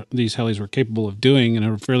helis were capable of doing in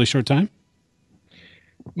a fairly short time.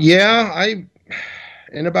 Yeah, I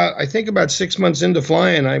think about 6 months into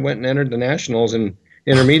flying, I went and entered the nationals in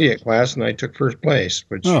intermediate class, and I took first place,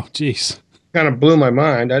 which kind of blew my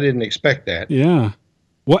mind. I didn't expect that. Yeah.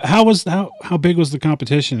 How big was the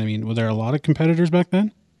competition? I mean, were there a lot of competitors back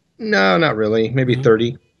then? No, not really. Maybe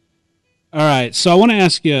 30. All right. So I want to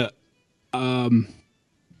ask you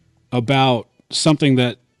about something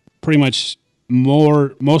that pretty much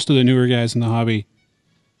most of the newer guys in the hobby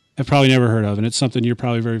have probably never heard of, and it's something you're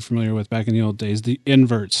probably very familiar with back in the old days, the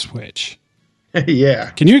invert switch.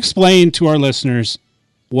 Yeah. Can you explain to our listeners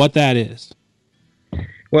what that is?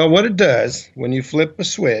 Well, what it does, when you flip a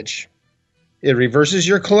switch, it reverses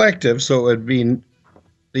your collective, so it would be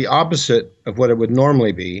the opposite of what it would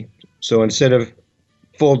normally be. So instead of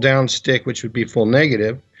full down stick, which would be full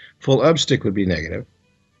negative, full up stick would be negative,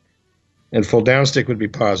 and full down stick would be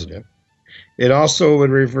positive. It also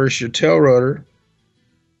would reverse your tail rotor,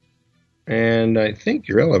 and I think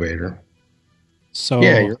your elevator. So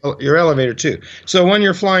yeah, your elevator too. So when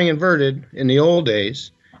you're flying inverted in the old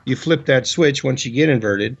days, you flip that switch once you get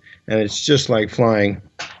inverted, and it's just like flying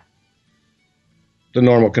the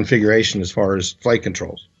normal configuration as far as flight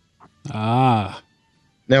controls. Now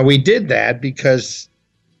we did that because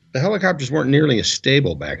the helicopters weren't nearly as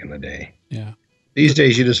stable back in the day. Yeah. These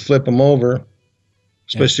days you just flip them over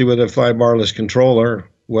especially with a 5-barless controller,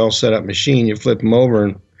 well set up machine. You flip them over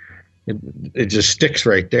and it just sticks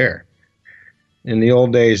right there. In the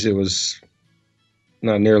old days, it was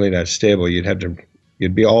not nearly that stable.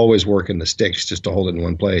 You'd be always working the sticks just to hold it in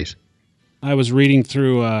one place. I was reading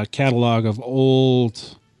through a catalog of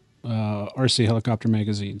old RC helicopter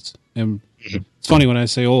magazines. And it's funny when I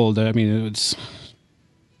say old, I mean, it's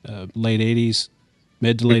late 80s,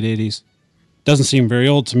 mid to late 80s. Doesn't seem very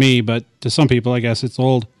old to me, but to some people, I guess it's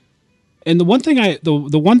old. And the one thing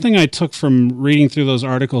I took from reading through those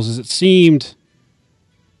articles is it seemed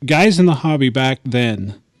guys in the hobby back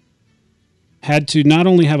then had to not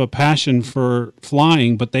only have a passion for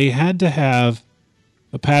flying, but they had to have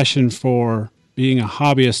a passion for being a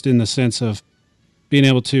hobbyist in the sense of being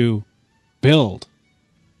able to build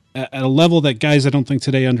at a level that guys I don't think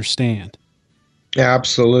today understand.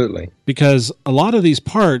 Absolutely. Because a lot of these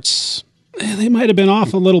parts, they might have been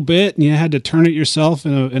off a little bit and you had to turn it yourself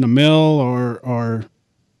in a mill or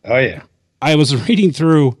Oh, yeah. I was reading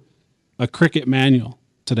through a Cricket manual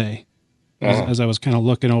today as I was kind of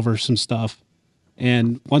looking over some stuff.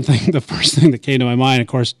 And one thing, the first thing that came to my mind, of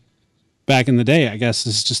course, back in the day, I guess,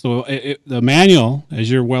 is just the manual,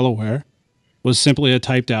 as you're well aware, was simply a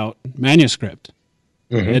typed out manuscript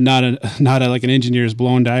and not like an engineer's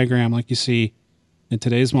blown diagram like you see in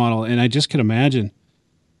today's model. And I just could imagine,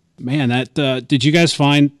 man, that did you guys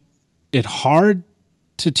find it hard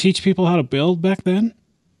to teach people how to build back then?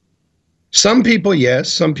 Some people,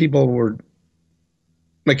 yes. Some people were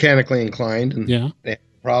mechanically inclined and they had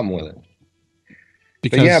a problem with it.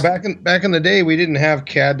 Because, but yeah, back in the day, we didn't have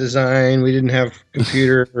CAD design. We didn't have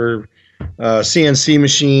computer or CNC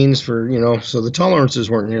machines so the tolerances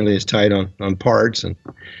weren't nearly as tight on parts, and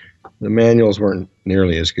the manuals weren't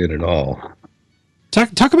nearly as good at all.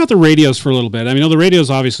 Talk about the radios for a little bit. I mean, the radios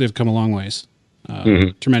obviously have come a long ways,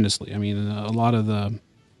 tremendously. I mean, a lot of the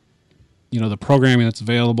programming that's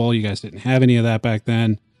available, you guys didn't have any of that back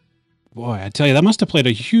then. Boy, I tell you, that must have played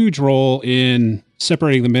a huge role in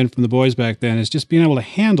separating the men from the boys back then, is just being able to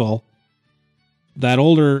handle that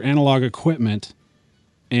older analog equipment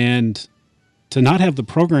and to not have the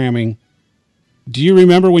programming. Do you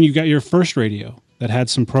remember when you got your first radio that had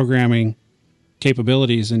some programming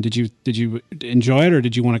capabilities, and did you enjoy it, or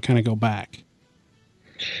did you want to kind of go back?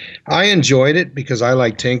 I enjoyed it because I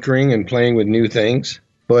like tinkering and playing with new things,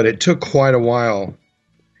 but it took quite a while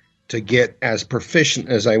to get as proficient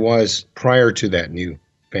as I was prior to that new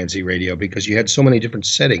fancy radio, because you had so many different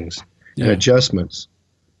settings and adjustments,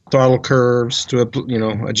 throttle curves to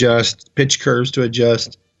adjust, pitch curves to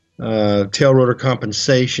adjust, tail rotor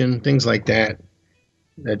compensation, things like that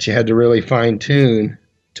you had to really fine tune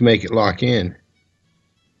to make it lock in.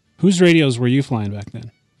 Whose radios were you flying back then?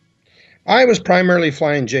 I was primarily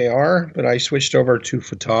flying JR, but I switched over to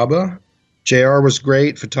Futaba. JR was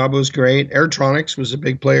great. Futaba was great. Airtronics was a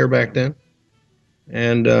big player back then.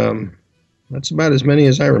 And that's about as many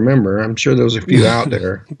as I remember. I'm sure there was a few out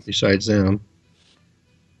there besides them.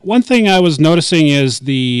 One thing I was noticing is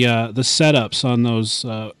the setups on those.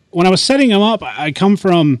 When I was setting them up, I come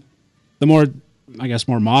from the more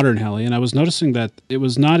modern heli, and I was noticing that it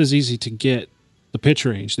was not as easy to get the pitch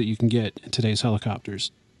range that you can get in today's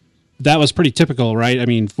helicopters. That was pretty typical, right? I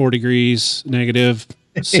mean, 4 degrees,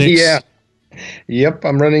 -6. Yeah. Yep,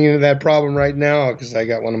 I'm running into that problem right now because I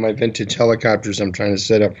got one of my vintage helicopters I'm trying to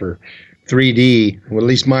set up for 3D, well, at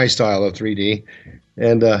least my style of 3D,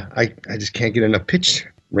 and I just can't get enough pitch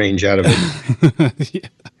range out of it. Yeah.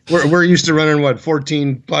 We're used to running,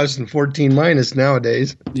 14 plus and 14 minus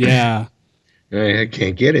nowadays. Yeah. I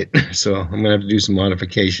can't get it, so I'm going to have to do some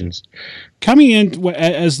modifications. Coming in,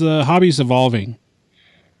 as the hobby's evolving,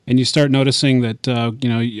 and you start noticing that,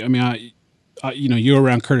 you were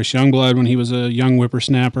around Curtis Youngblood when he was a young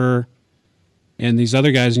whippersnapper, and these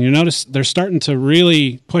other guys, and you notice they're starting to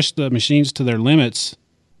really push the machines to their limits.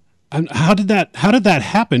 How did that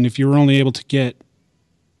happen if you were only able to get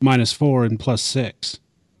 -4 and +6?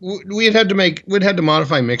 We'd had to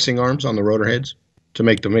modify mixing arms on the rotor heads to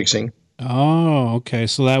make the mixing. Oh, okay.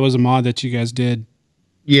 So that was a mod that you guys did.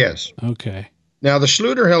 Yes. Okay. Now the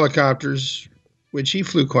Schluter helicopters, which he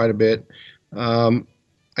flew quite a bit,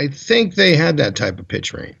 I think they had that type of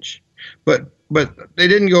pitch range, but they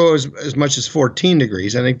didn't go as much as 14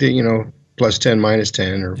 degrees. I think they, +10,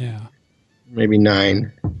 -10, or maybe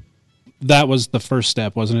 9. That was the first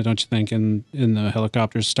step, wasn't it? Don't you think? In the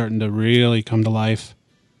helicopters starting to really come to life.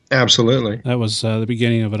 Absolutely. That was the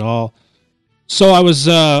beginning of it all. So I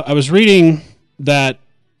was reading that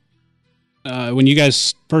when you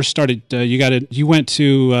guys first started, you went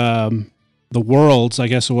to the Worlds, I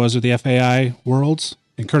guess it was, or the FAI Worlds,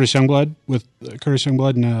 and Curtis Youngblood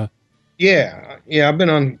and Yeah, yeah, I've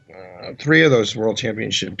been on 3 of those world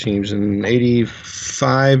championship teams in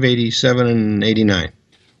 85, 87, and 89.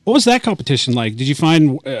 What was that competition like? Did you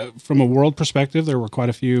find, from a world perspective, there were quite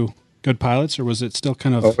a few good pilots, or was it still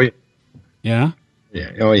kind of? Oh, yeah. Yeah.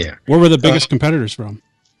 Yeah. Oh, yeah. Where were the biggest competitors from?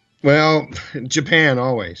 Well, Japan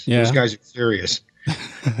always. Yeah. Those guys are serious.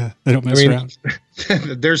 They don't mess around.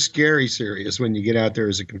 They're scary serious when you get out there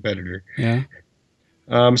as a competitor. Yeah.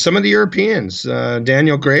 Some of the Europeans,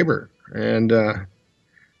 Daniel Graeber, and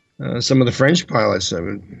some of the French pilots. I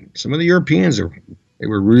mean, some of the Europeans they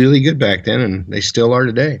were really good back then, and they still are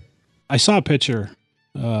today. I saw a picture,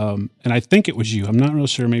 and I think it was you. I'm not real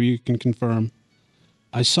sure. Maybe you can confirm.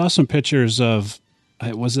 I saw some pictures of.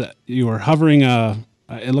 Was it you were hovering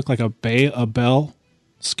it looked like a Bell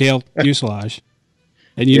scale fuselage,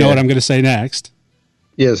 and you know what I'm going to say next.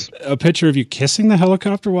 Yes. A picture of you kissing the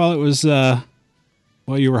helicopter while it was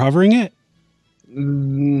while you were hovering it.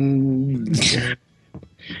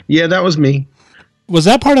 Yeah, that was me. Was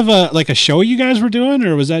that part of a show you guys were doing,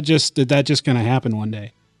 or did that just kind of happen one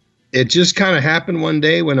day? It just kind of happened one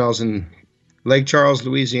day when I was in Lake Charles,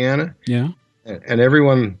 Louisiana. Yeah. And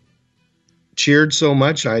everyone cheered so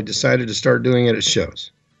much, I decided to start doing it at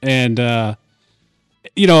shows. And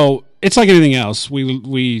it's like anything else.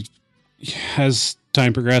 We as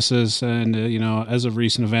time progresses, and as of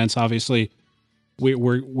recent events, obviously,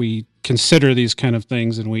 we consider these kind of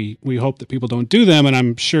things, and we hope that people don't do them. And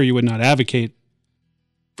I'm sure you would not advocate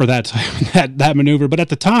for that maneuver. But at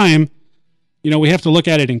the time, we have to look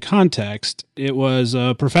at it in context. It was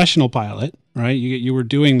a professional pilot, right? You were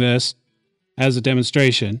doing this as a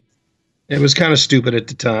demonstration. It was kind of stupid at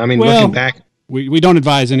the time. I mean, looking back, we don't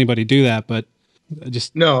advise anybody do that, but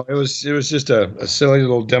no, it was just a silly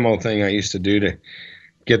little demo thing I used to do to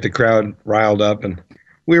get the crowd riled up, and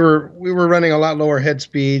we were running a lot lower head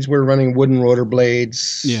speeds. We were running wooden rotor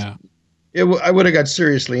blades. Yeah, I would have got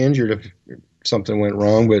seriously injured if something went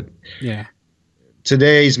wrong, but yeah,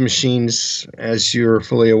 today's machines, as you're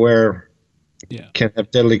fully aware, can have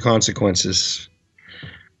deadly consequences.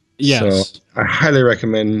 Yes. So I highly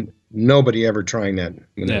recommend nobody ever trying that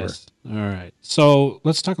maneuver. Yes. All right. So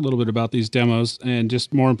let's talk a little bit about these demos, and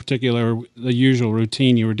just more in particular, the usual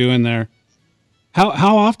routine you were doing there.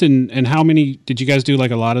 How often and how many did you guys do?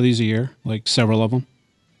 Like a lot of these a year, like several of them?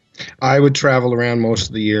 I would travel around most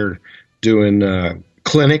of the year doing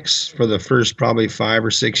clinics for the first probably 5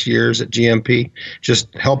 or 6 years at GMP,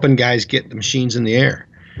 just helping guys get the machines in the air.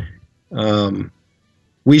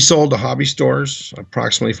 We sold to hobby stores,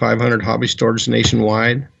 approximately 500 hobby stores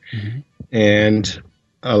nationwide. Mm-hmm. And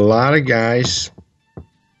a lot of guys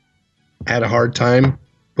had a hard time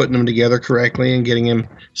putting them together correctly and getting them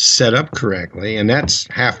set up correctly. And that's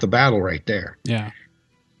half the battle right there. Yeah.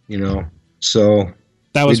 So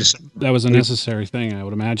that was a necessary thing, I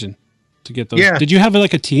would imagine, to get those. Yeah. Did you have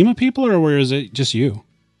like a team of people, or was it just you?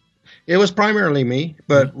 It was primarily me,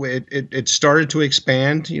 but it started to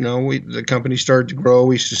expand. The company started to grow.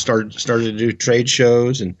 We started to do trade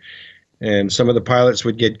shows, and some of the pilots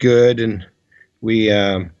would get good, and we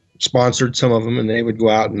sponsored some of them, and they would go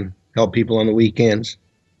out and help people on the weekends.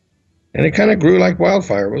 And it kind of grew like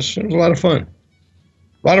wildfire. It was a lot of fun.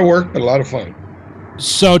 A lot of work, but a lot of fun.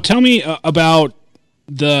 So tell me about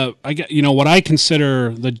what I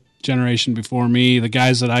consider the generation before me, the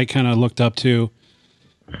guys that I kind of looked up to.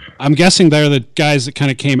 I'm guessing they're the guys that kind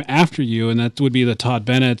of came after you, and that would be the Todd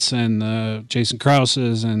Bennett's and the Jason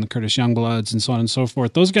Krauses and the Curtis Youngbloods and so on and so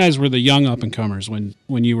forth. Those guys were the young up-and-comers when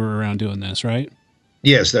you were around doing this, right?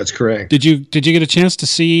 Yes, that's correct. Did you get a chance to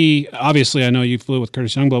see, obviously I know you flew with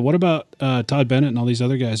Curtis Youngblood. What about Todd Bennett and all these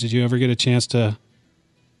other guys? Did you ever get a chance to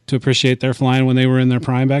appreciate their flying when they were in their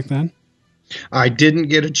prime back then? I didn't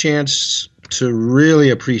get a chance to really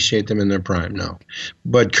appreciate them in their prime, no.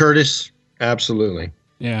 But Curtis, absolutely.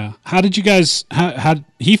 Yeah. How did you guys? How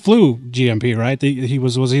he flew GMP, right?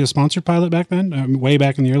 Was he a sponsored pilot back then, way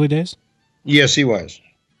back in the early days? Yes, he was.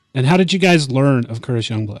 And how did you guys learn of Curtis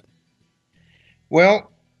Youngblood?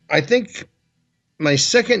 Well, I think my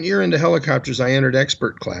second year into helicopters, I entered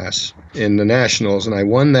expert class in the nationals, and I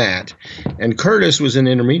won that. And Curtis was in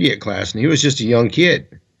intermediate class, and he was just a young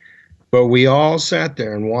kid. But we all sat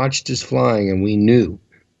there and watched his flying, and we knew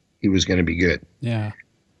he was going to be good. Yeah.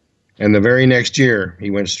 And the very next year, he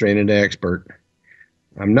went straight into expert.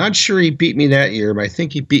 I'm not sure he beat me that year, but I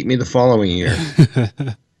think he beat me the following year.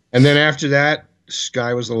 And then after that,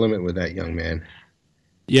 sky was the limit with that young man.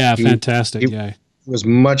 Yeah, fantastic guy. He was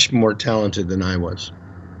much more talented than I was.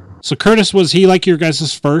 So Curtis, was he like your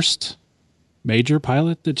guys' first major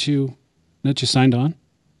pilot that you signed on?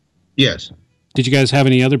 Yes. Did you guys have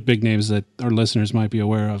any other big names that our listeners might be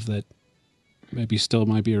aware of that maybe still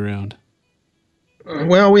might be around?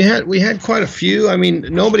 Well, we had quite a few. I mean,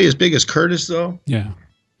 nobody as big as Curtis, though. Yeah.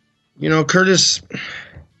 You know, Curtis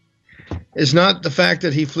is not the fact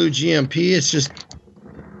that he flew GMP. It's just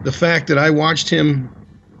the fact that I watched him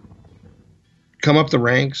come up the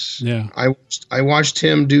ranks. Yeah. I watched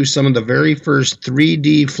him do some of the very first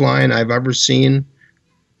 3D flying I've ever seen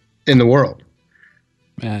in the world.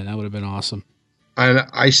 Man, that would have been awesome. And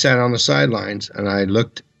I sat on the sidelines and I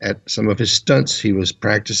looked at some of his stunts he was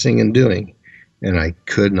practicing and doing, and I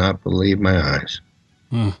could not believe my eyes.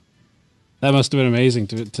 Huh. That must have been amazing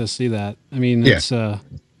to see that. I mean, it's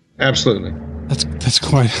Absolutely. that's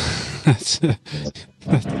quite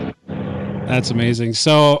that's amazing.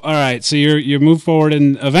 So, all right, so you move forward,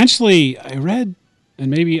 and eventually, I read,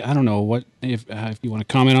 and maybe I don't know what if you want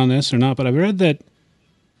to comment on this or not, but I read that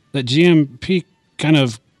GMP kind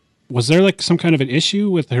of was there like some kind of an issue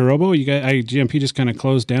with the Hirobo? GMP just kind of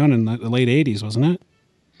closed down in the late '80s, wasn't it?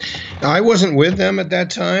 I wasn't with them at that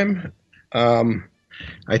time.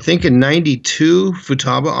 I think in '92,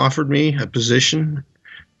 Futaba offered me a position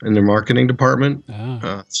in their marketing department.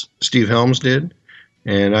 Steve Helms did,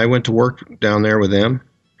 and I went to work down there with them.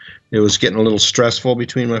 It was getting a little stressful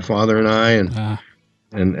between my father and I,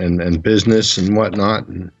 and business and whatnot,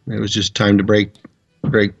 and it was just time to break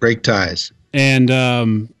ties. And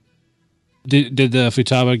did the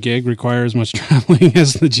Futaba gig require as much traveling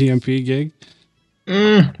as the GMP gig?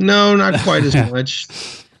 No, not quite as much.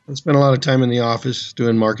 I spent a lot of time in the office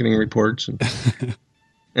doing marketing reports and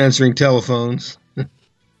answering telephones.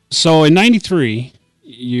 So in '93,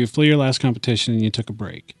 you flew your last competition and you took a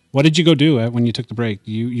break. What did you go do when you took the break?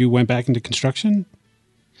 You went back into construction?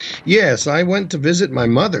 Yes, I went to visit my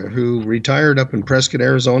mother, who retired up in Prescott,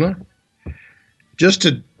 Arizona. Just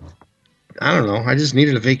to, I don't know, I just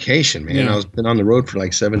needed a vacation, man. Yeah. I was been on the road for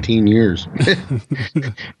like 17 years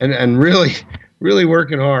and really, really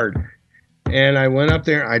working hard. And I went up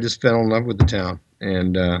there. I just fell in love with the town,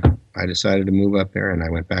 and I decided to move up there, and I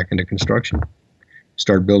went back into construction,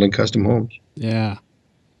 started building custom homes. Yeah.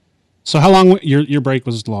 So how long your break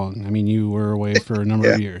was long? I mean, you were away for a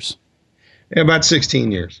number of years. Yeah, about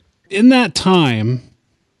 16 years. In that time,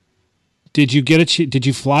 did you did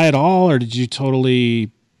you fly at all, or did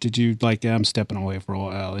you like, I'm stepping away for a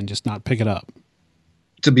while and just not pick it up?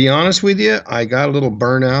 To be honest with you, I got a little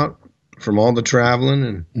burnout from all the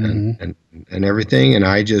traveling and everything, and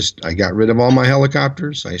I got rid of all my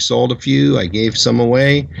helicopters. I sold a few, I gave some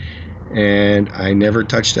away, and I never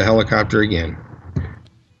touched a helicopter again.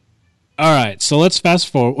 All right, so let's fast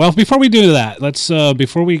forward. Well, before we do that, let's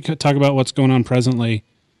before we talk about what's going on presently,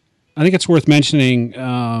 I think it's worth mentioning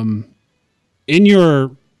in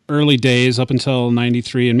your early days up until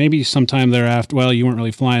 '93, and maybe sometime thereafter. Well, you weren't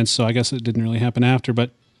really flying, so I guess it didn't really happen after.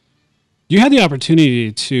 But you had the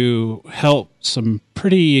opportunity to help some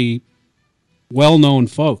pretty well-known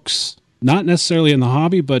folks, not necessarily in the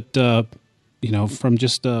hobby, but from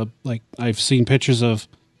just like I've seen pictures of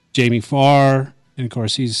Jamie Farr, and of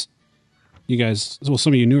course you guys, well,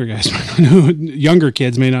 some of you newer guys, younger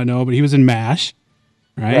kids may not know, but he was in MASH,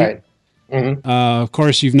 right? Right. Mm-hmm. Of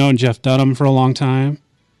course, you've known Jeff Dunham for a long time.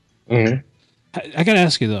 Mm-hmm. I got to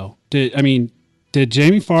ask you though, did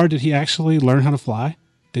Jamie Farr, did he actually learn how to fly?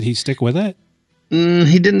 Did he stick with it?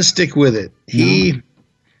 He didn't stick with it. He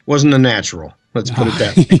wasn't a natural. Let's put it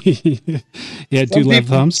that way. Yeah, two left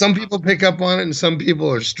thumbs. Some people pick up on it, and some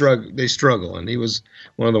people they struggle, and he was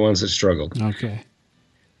one of the ones that struggled. Okay.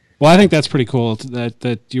 Well, I think that's pretty cool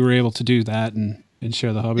that you were able to do that and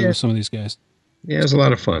share the hobby with some of these guys. Yeah, it was a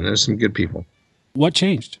lot of fun. There's some good people. What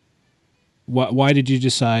changed? Why did you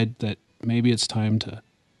decide that maybe it's time to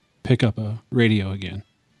pick up a radio again?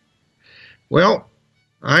 Well,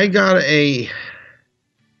 I got an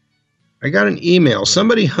email.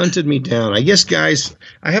 Somebody hunted me down. I guess, guys,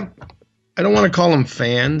 I don't want to call them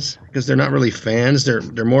fans because they're not really fans.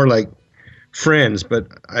 They're more like friends, but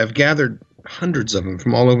I've gathered hundreds of them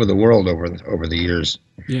from all over the world over the years.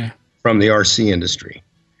 Yeah. From the RC industry.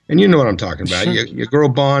 And you know what I'm talking about. Sure. You grow a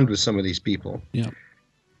bond with some of these people. Yeah.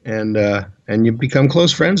 And you become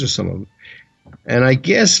close friends with some of them. And I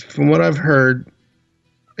guess from what I've heard,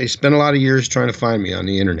 they spent a lot of years trying to find me on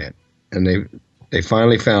the internet, and they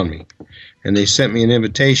finally found me, and they sent me an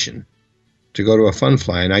invitation to go to a fun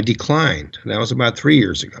fly, and I declined. That was about 3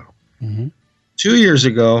 years ago. Mm-hmm. 2 years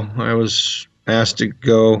ago, I was asked to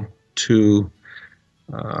go to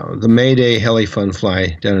the May Day Heli Fun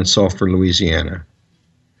Fly down in Sulphur, Louisiana.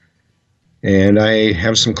 And I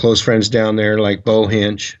have some close friends down there like Bo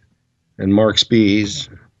Hinch and Mark Spees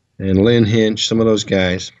and Lynn Hinch, some of those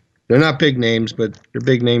guys. They're not big names, but they're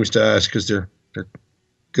big names to us because they're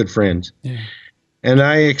good friends. Yeah. And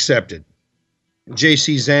I accepted.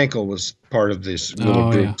 J.C. Zankel was part of this little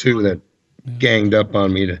Oh, group yeah. too that ganged up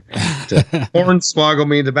on me to hornswoggle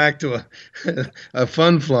me back to a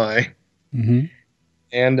fun fly. Mm-hmm.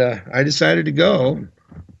 And I decided to go.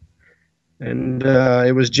 And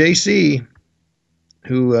it was J.C.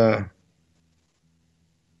 who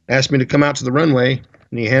asked me to come out to the runway,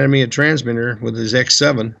 and he handed me a transmitter with his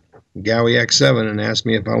X7, Gowie X7, and asked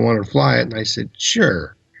me if I wanted to fly it. And I said,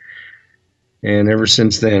 sure. And ever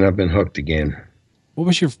since then, I've been hooked again. What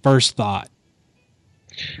was your first thought?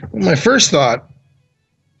 Well, my first thought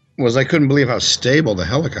was I couldn't believe how stable the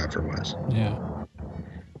helicopter was. Yeah.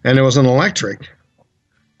 And it was an electric.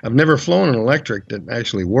 I've never flown an electric that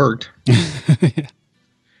actually worked.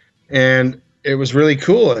 And it was really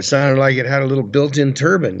cool. It sounded like it had a little built-in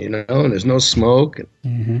turbine, you know, and there's no smoke.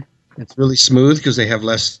 Mm-hmm. It's really smooth because they have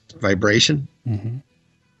less vibration. Mm-hmm.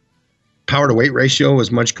 Power to weight ratio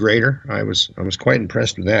was much greater. I was quite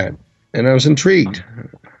impressed with that. And I was intrigued.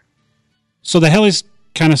 So the helis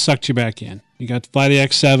kind of sucked you back in. You got to fly the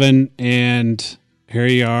X7, and here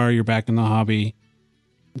you are. You're back in the hobby.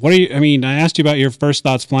 What are you? I mean, I asked you about your first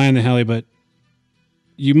thoughts flying the heli, but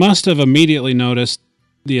you must have immediately noticed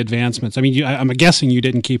the advancements. I mean, I'm guessing you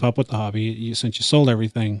didn't keep up with the hobby since you sold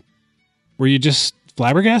everything. Were you just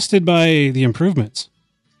flabbergasted by the improvements?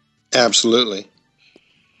 Absolutely.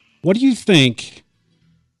 What do you think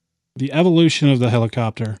the evolution of the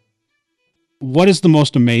helicopter? What is the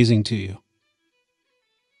most amazing to you?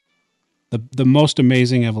 The most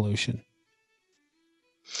amazing evolution.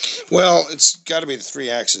 Well, it's got to be the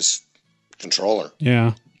 3-axis controller.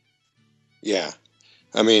 Yeah. Yeah.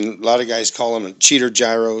 I mean, a lot of guys call them cheater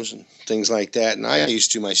gyros and things like that, and I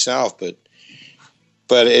used to myself, but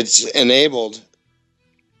it's enabled,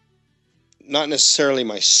 not necessarily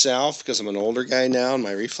myself, because I'm an older guy now and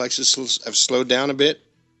my reflexes have slowed down a bit,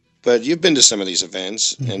 but you've been to some of these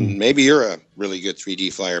events, and maybe you're a really good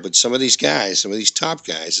 3D flyer, but some of these guys, some of these top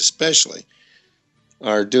guys especially,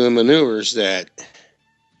 are doing maneuvers that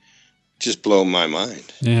just blow my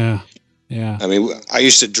mind. Yeah. Yeah. I mean, I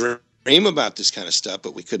used to dream about this kind of stuff,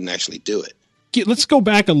 but we couldn't actually do it. Let's go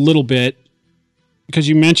back a little bit, because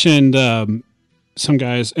you mentioned some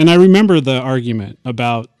guys, and I remember the argument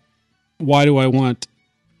about why do I want,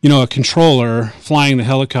 a controller flying the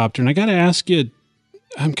helicopter. And I got to ask you,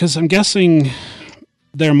 because I'm guessing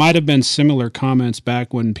there might have been similar comments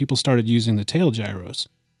back when people started using the tail gyros.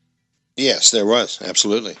 Yes, there was.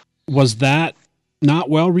 Absolutely. Was that not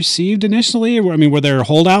well received initially? I mean, were there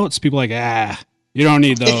holdouts? People like, you don't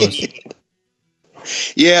need those.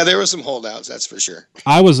 Yeah, there were some holdouts, that's for sure.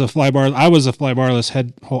 I was a flybarless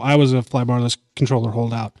controller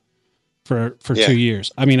holdout for 2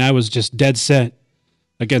 years. I mean, I was just dead set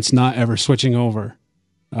against not ever switching over.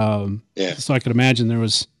 So I could imagine there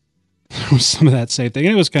was some of that same thing.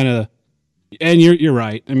 And it was kind of, and you're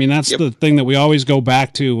right. I mean, that's the thing that we always go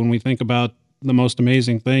back to when we think about the most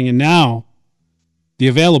amazing thing. And now the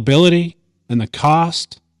availability and the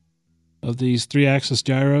cost of these 3-axis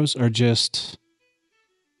gyros are just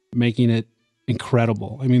making it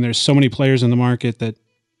incredible. I mean, there's so many players in the market that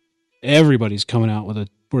everybody's coming out with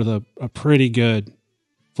a pretty good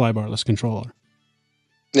flybarless controller.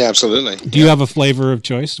 Yeah, absolutely. Do you have a flavor of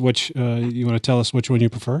choice? Which you want to tell us which one you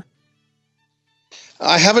prefer?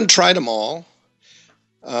 I haven't tried them all.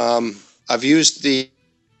 I've used the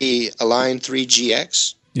Align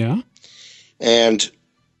 3GX. Yeah. And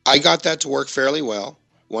I got that to work fairly well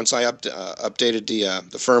once I updated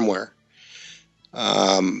the firmware.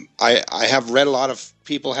 I have read a lot of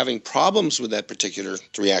people having problems with that particular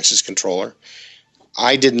 3-axis controller.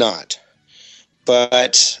 I did not.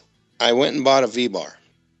 But I went and bought a V-bar,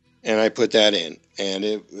 and I put that in, and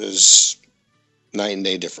it was night and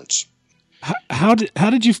day difference. How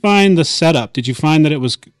did you find the setup? Did you find that it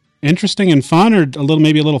was interesting and fun, or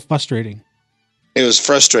maybe a little frustrating? It was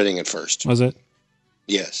frustrating at first. Was it?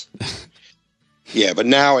 Yes. Yeah, but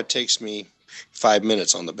now it takes me 5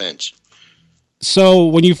 minutes on the bench. So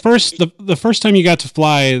when you the first time you got to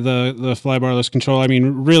fly the flybarless control, I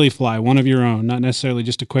mean, really fly one of your own, not necessarily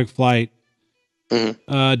just a quick flight.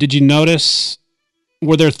 Mm-hmm. Did you notice?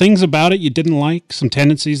 Were there things about it you didn't like? Some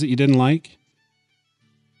tendencies that you didn't like,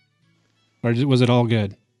 or was it all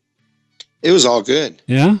good? It was all good.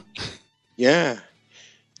 Yeah. Yeah.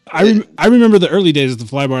 I remember the early days of the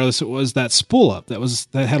flybarless. It was that spool up that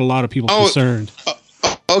had a lot of people concerned.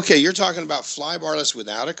 Okay, you're talking about flybarless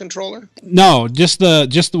without a controller? No, just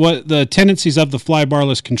the tendencies of the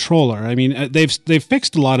flybarless controller. I mean, they've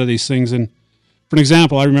fixed a lot of these things. And for an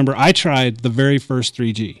example, I remember I tried the very first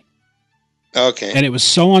 3G. Okay. And it was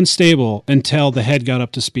so unstable until the head got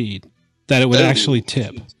up to speed that it would actually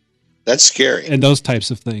tip. That's scary. And those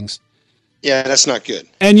types of things. Yeah, that's not good.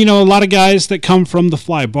 And you know, a lot of guys that come from the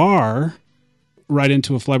fly bar right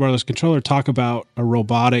into a fly barless controller talk about a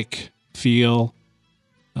robotic feel,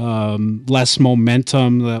 less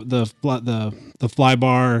momentum. The fly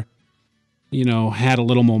bar, you know, had a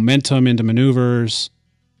little momentum into maneuvers,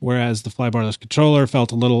 whereas the fly barless controller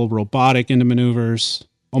felt a little robotic into maneuvers,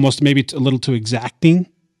 almost maybe a little too exacting.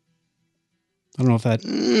 I don't know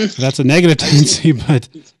if that's a negative tendency, but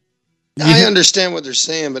I understand what they're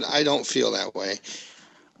saying, but I don't feel that way.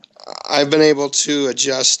 I've been able to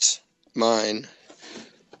adjust mine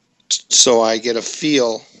so I get a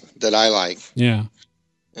feel that I like. Yeah.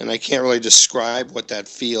 And I can't really describe what that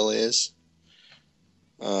feel is.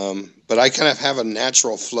 But I kind of have a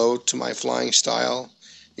natural flow to my flying style.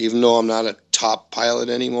 Even though I'm not a top pilot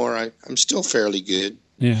anymore, I'm still fairly good.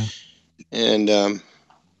 Yeah. And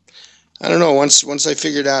I don't know, once I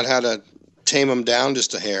figured out how to tame them down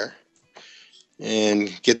just a hair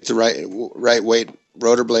and get the right weight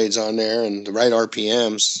rotor blades on there and the right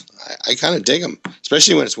RPMs, I kind of dig them,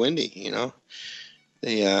 especially when it's windy, you know.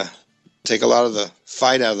 They take a lot of the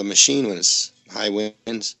fight out of the machine when it's high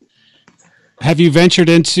winds. Have you ventured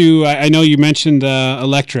into? I know you mentioned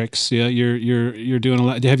electrics. Yeah, you're doing.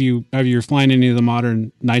 Have you flying any of the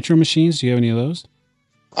modern nitro machines? Do you have any of those?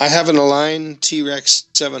 I have an Align T-Rex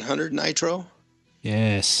 700 nitro.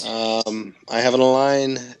 Yes. I have an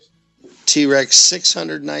Align T-Rex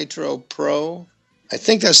 600 Nitro Pro. I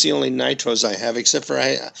think that's the only nitros I have, except for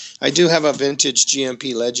I do have a vintage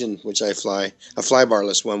GMP Legend, which I fly, a fly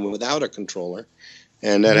barless one without a controller,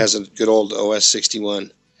 and that has a good old OS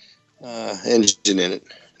 61 engine in it,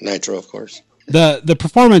 nitro, of course. The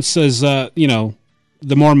performance is, you know,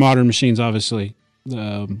 the more modern machines, obviously,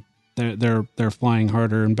 they're flying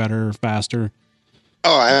harder and better, faster.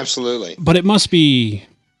 Oh, absolutely. But it must be,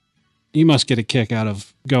 you must get a kick out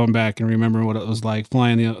of going back and remembering what it was like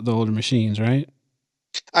flying the older machines, right?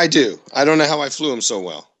 I do. I don't know how I flew them so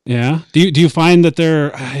well. Yeah. Do you find that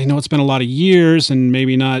they're, I know it's been a lot of years and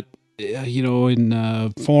maybe not, you know,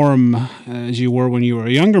 in form as you were when you were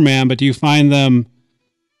a younger man, but do you find them,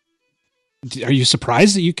 are you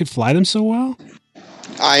surprised that you could fly them so well?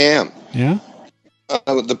 I am. Yeah.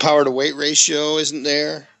 The power to weight ratio isn't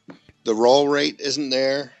there. The roll rate isn't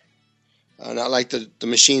there. Not like the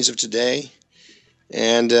machines of today.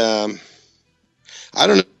 And I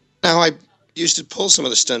don't know how I used to pull some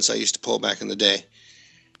of the stunts I used to pull back in the day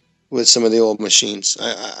with some of the old machines.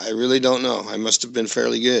 I really don't know. I must have been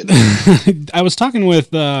fairly good. I was talking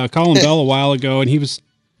with Colin Bell a while ago, and he was,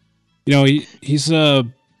 you know,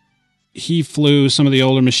 he flew some of the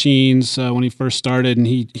older machines when he first started, and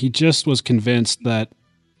he just was convinced that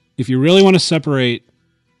if you really want to separate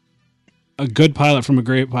a good pilot from a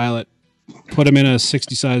great pilot, put him in a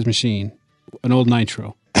 60 size machine, an old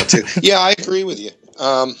nitro. Yeah, I agree with you.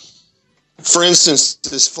 For instance,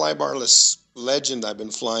 this fly barless Legend I've been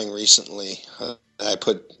flying recently, I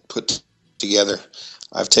put together.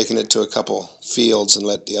 I've taken it to a couple fields and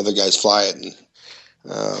let the other guys fly it, and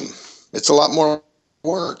it's a lot more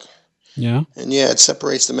work. Yeah. And yeah, it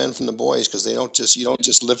separates the men from the boys because you don't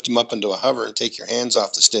just lift them up into a hover and take your hands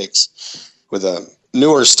off the sticks with a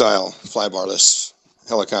newer style fly barless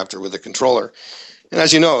helicopter with a controller. And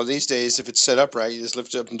as you know, these days, if it's set up right, you just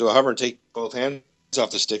lift it up into a hover and take both hands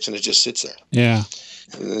off the sticks and it just sits there. Yeah.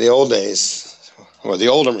 In the old days, or the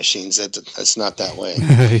older machines, that's not that way.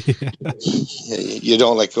 Yeah. You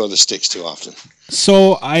don't let go of the sticks too often.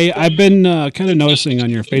 So I've been kind of noticing on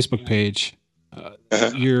your Facebook page,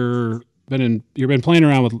 you've been playing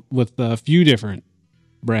around with a few different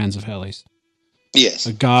brands of helis. Yes.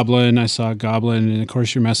 A Goblin, I saw a Goblin, and of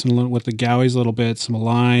course you're messing a little with the Gowies a little bit, some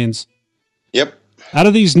Aligns. Yep. Out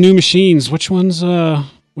of these new machines, which ones do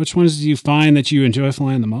you find that you enjoy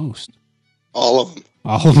flying the most? All of them.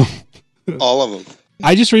 All of them. All of them.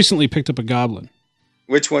 I just recently picked up a Goblin.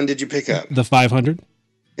 Which one did you pick up? The 500.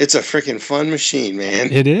 It's a freaking fun machine,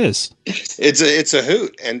 man. It is. It's a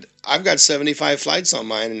hoot, and I've got 75 flights on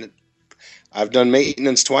mine, and I've done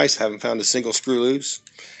maintenance twice. Haven't found a single screw loose,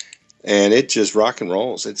 and it just rock and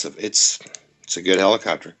rolls. It's a good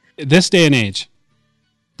helicopter. This day and age,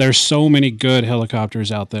 there's so many good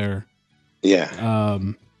helicopters out there. Yeah.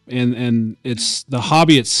 And it's the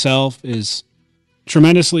hobby itself is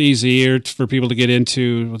tremendously easier for people to get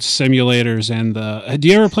into with simulators. And do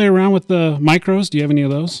you ever play around with the micros? Do you have any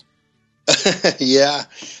of those? Yeah,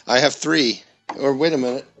 I have 3. Or wait a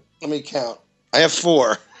minute, let me count. I have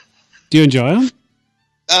 4. Do you enjoy them?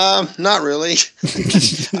 Not really.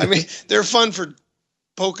 I mean, they're fun for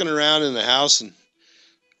poking around in the house and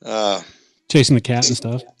chasing the cat and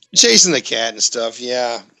stuff. Chasing the cat and stuff.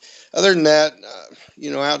 Yeah. Other than that,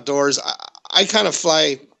 outdoors, I kind of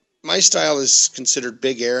fly my style is considered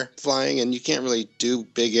big air flying, and you can't really do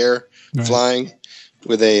big air Right. flying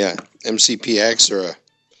with a MCPX or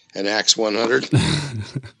an Axe 100.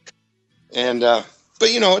 And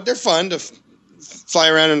but they're fun to fly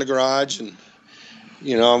around in the garage, and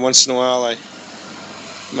once in a while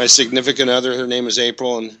my significant other, her name is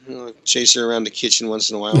April, and chase her around the kitchen once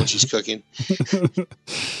in a while when she's cooking,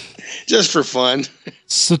 just for fun.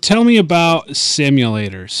 So tell me about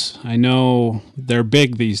simulators. I know they're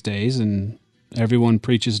big these days, and everyone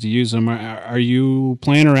preaches to use them. Are you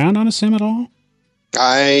playing around on a sim at all?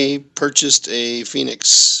 I purchased a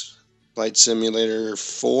Phoenix Flight Simulator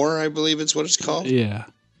 4, I believe it's what it's called. Yeah.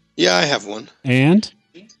 Yeah, I have one. And?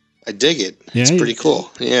 I dig it. Yeah, It's pretty cool.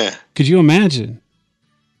 Yeah. Could you imagine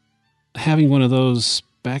having one of those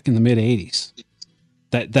back in the mid-'80s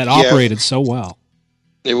that operated so well?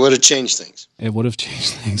 It would have changed things. It would have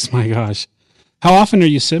changed things. My gosh. How often are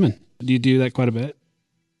you simming? Do you do that quite a bit?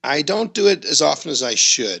 I don't do it as often as I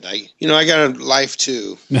should. I got a life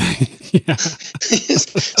too. Yeah.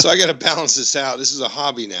 So I got to balance this out. This is a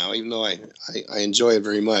hobby now, even though I enjoy it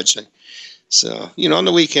very much. So, on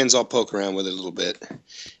the weekends I'll poke around with it a little bit.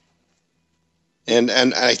 And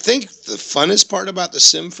I think the funnest part about the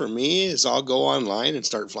sim for me is I'll go online and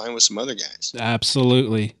start flying with some other guys.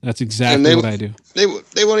 Absolutely. That's exactly what I do. They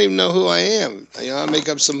won't even know who I am. I'll make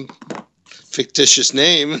up some fictitious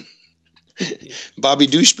name, Bobby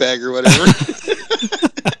Douchebag or whatever.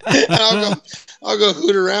 And I'll go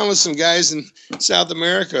hoot around with some guys in South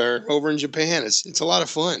America or over in Japan. It's a lot of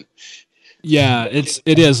fun. Yeah, it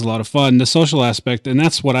is a lot of fun. The social aspect, and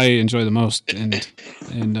that's what I enjoy the most. And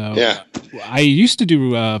Yeah. I used to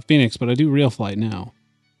do Phoenix, but I do real flight now,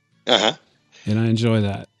 Uh-huh. and I enjoy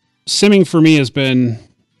that. Simming for me has been.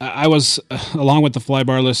 I was along with the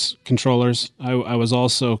flybarless controllers. I was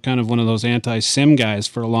also kind of one of those anti-sim guys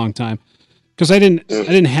for a long time because I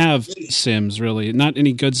didn't have sims really, not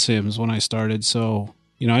any good sims when I started. So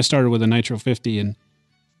I started with a Nitro 50, and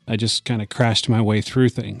I just kind of crashed my way through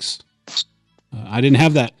things. I didn't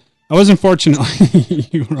have that. I wasn't fortunate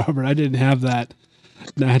like you, Robert. I didn't have that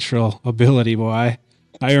natural ability, boy.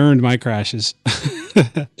 I earned my crashes.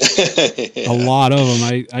 A lot of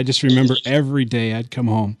them. I just remember every day I'd come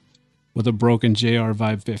home with a broken JR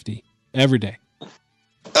Vibe 50. Every day.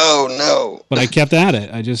 Oh, no. But I kept at it.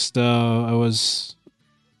 I just, I was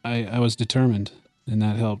determined, and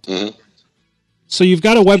that helped. Mm-hmm. So you've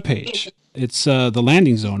got a webpage. It's the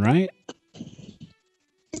Landing Zone, right?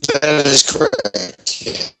 That is correct.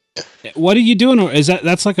 Yeah. What are you doing? Is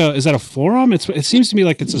that a forum? It seems to me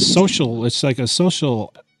like it's like a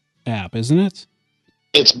social app, isn't it?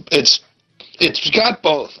 It's got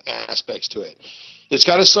both aspects to it. It's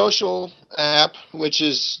got a social app, which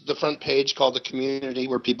is the front page called the community,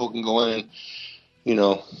 where people can go in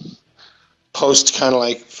and, post kind of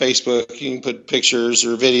like Facebook. You can put pictures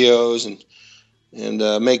or videos and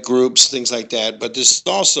make groups, things like that. But there's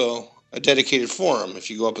also a dedicated forum. If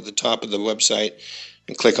you go up at the top of the website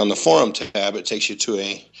and click on the forum tab, it takes you to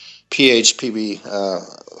a PHPB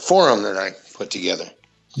forum that I put together.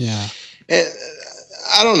 Yeah. And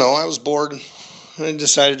I don't know. I was bored. I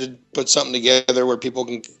decided to put something together where people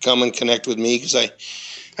can come and connect with me because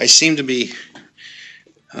I seem to be,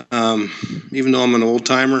 even though I'm an old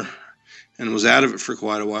timer and was out of it for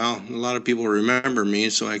quite a while, a lot of people remember me.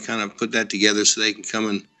 So I kind of put that together so they can come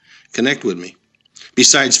and connect with me.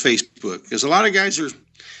 Besides Facebook, because a lot of guys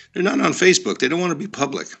they're not on Facebook. They don't want to be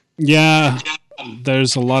public. Yeah.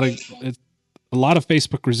 There's a lot of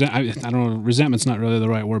Facebook I don't know. Resentment's not really the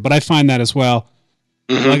right word, but I find that as well.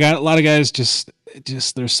 Mm-hmm. Like a lot of guys just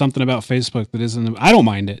there's something about Facebook that isn't. I don't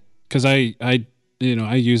mind it because I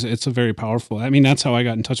use it. It's a very powerful. I mean, that's how I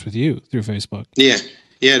got in touch with you through Facebook. Yeah,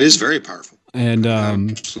 it is very powerful. And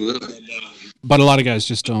absolutely. But a lot of guys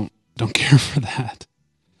just don't care for that.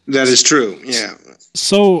 That is true. Yeah.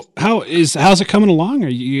 So how's it coming along? Are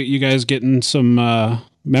you guys getting some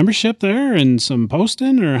membership there and some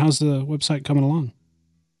posting, or how's the website coming along?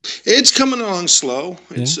 It's coming along slow.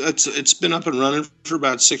 Yeah. It's been up and running for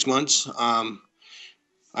about 6 months.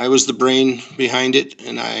 I was the brain behind it,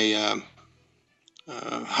 and I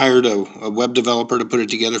hired a web developer to put it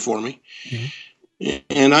together for me. Mm-hmm.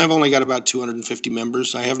 And I've only got about 250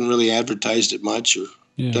 members. I haven't really advertised it much or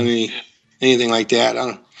done anything like that. I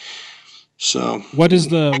don't. So what is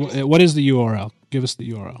the URL? Give us the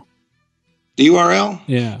URL. The URL?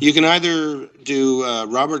 Yeah. You can either do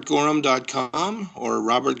robertgorham.com or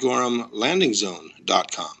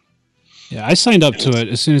robertgorhamlandingzone.com. Yeah, I signed up to it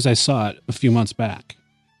as soon as I saw it a few months back.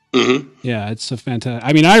 Mm-hmm. Yeah, it's a fantastic.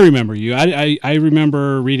 I mean, I remember you. I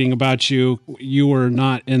remember reading about you. You were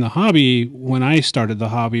not in the hobby when I started the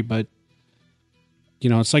hobby, but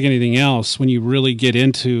it's like anything else. When you really get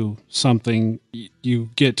into something, you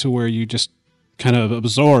get to where you just kind of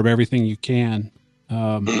absorb everything you can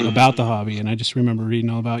about the hobby. And I just remember reading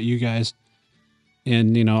all about you guys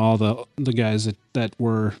and, all the guys that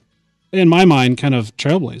were, in my mind, kind of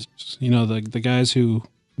trailblazers. The guys who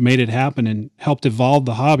made it happen and helped evolve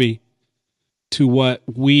the hobby to what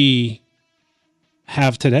we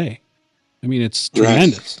have today. I mean, it's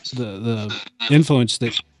tremendous, the influence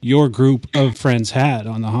that your group of friends had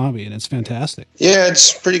on the hobby, and it's fantastic. Yeah,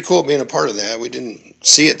 it's pretty cool being a part of that. We didn't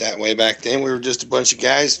see it that way back then. We were just a bunch of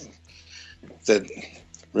guys that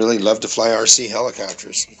really loved to fly RC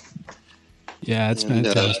helicopters. Yeah, it's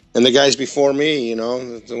fantastic. And the guys before me,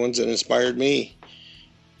 the ones that inspired me,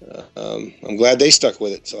 I'm glad they stuck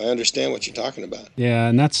with it. So I understand what you're talking about. Yeah,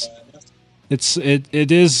 and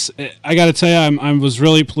it is. I got to tell you, I was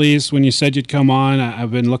really pleased when you said you'd come on.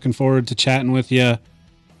 I've been looking forward to chatting with you.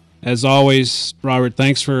 As always, Robert,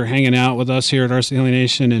 thanks for hanging out with us here at RC Heli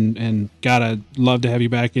Nation, and God, I'd love to have you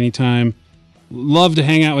back anytime. Love to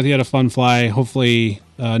hang out with you at a fun fly. Hopefully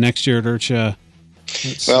next year at IRCHA.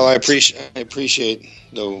 Well, I appreciate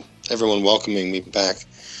though everyone welcoming me back.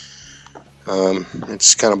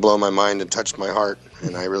 It's kind of blown my mind and touched my heart,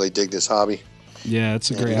 and I really dig this hobby. Yeah,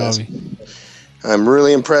 it's a great hobby. I'm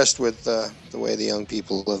really impressed with the way the young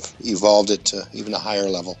people have evolved it to even a higher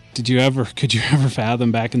level. Could you ever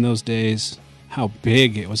fathom back in those days how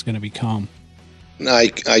big it was going to become? No,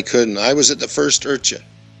 I couldn't. I was at the first IRCHA.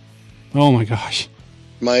 Oh my gosh.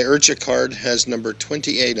 My IRCHA card has number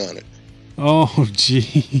 28 on it. Oh,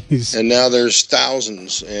 jeez. And now there's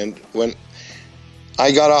thousands. And when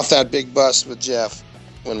I got off that big bus with Jeff,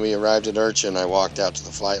 when we arrived at IRCHA, and I walked out to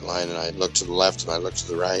the flight line, and I looked to the left and I looked to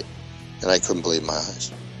the right, and I couldn't believe my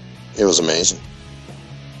eyes. It was amazing.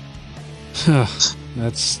 That's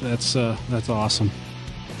awesome.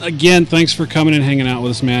 Again, thanks for coming and hanging out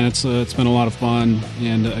with us, man. It's been a lot of fun.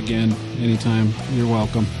 And again, anytime, you're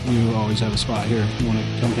welcome. You always have a spot here if you want to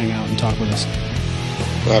come hang out and talk with us.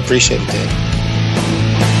 Well, I appreciate it, Dan.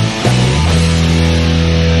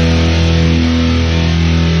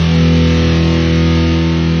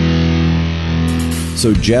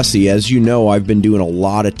 So, Jesse, as you know, I've been doing a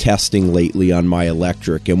lot of testing lately on my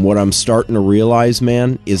electric, and what I'm starting to realize,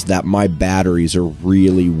 man, is that my batteries are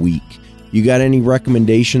really weak. You got any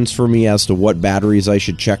recommendations for me as to what batteries I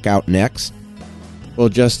should check out next? Well,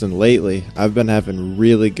 Justin, lately, I've been having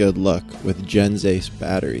really good luck with Gensace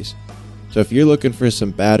batteries. So if you're looking for some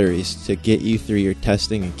batteries to get you through your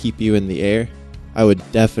testing and keep you in the air, I would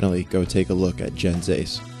definitely go take a look at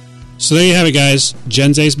Gensace. So there you have it, guys.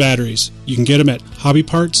 Gensace batteries. You can get them at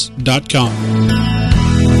hobbyparts.com.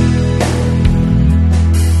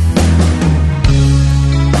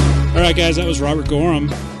 All right, guys, that was Robert Gorham.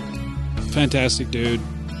 Fantastic dude.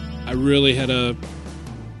 I really had a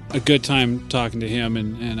good time talking to him,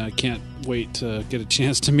 and I can't wait to get a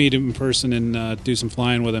chance to meet him in person and do some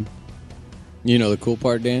flying with him. You know the cool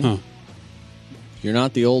part, Dan? Huh. You're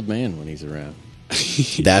not the old man when he's around.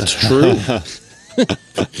 That's true.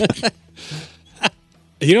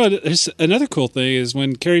 There's another cool thing is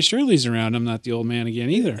when Carrie Shirley's around, I'm not the old man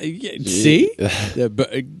again either. See?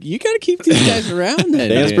 But you got to keep these guys around then.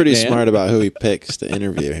 Dan's pretty smart about who he picks to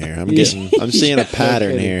interview here. I'm seeing a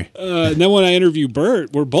pattern here. And then when I interview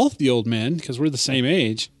Bert, we're both the old men because we're the same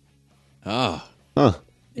age. Oh. Huh.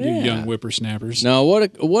 You young whippersnappers. No,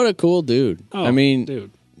 what a cool dude. Oh, I mean,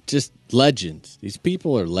 dude. Just legends. These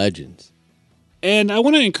people are legends. And I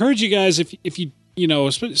want to encourage you guys, if you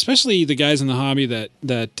especially the guys in the hobby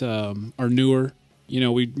that are newer.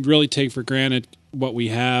 We really take for granted what we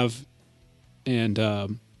have, and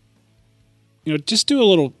just do a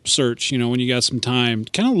little search. When you got some time,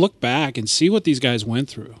 kind of look back and see what these guys went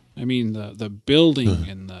through. I mean, the building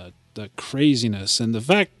and the craziness and the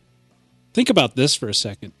fact. Think about this for a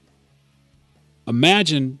second.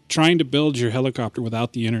 Imagine trying to build your helicopter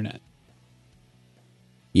without the internet.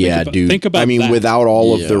 Yeah, dude. Think about that. Without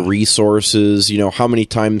all of the resources, how many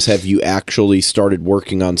times have you actually started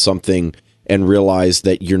working on something and realized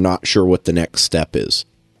that you're not sure what the next step is?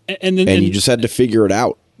 And you just had to figure it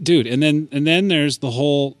out. Dude, and then there's the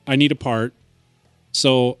whole, I need a part,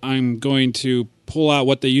 so I'm going to pull out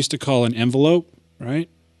what they used to call an envelope, right?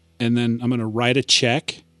 And then I'm going to write a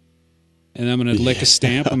check, and I'm going to lick a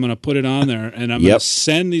stamp. I'm going to put it on there, and I'm going to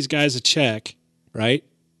send these guys a check, right?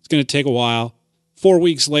 It's going to take a while. 4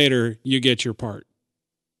 weeks later, you get your part.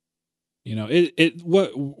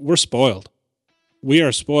 We're spoiled. We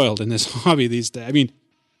are spoiled in this hobby these days. I mean,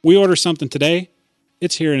 we order something today,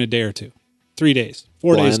 it's here in a day or two, 3 days,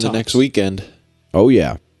 4 days the tops. next weekend. Oh,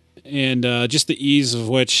 yeah. And just the ease of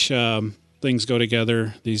which, things go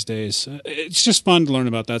together these days. It's just fun to learn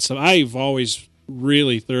about that stuff. I've always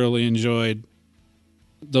really thoroughly enjoyed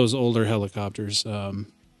those older helicopters. I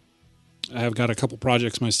have got a couple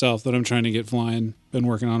projects myself that I'm trying to get flying. Been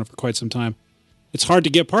working on it for quite some time. It's hard to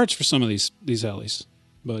get parts for some of these helis,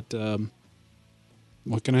 but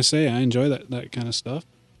what can I say? I enjoy that kind of stuff.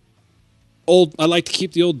 I like to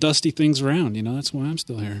keep the old dusty things around. That's why I'm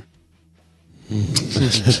still here.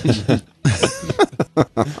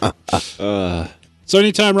 So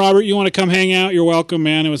anytime, Robert, you want to come hang out, you're welcome,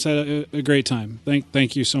 man. It was a great time.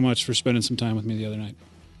 Thank you so much for spending some time with me the other night.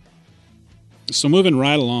 So moving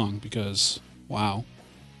right along, because, wow,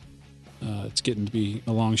 it's getting to be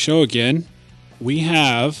a long show again. We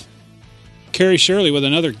have Carrie Shirley with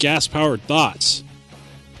another gas-powered Thoughts.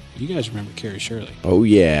 You guys remember Carrie Shirley? Oh,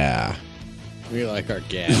 yeah. We like our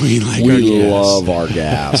gas. We love our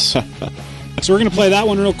gas. So we're going to play that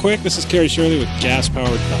one real quick. This is Carrie Shirley with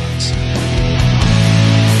Gas-Powered Thoughts.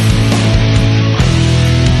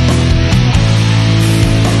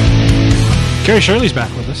 Carrie Shirley's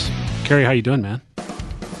back with us. Carrie, how you doing, man?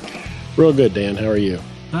 Real good, Dan. How are you?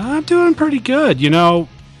 I'm doing pretty good.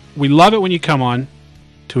 We love it when you come on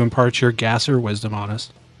to impart your gasser wisdom on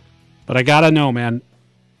us. But I got to know, man,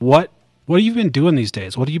 what have you been doing these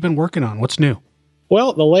days? What have you been working on? What's new?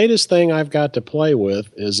 Well, the latest thing I've got to play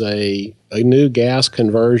with is a new gas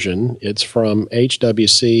conversion. It's from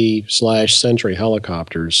HWC/Century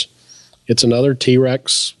Helicopters. It's another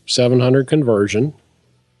T-Rex 700 conversion.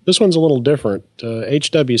 This one's a little different.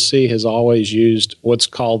 HWC has always used what's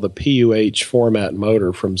called the PUH format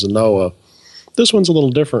motor from Zenoa. This one's a little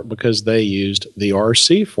different because they used the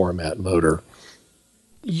RC format motor.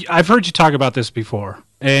 I've heard you talk about this before,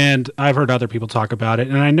 and I've heard other people talk about it,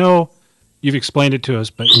 and I know you've explained it to us,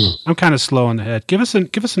 but I'm kind of slow in the head. Give us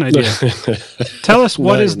an idea. Tell us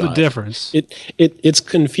what is the difference. It's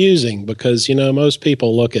confusing because most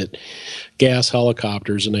people look at gas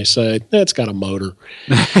helicopters and they say it's got a motor.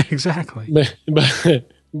 Exactly.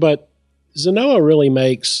 But Zenoa really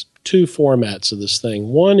makes two formats of this thing.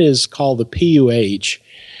 One is called the PUH,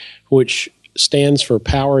 which stands for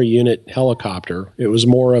Power Unit Helicopter. It was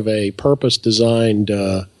more of a purpose-designed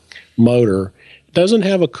motor. It doesn't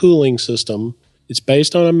have a cooling system. It's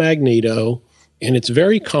based on a magneto, and it's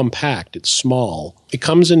very compact. It's small. It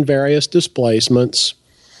comes in various displacements,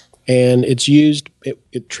 and it's used.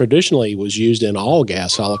 It traditionally was used in all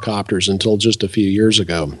gas helicopters until just a few years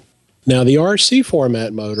ago. Now, the RC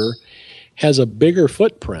format motor has a bigger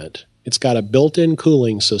footprint. It's got a built-in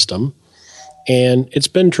cooling system, and it's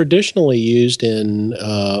been traditionally used in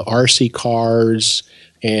RC cars,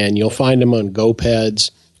 and you'll find them on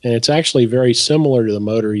GoPeds, and it's actually very similar to the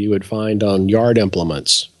motor you would find on yard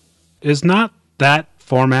implements. Is not that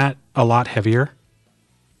format a lot heavier?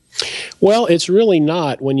 Well, it's really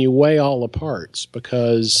not when you weigh all the parts,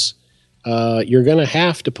 because you're going to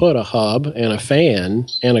have to put a hub and a fan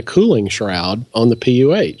and a cooling shroud on the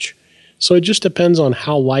PUH. So it just depends on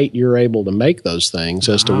how light you're able to make those things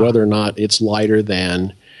as to whether or not it's lighter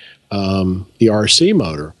than the RC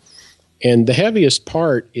motor. And the heaviest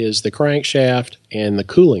part is the crankshaft and the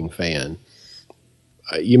cooling fan.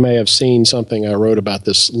 You may have seen something I wrote about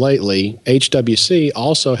this lately. HWC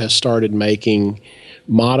also has started making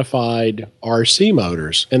modified RC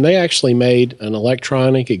motors, and they actually made an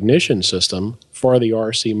electronic ignition system for the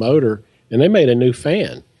RC motor, and they made a new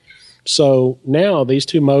fan. So now these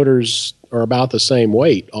two motors are about the same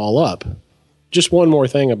weight all up. Just one more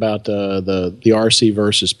thing about the RC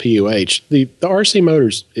versus PUH. The RC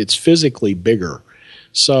motors, it's physically bigger.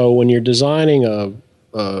 So when you're designing a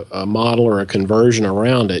model or a conversion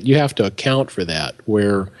around it, you have to account for that,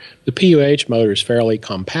 where the PUH motor is fairly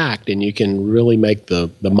compact and you can really make the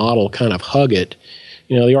model kind of hug it.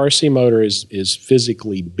 The RC motor is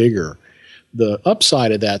physically bigger. The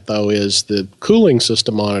upside of that, though, is the cooling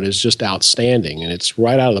system on it is just outstanding, and it's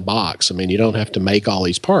right out of the box. I mean, you don't have to make all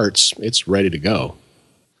these parts. It's ready to go.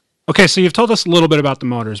 Okay, so you've told us a little bit about the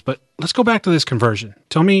motors, but let's go back to this conversion.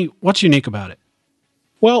 Tell me what's unique about it.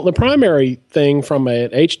 Well, the primary thing from an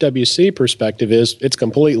HWC perspective is it's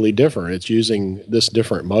completely different. It's using this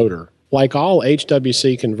different motor. Like all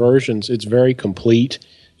HWC conversions, it's very complete.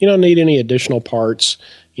 You don't need any additional parts.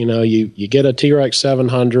 You get a T-Rex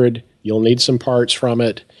 700, you'll need some parts from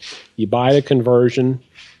it. You buy the conversion,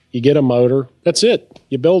 you get a motor. That's it.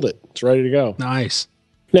 You build it. It's ready to go. Nice.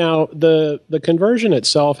 Now, the conversion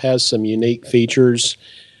itself has some unique features.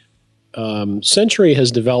 Century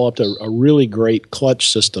has developed a really great clutch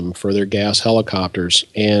system for their gas helicopters,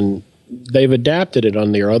 and they've adapted it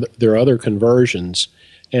on their other conversions,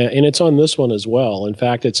 and it's on this one as well. In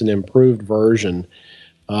fact, it's an improved version.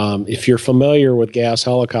 If you're familiar with gas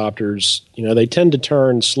helicopters, they tend to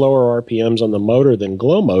turn slower RPMs on the motor than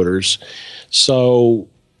glow motors. So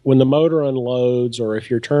when the motor unloads, or if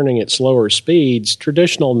you're turning at slower speeds,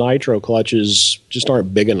 traditional nitro clutches just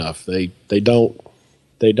aren't big enough. They don't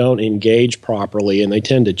engage properly, and they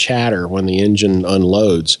tend to chatter when the engine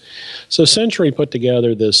unloads. So Century put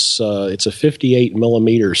together this. It's a 58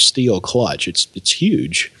 millimeter steel clutch. It's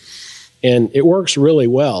huge, and it works really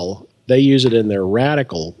well. They use it in their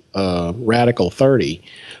Radical 30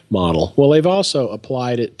 model. Well, they've also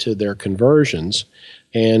applied it to their conversions,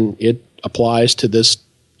 and it applies to this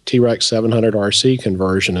T-Rex 700 RC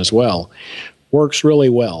conversion as well. Works really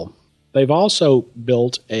well. They've also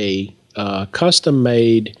built a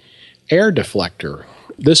custom-made air deflector.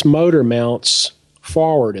 This motor mounts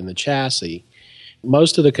forward in the chassis.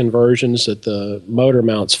 Most of the conversions that the motor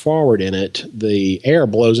mounts forward in it, the air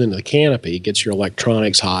blows into the canopy, gets your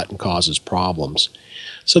electronics hot, and causes problems.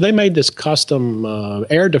 So they made this custom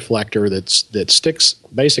air deflector that sticks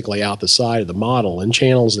basically out the side of the model and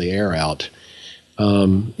channels the air out.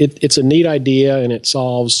 It's a neat idea, and it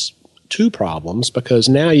solves two problems, because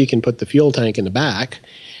now you can put the fuel tank in the back.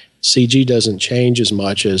 CG doesn't change as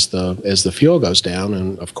much as the fuel goes down,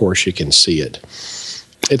 and of course you can see it.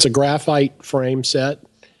 It's a graphite frame set.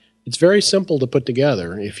 It's very simple to put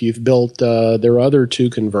together. If you've built their other two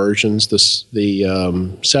conversions,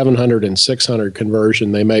 the 700 and 600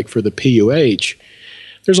 conversion they make for the PUH,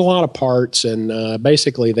 there's a lot of parts, and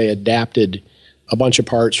basically they adapted a bunch of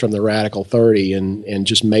parts from the Radical 30 and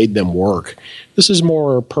just made them work. This is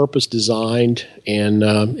more purpose designed, and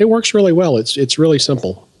it works really well. It's really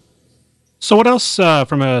simple. So what else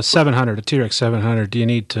from a 700, a T-Rex 700, do you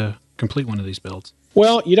need to complete one of these builds?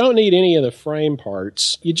 Well, you don't need any of the frame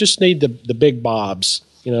parts. You just need the big bobs,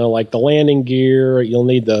 like the landing gear. You'll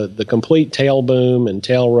need the complete tail boom and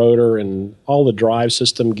tail rotor and all the drive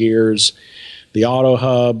system gears, the auto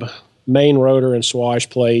hub, main rotor and swash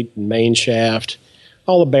plate, and main shaft,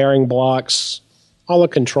 all the bearing blocks, all the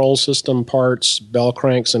control system parts, bell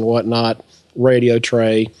cranks and whatnot, radio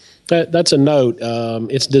tray. That's a note.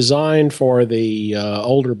 It's designed for the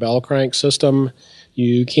older bell crank system.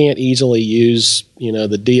 You can't easily use,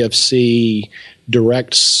 the DFC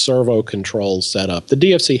direct servo control setup. The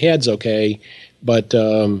DFC head's okay, but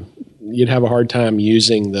you'd have a hard time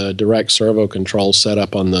using the direct servo control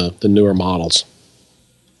setup on the newer models.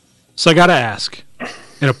 So I got to ask,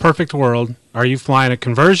 in a perfect world, are you flying a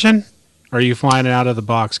conversion, or are you flying an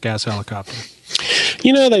out-of-the-box gas helicopter?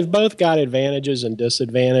 They've both got advantages and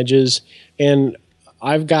disadvantages, and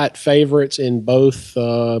I've got favorites in both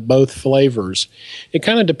flavors. It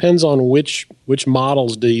kind of depends on which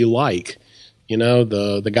models do you like.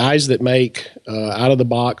 The guys that make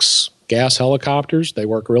out-of-the-box gas helicopters, they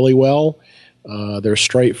work really well. They're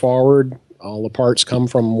straightforward. All the parts come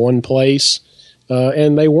from one place,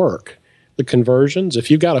 and they work. The conversions, if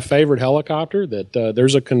you've got a favorite helicopter that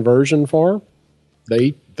there's a conversion for,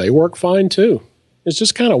 they work fine too. It's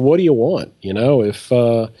just kind of, what do you want? If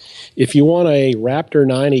you want a Raptor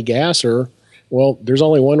 90 gasser, well, there's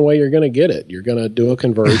only one way you're going to get it. You're going to do a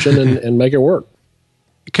conversion and make it work.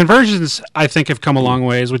 Conversions, I think, have come a long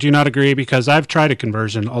ways. Would you not agree? Because I've tried a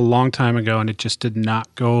conversion a long time ago, and it just did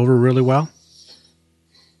not go over really well.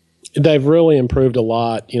 They've really improved a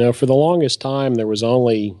lot. For the longest time, there was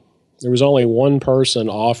only one person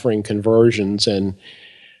offering conversions, and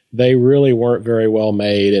they really weren't very well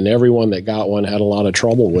made, and everyone that got one had a lot of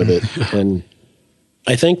trouble with it. And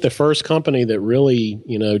I think the first company that really,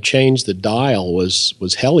 changed the dial was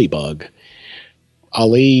Helibug.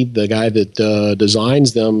 Ali, the guy that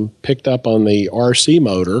designs them, picked up on the RC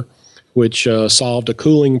motor, which solved a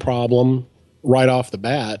cooling problem right off the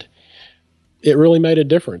bat. It really made a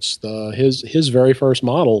difference. His very first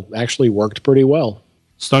model actually worked pretty well.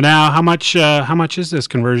 So now, how much is this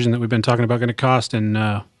conversion that we've been talking about going to cost,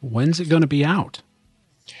 and when's it going to be out?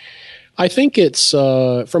 I think it's,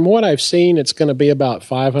 from what I've seen, it's going to be about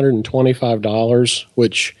 $525,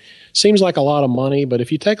 which seems like a lot of money. But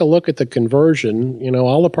if you take a look at the conversion,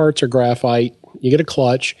 all the parts are graphite. You get a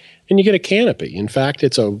clutch, and you get a canopy. In fact,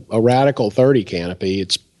 it's a Radical 30 canopy.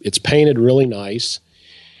 It's painted really nice.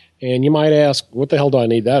 And you might ask, what the hell do I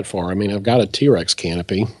need that for? I mean, I've got a T-Rex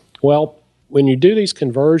canopy. Well, when you do these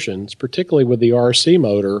conversions, particularly with the RC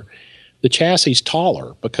motor, the chassis is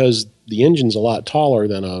taller because the engine's a lot taller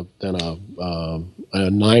than a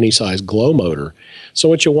 90 size glow motor. So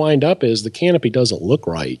what you wind up is the canopy doesn't look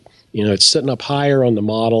right. It's sitting up higher on the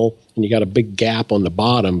model, and you got a big gap on the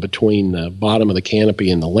bottom between the bottom of the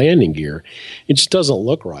canopy and the landing gear. It just doesn't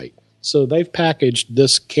look right. So they've packaged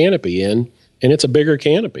this canopy in, and it's a bigger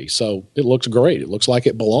canopy, so it looks great. It looks like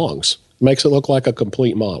it belongs. Makes it look like a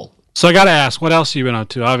complete model. So I got to ask, what else have you been up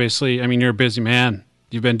to? Obviously, I mean, you're a busy man.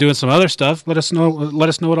 You've been doing some other stuff. Let us know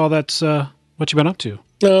what all that's what you've been up to.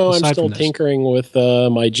 No, I'm aside still from this. tinkering with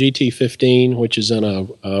my GT15, which is in a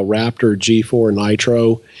Raptor G4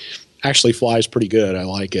 Nitro. Actually flies pretty good. I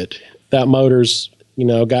like it. That motor's,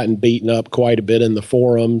 gotten beaten up quite a bit in the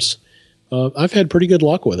forums. I've had pretty good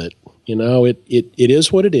luck with it. It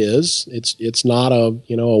is what it is. It's not a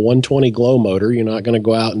 120 glow motor. You're not going to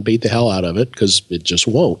go out and beat the hell out of it because it just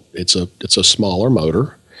won't. It's a smaller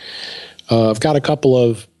motor. I've got a couple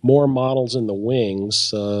of more models in the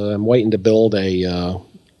wings. I'm waiting to build a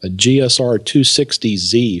GSR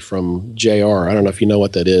 260Z from JR. I don't know if you know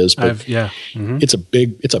what that is, but Mm-hmm.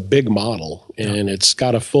 it's a big model, and it's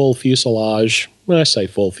got a full fuselage. When I say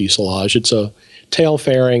full fuselage, it's a tail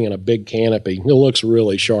fairing and a big canopy. It looks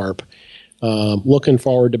really sharp. Looking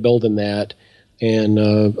forward to building that. And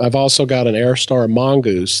I've also got an Airstar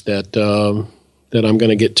Mongoose that I'm going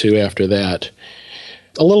to get to after that.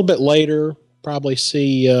 A little bit later, probably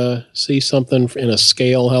see something in a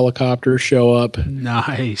scale helicopter show up.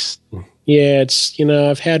 Nice. Yeah, it's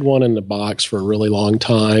I've had one in the box for a really long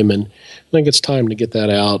time, and I think it's time to get that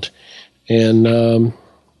out. And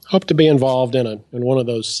hope to be involved in one of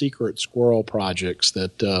those secret squirrel projects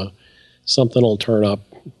that something will turn up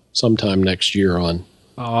sometime next year on.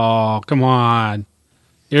 Oh, come on!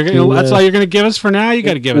 That's all you're gonna give us for now. You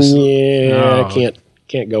got to give us. Yeah, I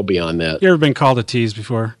can't go beyond that. You ever been called a tease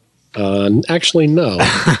before? Actually, no.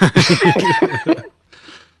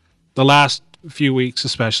 The last few weeks,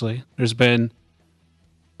 especially, there's been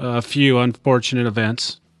a few unfortunate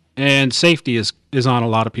events, and safety is on a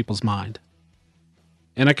lot of people's mind.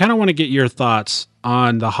 And I kind of want to get your thoughts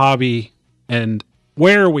on the hobby and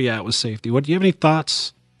where are we at with safety? Do you have any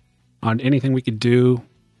thoughts on anything we could do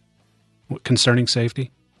concerning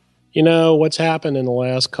safety? What's happened in the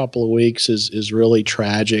last couple of weeks is really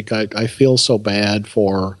tragic. I feel so bad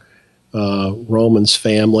for Roman's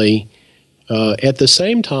family. At the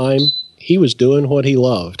same time, he was doing what he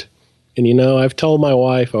loved. And, I've told my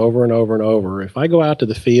wife over and over and over, if I go out to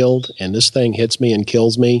the field and this thing hits me and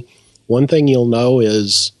kills me, one thing you'll know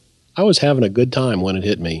is I was having a good time when it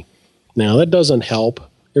hit me. Now, that doesn't help.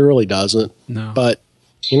 It really doesn't. No. But,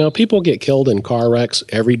 people get killed in car wrecks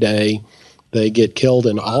every day. They get killed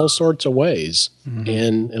in all sorts of ways. Mm-hmm.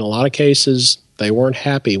 And in a lot of cases, they weren't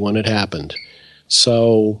happy when it happened.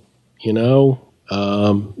 So,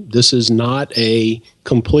 this is not a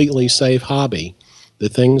completely safe hobby. The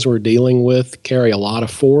things we're dealing with carry a lot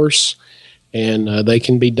of force, and they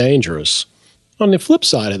can be dangerous. On the flip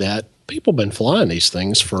side of that, people have been flying these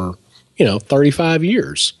things for, 35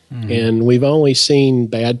 years. Mm-hmm. And we've only seen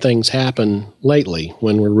bad things happen lately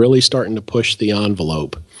when we're really starting to push the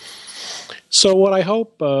envelope. So what I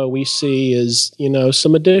hope we see is,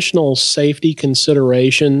 some additional safety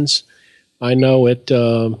considerations. I know at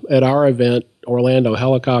our event, Orlando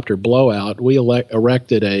Helicopter Blowout, we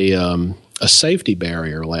erected a safety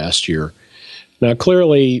barrier last year. Now,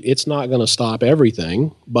 clearly, it's not going to stop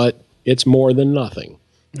everything, but it's more than nothing.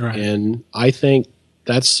 Right. And I think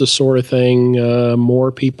that's the sort of thing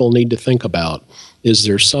more people need to think about. Is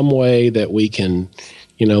there some way that we can,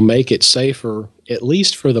 make it safer, at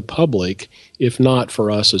least for the public, if not for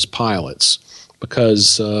us as pilots?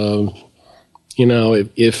 Because,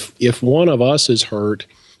 if one of us is hurt,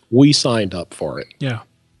 we signed up for it. Yeah.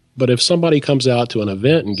 But if somebody comes out to an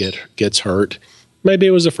event and gets hurt, maybe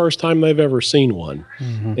it was the first time they've ever seen one.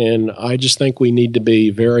 Mm-hmm. And I just think we need to be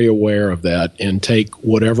very aware of that and take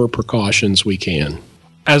whatever precautions we can.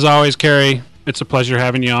 As always, Kerry, it's a pleasure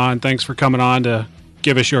having you on. Thanks for coming on to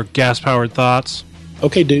give us your gas-powered thoughts.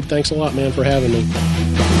 Okay, dude. Thanks a lot, man, for having me.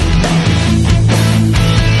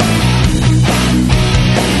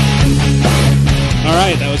 All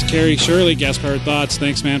right, that was Kerry Shirley, Gas Powered Thoughts.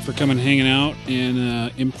 Thanks, man, for coming, hanging out,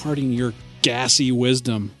 and imparting your gassy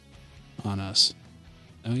wisdom on us.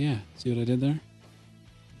 Oh, yeah. See what I did there?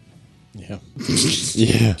 Yeah.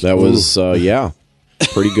 Yeah, that was,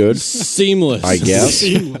 pretty good. Seamless. I guess.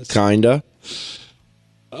 Seamless. Kinda.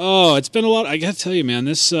 Oh, it's been a lot. I got to tell you, man,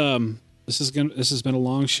 this has been a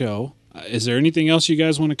long show. Is there anything else you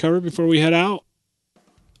guys want to cover before we head out?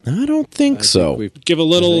 I don't think so. Give a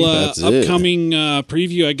little that's upcoming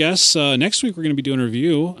preview, I guess. Next week we're going to be doing a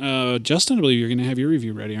review. Justin, I believe you're going to have your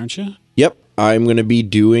review ready, aren't you? Yep. I'm going to be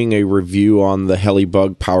doing a review on the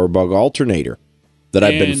Helibug PowerBug alternator that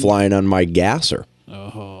I've been flying on my gasser.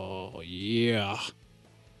 Oh, yeah.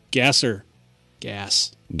 Gasser.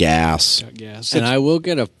 Gas. Gas. Got gas. And I will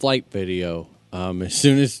get a flight video as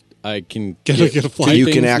soon as I can get a flight. You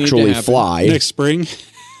can actually fly. Next spring.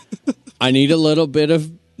 I need a little bit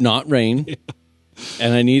of not rain.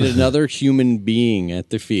 And I need another human being at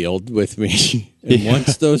the field with me. And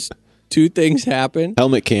once those two things happen,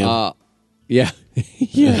 Helmet cam. yeah,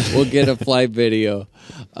 we'll get a flight video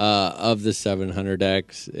of the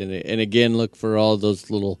 700X. And again, look for all those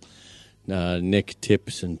little Nick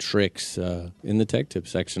tips and tricks in the tech tip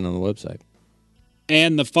section on the website.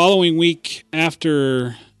 And the following week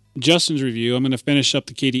after Justin's review, I'm going to finish up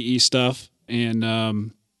the KDE stuff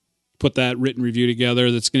and put that written review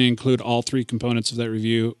together. That's going to include all three components of that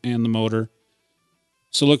review and the motor.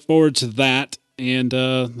 So look forward to that. And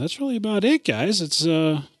that's really about it, guys. It's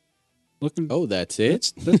looking. Oh, that's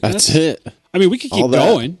it? That's it. I mean, we could keep All that.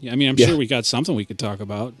 going. I mean, I'm sure we got something we could talk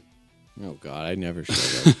about. Oh, God, I never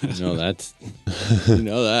said that. No, that's. You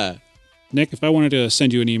know that. Nick, if I wanted to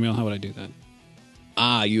send you an email, how would I do that?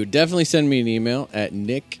 You would definitely send me an email at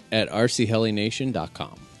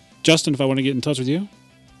nick@rchellynation.com. Justin, if I want to get in touch with you?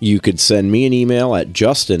 You could send me an email at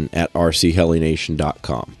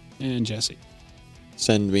justin@rchellynation.com. And Jesse.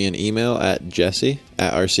 Send me an email at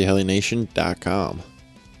jesse@rchellynation.com.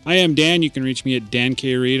 I am Dan. You can reach me at Dan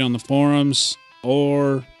K. Reed on the forums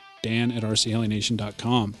or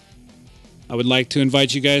dan@rchellynation.com. I would like to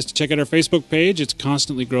invite you guys to check out our Facebook page. It's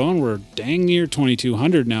constantly growing. We're dang near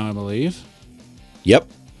 2,200 now, I believe. Yep.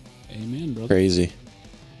 Amen, brother. Crazy.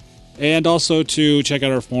 And also to check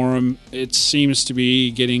out our forum. It seems to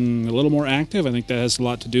be getting a little more active. I think that has a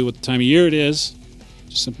lot to do with the time of year it is.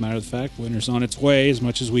 Just a matter of the fact, winter's on its way, as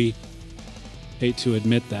much as we hate to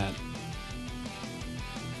admit that.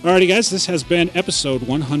 Alrighty, guys, this has been episode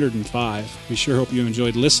 105. We sure hope you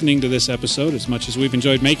enjoyed listening to this episode as much as we've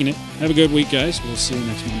enjoyed making it. Have a good week, guys. We'll see you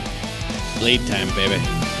next Monday. Lead time, baby.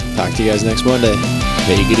 Talk to you guys next Monday.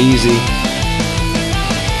 Take it easy.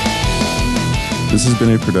 This has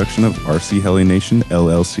been a production of RC Heli Nation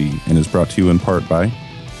LLC and is brought to you in part by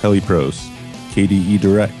Heli Pros, KDE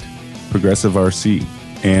Direct, Progressive RC,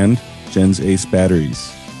 and Gens Ace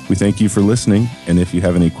Batteries. We thank you for listening, and if you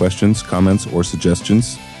have any questions, comments, or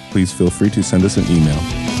suggestions, please feel free to send us an email.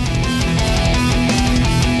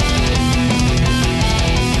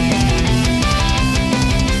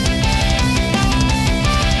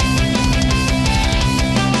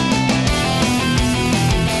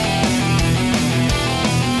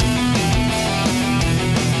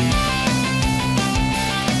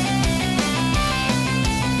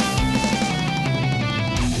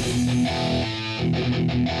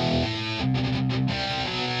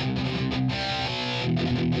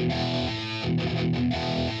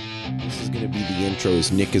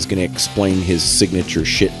 Nick is going to explain his signature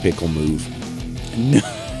shit pickle move.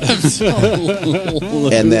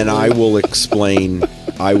 And then I will explain the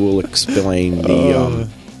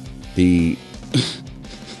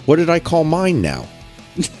what did I call mine now?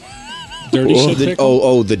 Dirty shit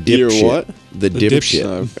pickle? The dipshit. Your what? The dipshit.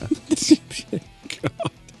 Oh, okay.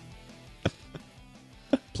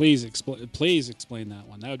 Please explain that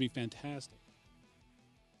one. That would be fantastic.